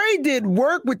 Trey did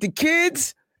work with the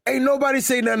kids. Ain't nobody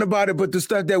say nothing about it but the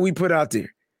stuff that we put out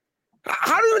there.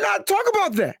 How do you not talk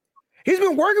about that? He's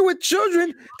been working with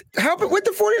children, helping with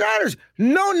the 49ers.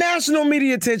 No national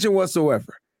media attention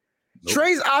whatsoever. Nope.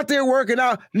 Trey's out there working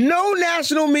out. No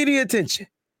national media attention,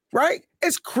 right?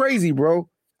 It's crazy, bro.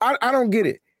 I don't get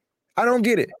it. I don't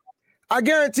get it. I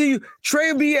guarantee you,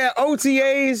 Trey will be at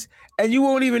OTAs and you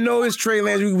won't even know it's Trey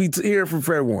Lance. We will be hearing from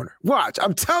Fred Warner. Watch,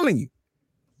 I'm telling you.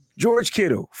 George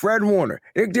Kittle, Fred Warner.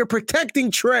 They're protecting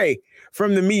Trey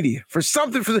from the media for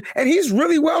something, and he's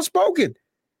really well spoken.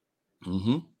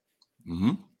 Debo,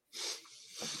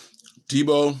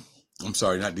 I'm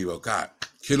sorry, not Debo. God,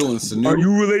 Kittle and Sanu. Are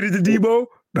you related to Debo?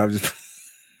 No, I'm just.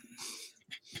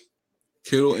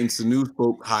 Kittle and Sanu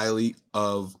spoke highly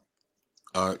of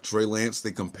Trey Lance.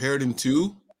 They compared him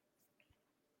to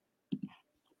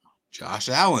Josh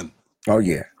Allen. Oh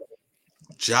yeah.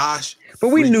 But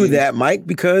we knew that, Mike,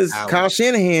 because Kyle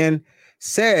Shanahan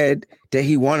said that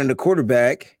he wanted a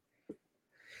quarterback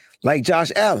like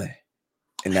Josh Allen.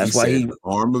 And that's why the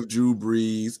arm of Drew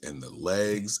Brees and the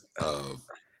legs of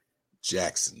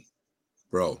Jackson.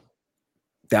 Bro.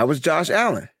 That was Josh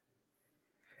Allen.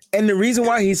 And the reason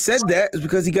why he said that is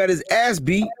because he got his ass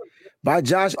beat by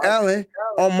Josh Allen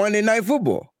on Monday Night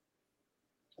Football.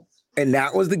 And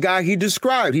that was the guy he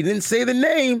described. He didn't say the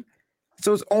name.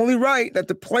 So it's only right that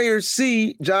the players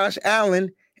see Josh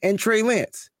Allen and Trey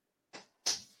Lance.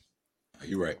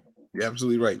 You're right. You're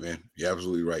absolutely right, man. You're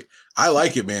absolutely right. I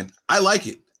like it, man. I like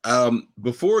it.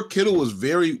 Before, Kittle was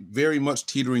very, very much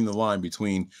teetering the line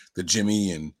between the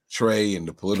Jimmy and Trey and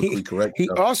the politically correct. He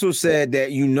also said that,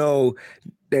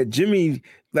 that Jimmy,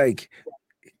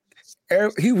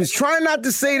 he was trying not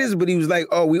to say this, but he was like,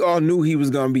 oh, we all knew he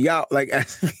was going to be out. Like,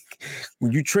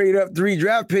 when you trade up 3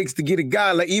 draft picks to get a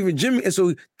guy like even Jimmy. And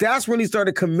so that's when he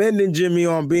started commending Jimmy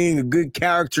on being a good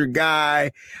character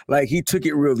guy. Like he took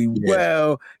it really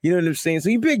well. You know what I'm saying? So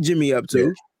he picked Jimmy up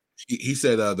too. Yeah. He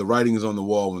said the writing is on the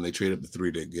wall when they trade up the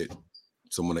 3 to get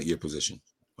someone at your position.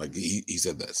 Like he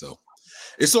said that. So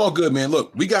it's all good, man.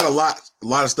 Look, we got a lot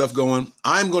of stuff going.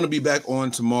 I'm going to be back on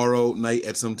tomorrow night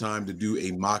at some time to do a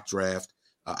mock draft.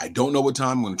 I don't know what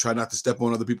time. I'm going to try not to step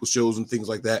on other people's shows and things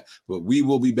like that, but we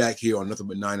will be back here on Nothing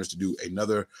But Niners to do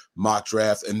another mock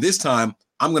draft. And this time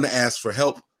I'm going to ask for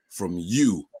help from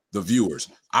you, the viewers.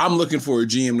 I'm looking for a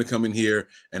GM to come in here,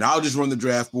 and I'll just run the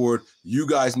draft board. You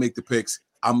guys make the picks.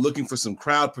 I'm looking for some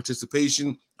crowd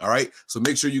participation. All right. So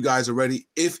make sure you guys are ready.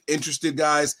 If interested,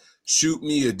 guys, shoot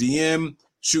me a DM,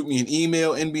 shoot me an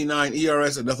email,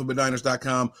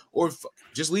 nb9ers@nothingbutniners.com, or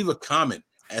just leave a comment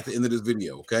at the end of this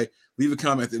video. Okay. Leave a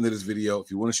comment at the end of this video. If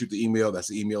you want to shoot the email, that's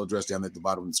the email address down at the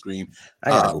bottom of the screen.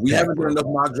 We haven't done enough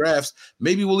mock drafts.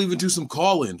 Maybe we'll even do some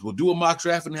call-ins. We'll do a mock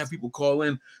draft and have people call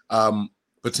in.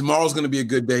 But tomorrow's going to be a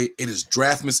good day. It is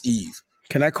Draftmas Eve.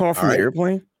 Can I call from the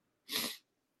airplane?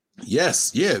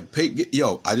 Yes. Yeah. You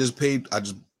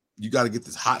got to get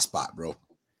this hotspot, bro.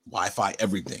 Wi-Fi,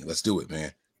 everything. Let's do it,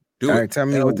 man. All right. Tell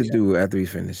me what to do after we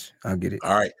finish. I'll get it.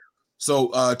 All right.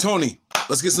 So, Tony,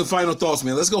 let's get some final thoughts,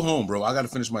 man. Let's go home, bro. I got to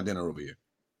finish my dinner over here.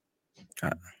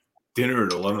 Dinner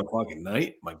at 11 o'clock at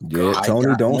night? My God. Yeah,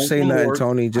 Tony, don't say nothing,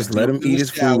 Tony. Just let him eat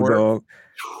his food, dog.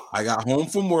 I got home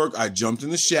from work. I jumped in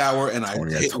the shower and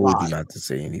Tony, I told you not to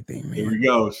say anything, man. Here he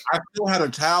goes. I still had a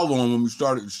towel on when we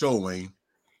started the show, Wayne.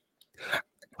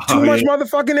 Too much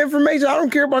motherfucking information. I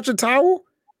don't care about your towel.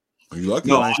 Are you lucky?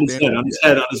 No, on his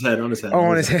head. Oh,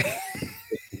 on his head.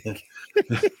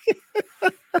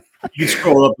 You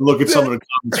scroll up and look at some of the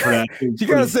comments for that. You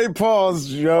gotta say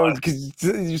pause, yo, because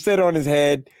you said on his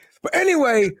head. But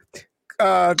anyway,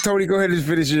 Tony, go ahead and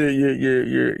finish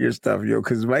your stuff, yo,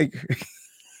 because Mike.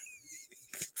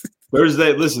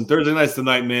 Thursday night's the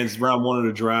night, man. It's round 1 of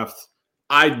the draft.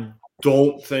 I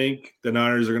don't think the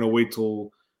Niners are going to wait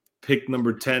till pick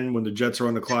number 10 when the Jets are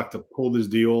on the clock to pull this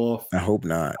deal off. I hope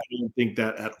not. I don't think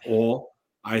that at all.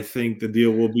 I think the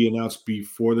deal will be announced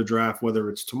before the draft, whether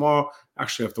it's tomorrow.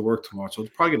 Actually, I have to work tomorrow, so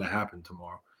it's probably going to happen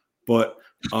tomorrow. But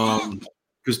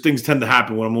because things tend to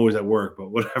happen when I'm always at work,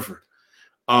 but whatever.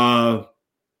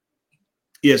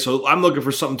 Yeah, so I'm looking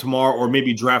for something tomorrow or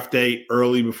maybe draft day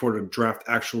early before the draft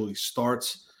actually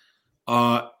starts.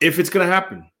 If it's going to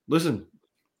happen, listen,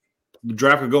 the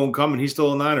draft could go and come, and he's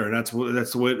still a Niner, and that's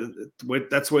the way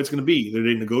it's going to be. Either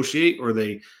they negotiate or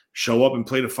they show up and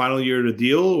play the final year of the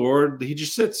deal, or he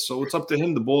just sits. So it's up to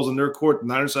him. The ball's in their court. The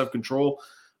Niners have control.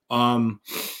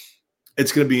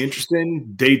 It's going to be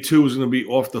interesting. Day 2 is going to be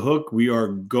off the hook. We are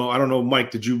going. I don't know,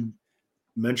 Mike. Did you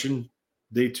mention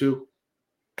day 2?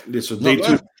 Yeah, so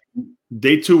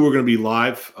day two, we're going to be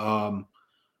live for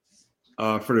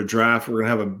the draft. We're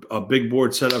going to have a big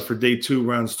board set up for day 2,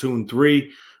 rounds 2 and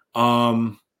 3.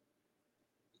 And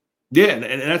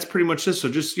that's pretty much this. So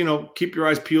just, keep your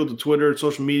eyes peeled to Twitter,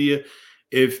 social media.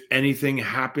 If anything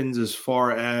happens as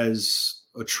far as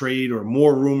a trade or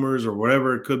more rumors or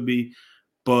whatever it could be,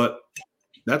 but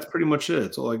that's pretty much it.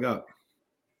 That's all I got.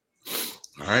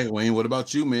 All right, Wayne, what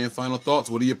about you, man? Final thoughts.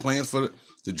 What are your plans for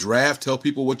the draft? Tell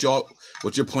people what your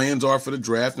plans are for the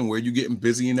draft and where you're getting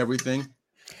busy and everything.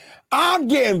 I'm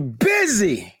getting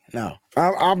busy. No,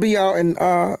 I'll be out in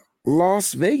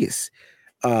Las Vegas.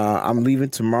 I'm leaving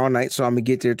tomorrow night, so I'm gonna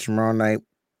get there tomorrow night.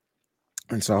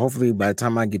 And so hopefully by the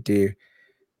time I get there,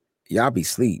 y'all be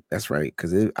asleep. That's right,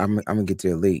 because I'm gonna get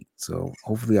there late. So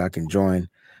hopefully I can join.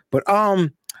 But I'll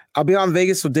be out in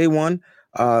Vegas. So day 1,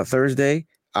 Thursday,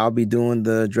 I'll be doing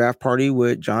the draft party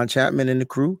with John Chapman and the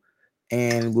crew.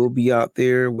 And we'll be out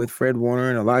there with Fred Warner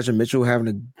and Elijah Mitchell having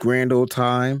a grand old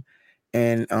time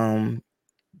and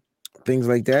things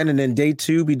like that. And then day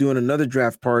 2, be doing another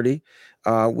draft party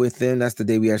with them. That's the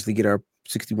day we actually get our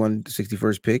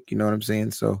 61st pick. You know what I'm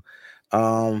saying? So,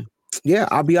 yeah,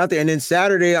 I'll be out there. And then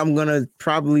Saturday, I'm going to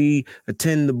probably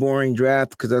attend the boring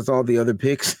draft because that's all the other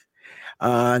picks.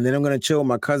 And then I'm going to chill with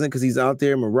my cousin because he's out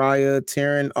there, Mariah,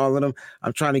 Taryn, all of them.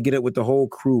 I'm trying to get it with the whole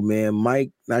crew, man. Mike,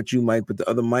 not you, Mike, but the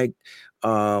other Mike,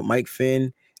 Mike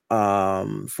Finn,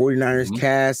 49ers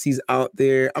cast. He's out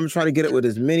there. I'm trying to get it with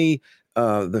as many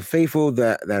the faithful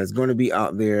that is going to be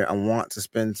out there. I want to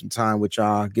spend some time with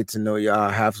y'all, get to know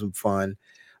y'all, have some fun.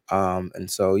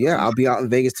 And so, yeah, I'll be out in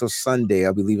Vegas till Sunday.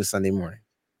 I'll be leaving Sunday morning.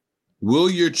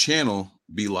 Will your channel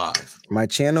be live? My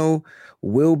channel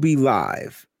will be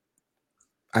live.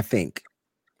 I think.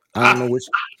 I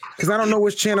don't know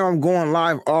which channel I'm going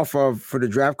live off of for the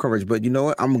draft coverage, but you know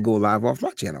what? I'm gonna go live off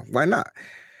my channel. Why not?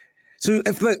 So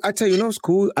if I tell you, it's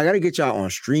cool. I gotta get y'all on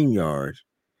StreamYard.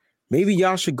 Maybe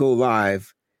y'all should go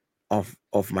live off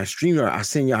my StreamYard. I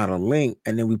send y'all the link,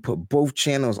 and then we put both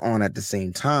channels on at the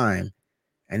same time,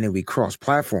 and then we cross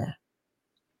platform.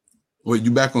 Wait,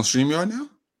 you back on StreamYard now?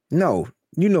 No,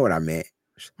 you know what I meant,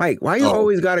 Mike. Why you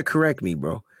always gotta correct me,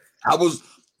 bro?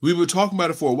 We were talking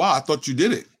about it for a while. I thought you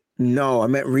did it. No, I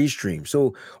meant Restream.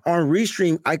 So on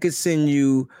Restream, I could send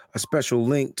you a special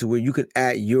link to where you could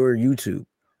add your YouTube.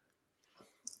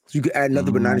 So you can add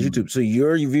Nothing But Niners YouTube. So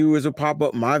your viewers will pop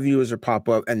up, my viewers will pop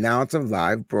up, and now it's a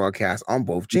live broadcast on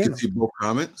both channels. You can see both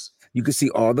comments. You can see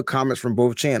all the comments from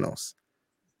both channels.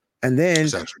 And then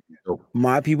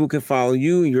my people can follow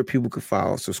you, and your people can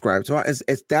follow, subscribe to us.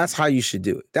 That's how you should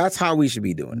do it. That's how we should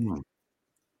be doing it.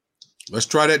 Let's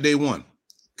try that day one.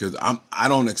 Because I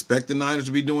don't expect the Niners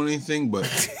to be doing anything,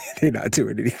 but they're not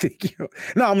doing anything.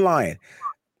 No, I'm lying.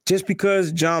 Just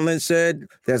because John Lynch said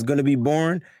that's going to be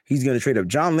boring, he's going to trade up.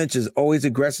 John Lynch is always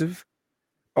aggressive.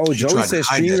 Oh, Joey says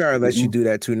StreamYard lets you do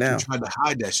that too now. He tried to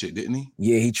hide that shit, didn't he?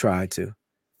 Yeah, he tried to.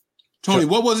 Tony,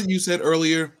 what was it you said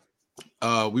earlier?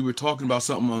 We were talking about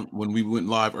something when we went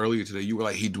live earlier today. You were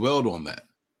like, he dwelled on that.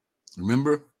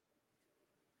 Remember?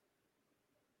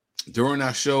 During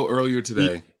our show earlier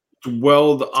today. He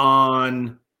dwelled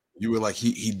on. You were like,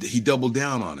 he doubled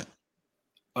down on it.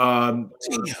 Damn.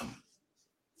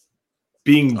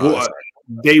 Being bored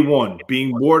day one,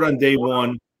 being bored on day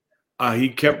one. He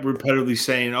kept repetitively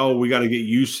saying, "Oh, we got to get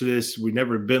used to this. We've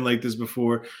never been like this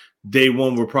before. Day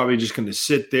one, we're probably just going to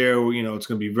sit there. You know, it's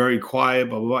going to be very quiet."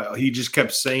 Blah blah blah. He just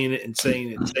kept saying it and saying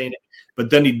it and saying it.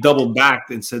 But then he doubled back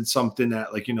and said something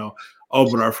that, like, you know, oh,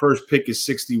 but our first pick is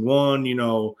 61. You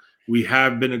know, we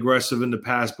have been aggressive in the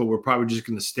past, but we're probably just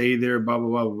going to stay there. Blah blah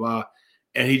blah blah blah.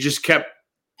 And he just kept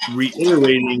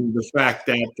reiterating the fact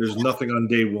that there's nothing on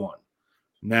day one.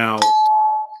 Now,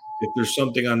 if there's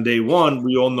something on day one,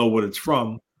 we all know what it's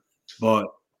from, but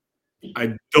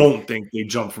I don't think they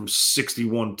jump from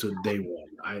 61 to day one.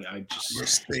 I just we're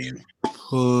staying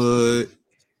put.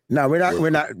 No, we're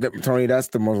not, Tony. That's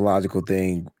the most logical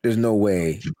thing. There's no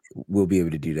way we'll be able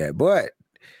to do that. But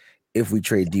if we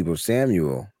trade Deebo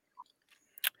Samuel,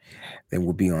 then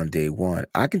we'll be on day one.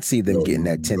 I can see them getting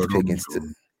that 10th pick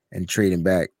and trading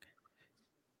back.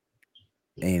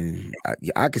 And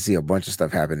I can see a bunch of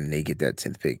stuff happening. They get that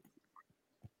 10th pick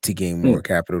to gain more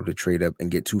capital to trade up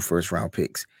and get 2 first-round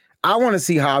picks. I want to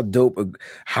see how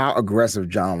aggressive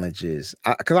John Lynch is,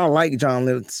 because I like John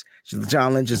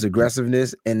Lynch's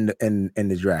aggressiveness in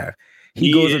the draft.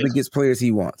 He goes up and gets players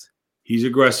he wants. He's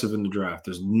aggressive in the draft.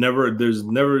 There's never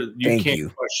you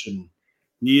can't question.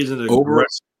 He isn't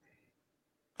aggressive.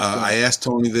 I asked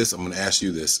Tony this. I'm going to ask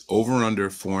you this. Over and under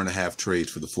 4.5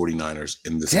 trades for the 49ers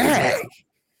in this. Dang,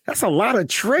 that's a lot of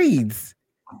trades.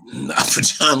 Not for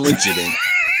John Lynch, it ain't.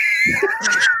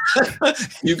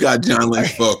 You got John Lynch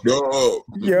fucked up.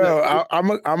 Yo,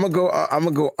 I'm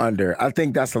gonna go under. I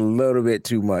think that's a little bit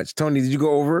too much. Tony, did you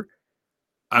go over?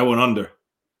 I went under.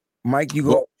 Mike, you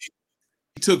go.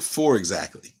 He took 4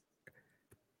 exactly.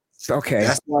 Okay,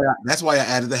 that's why I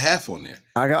added the half on there.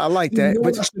 I like that.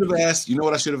 But I should have asked. You know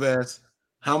what I should have asked?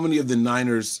 How many of the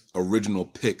Niners' original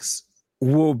picks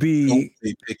will be?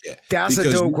 They pick at? That's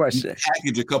because a dope question.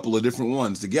 Package a couple of different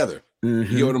ones together.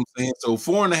 Mm-hmm. You know what I'm saying? So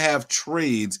 4.5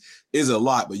 trades is a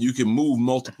lot, but you can move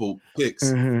multiple picks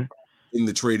in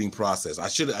the trading process. I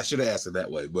should have asked it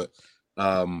that way, but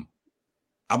I'm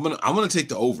gonna take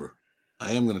the over.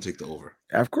 I am gonna take the over.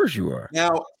 Of course you are.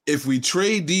 Now, if we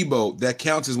trade Deebo, that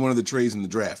counts as one of the trades in the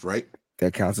draft, right?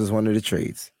 That counts as one of the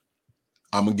trades.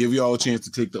 I'm gonna give you all a chance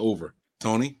to take the over,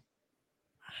 Tony.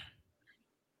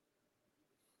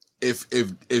 If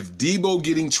Deebo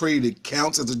getting traded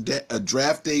counts as a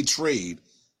draft day trade,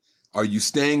 are you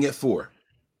staying at 4?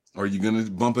 Or are you going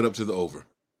to bump it up to the over?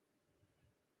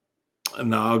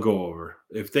 No, I'll go over.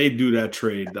 If they do that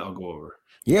trade, I'll go over.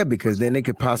 Yeah, because then they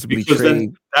could possibly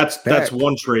trade. That's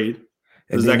one trade.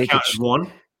 Does that count as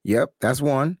one? Yep, that's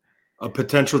one. A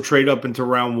potential trade up into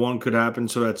round 1 could happen,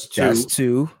 so that's 2. That's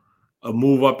 2. A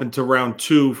move up into round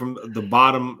 2 from the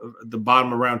bottom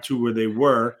of round 2 where they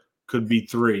were could be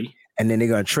 3. And then they're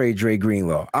gonna trade Dre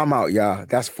Greenlaw. I'm out, y'all.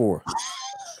 That's 4.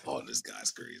 Oh, this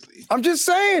guy's crazy. I'm just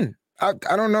saying. I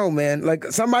don't know, man. Like,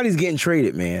 somebody's getting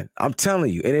traded, man. I'm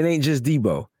telling you. And it ain't just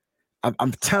Deebo.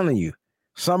 I'm telling you.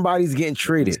 Somebody's getting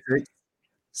traded.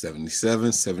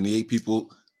 77, 78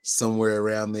 people somewhere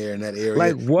around there in that area.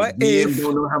 Like, what if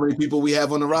don't know how many people we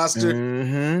have on the roster?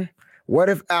 Mm-hmm. What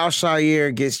if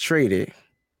Al-Shaair gets traded?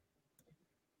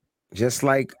 Just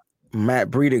like Matt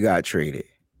Breida got traded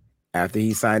after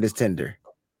he signed his tender.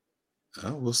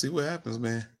 Oh, we'll see what happens,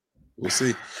 man. We'll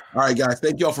see. All right, guys.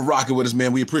 Thank y'all for rocking with us,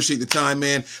 man. We appreciate the time,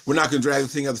 man. We're not going to drag the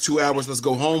thing out to 2 hours. Let's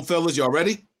go home, fellas. Y'all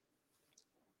ready?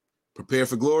 Prepare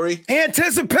for glory.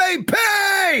 Anticipate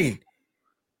pain.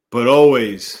 But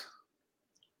always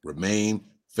remain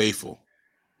faithful.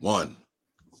 1.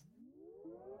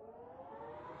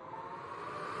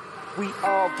 We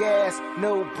all gas,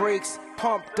 no brakes.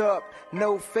 pumped up,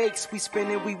 no fakes. We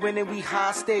spinning, we winning, we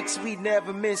high stakes. We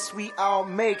never miss, we all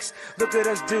makes. Look at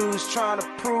us dudes trying to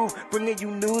prove, bringing you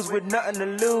news with nothing to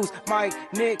lose. Mike,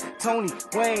 Nick, Tony,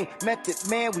 Wayne, Method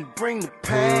Man, we bring the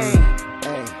pain.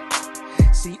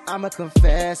 Hey, see, I'ma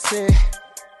confess it.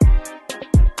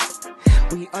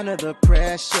 We under the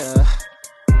pressure.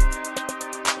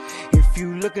 If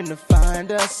you looking to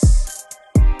find us,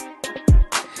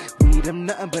 we them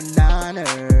nothing but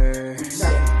Niners.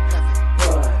 Nothing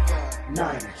but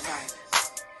Niners.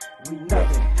 We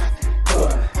nothing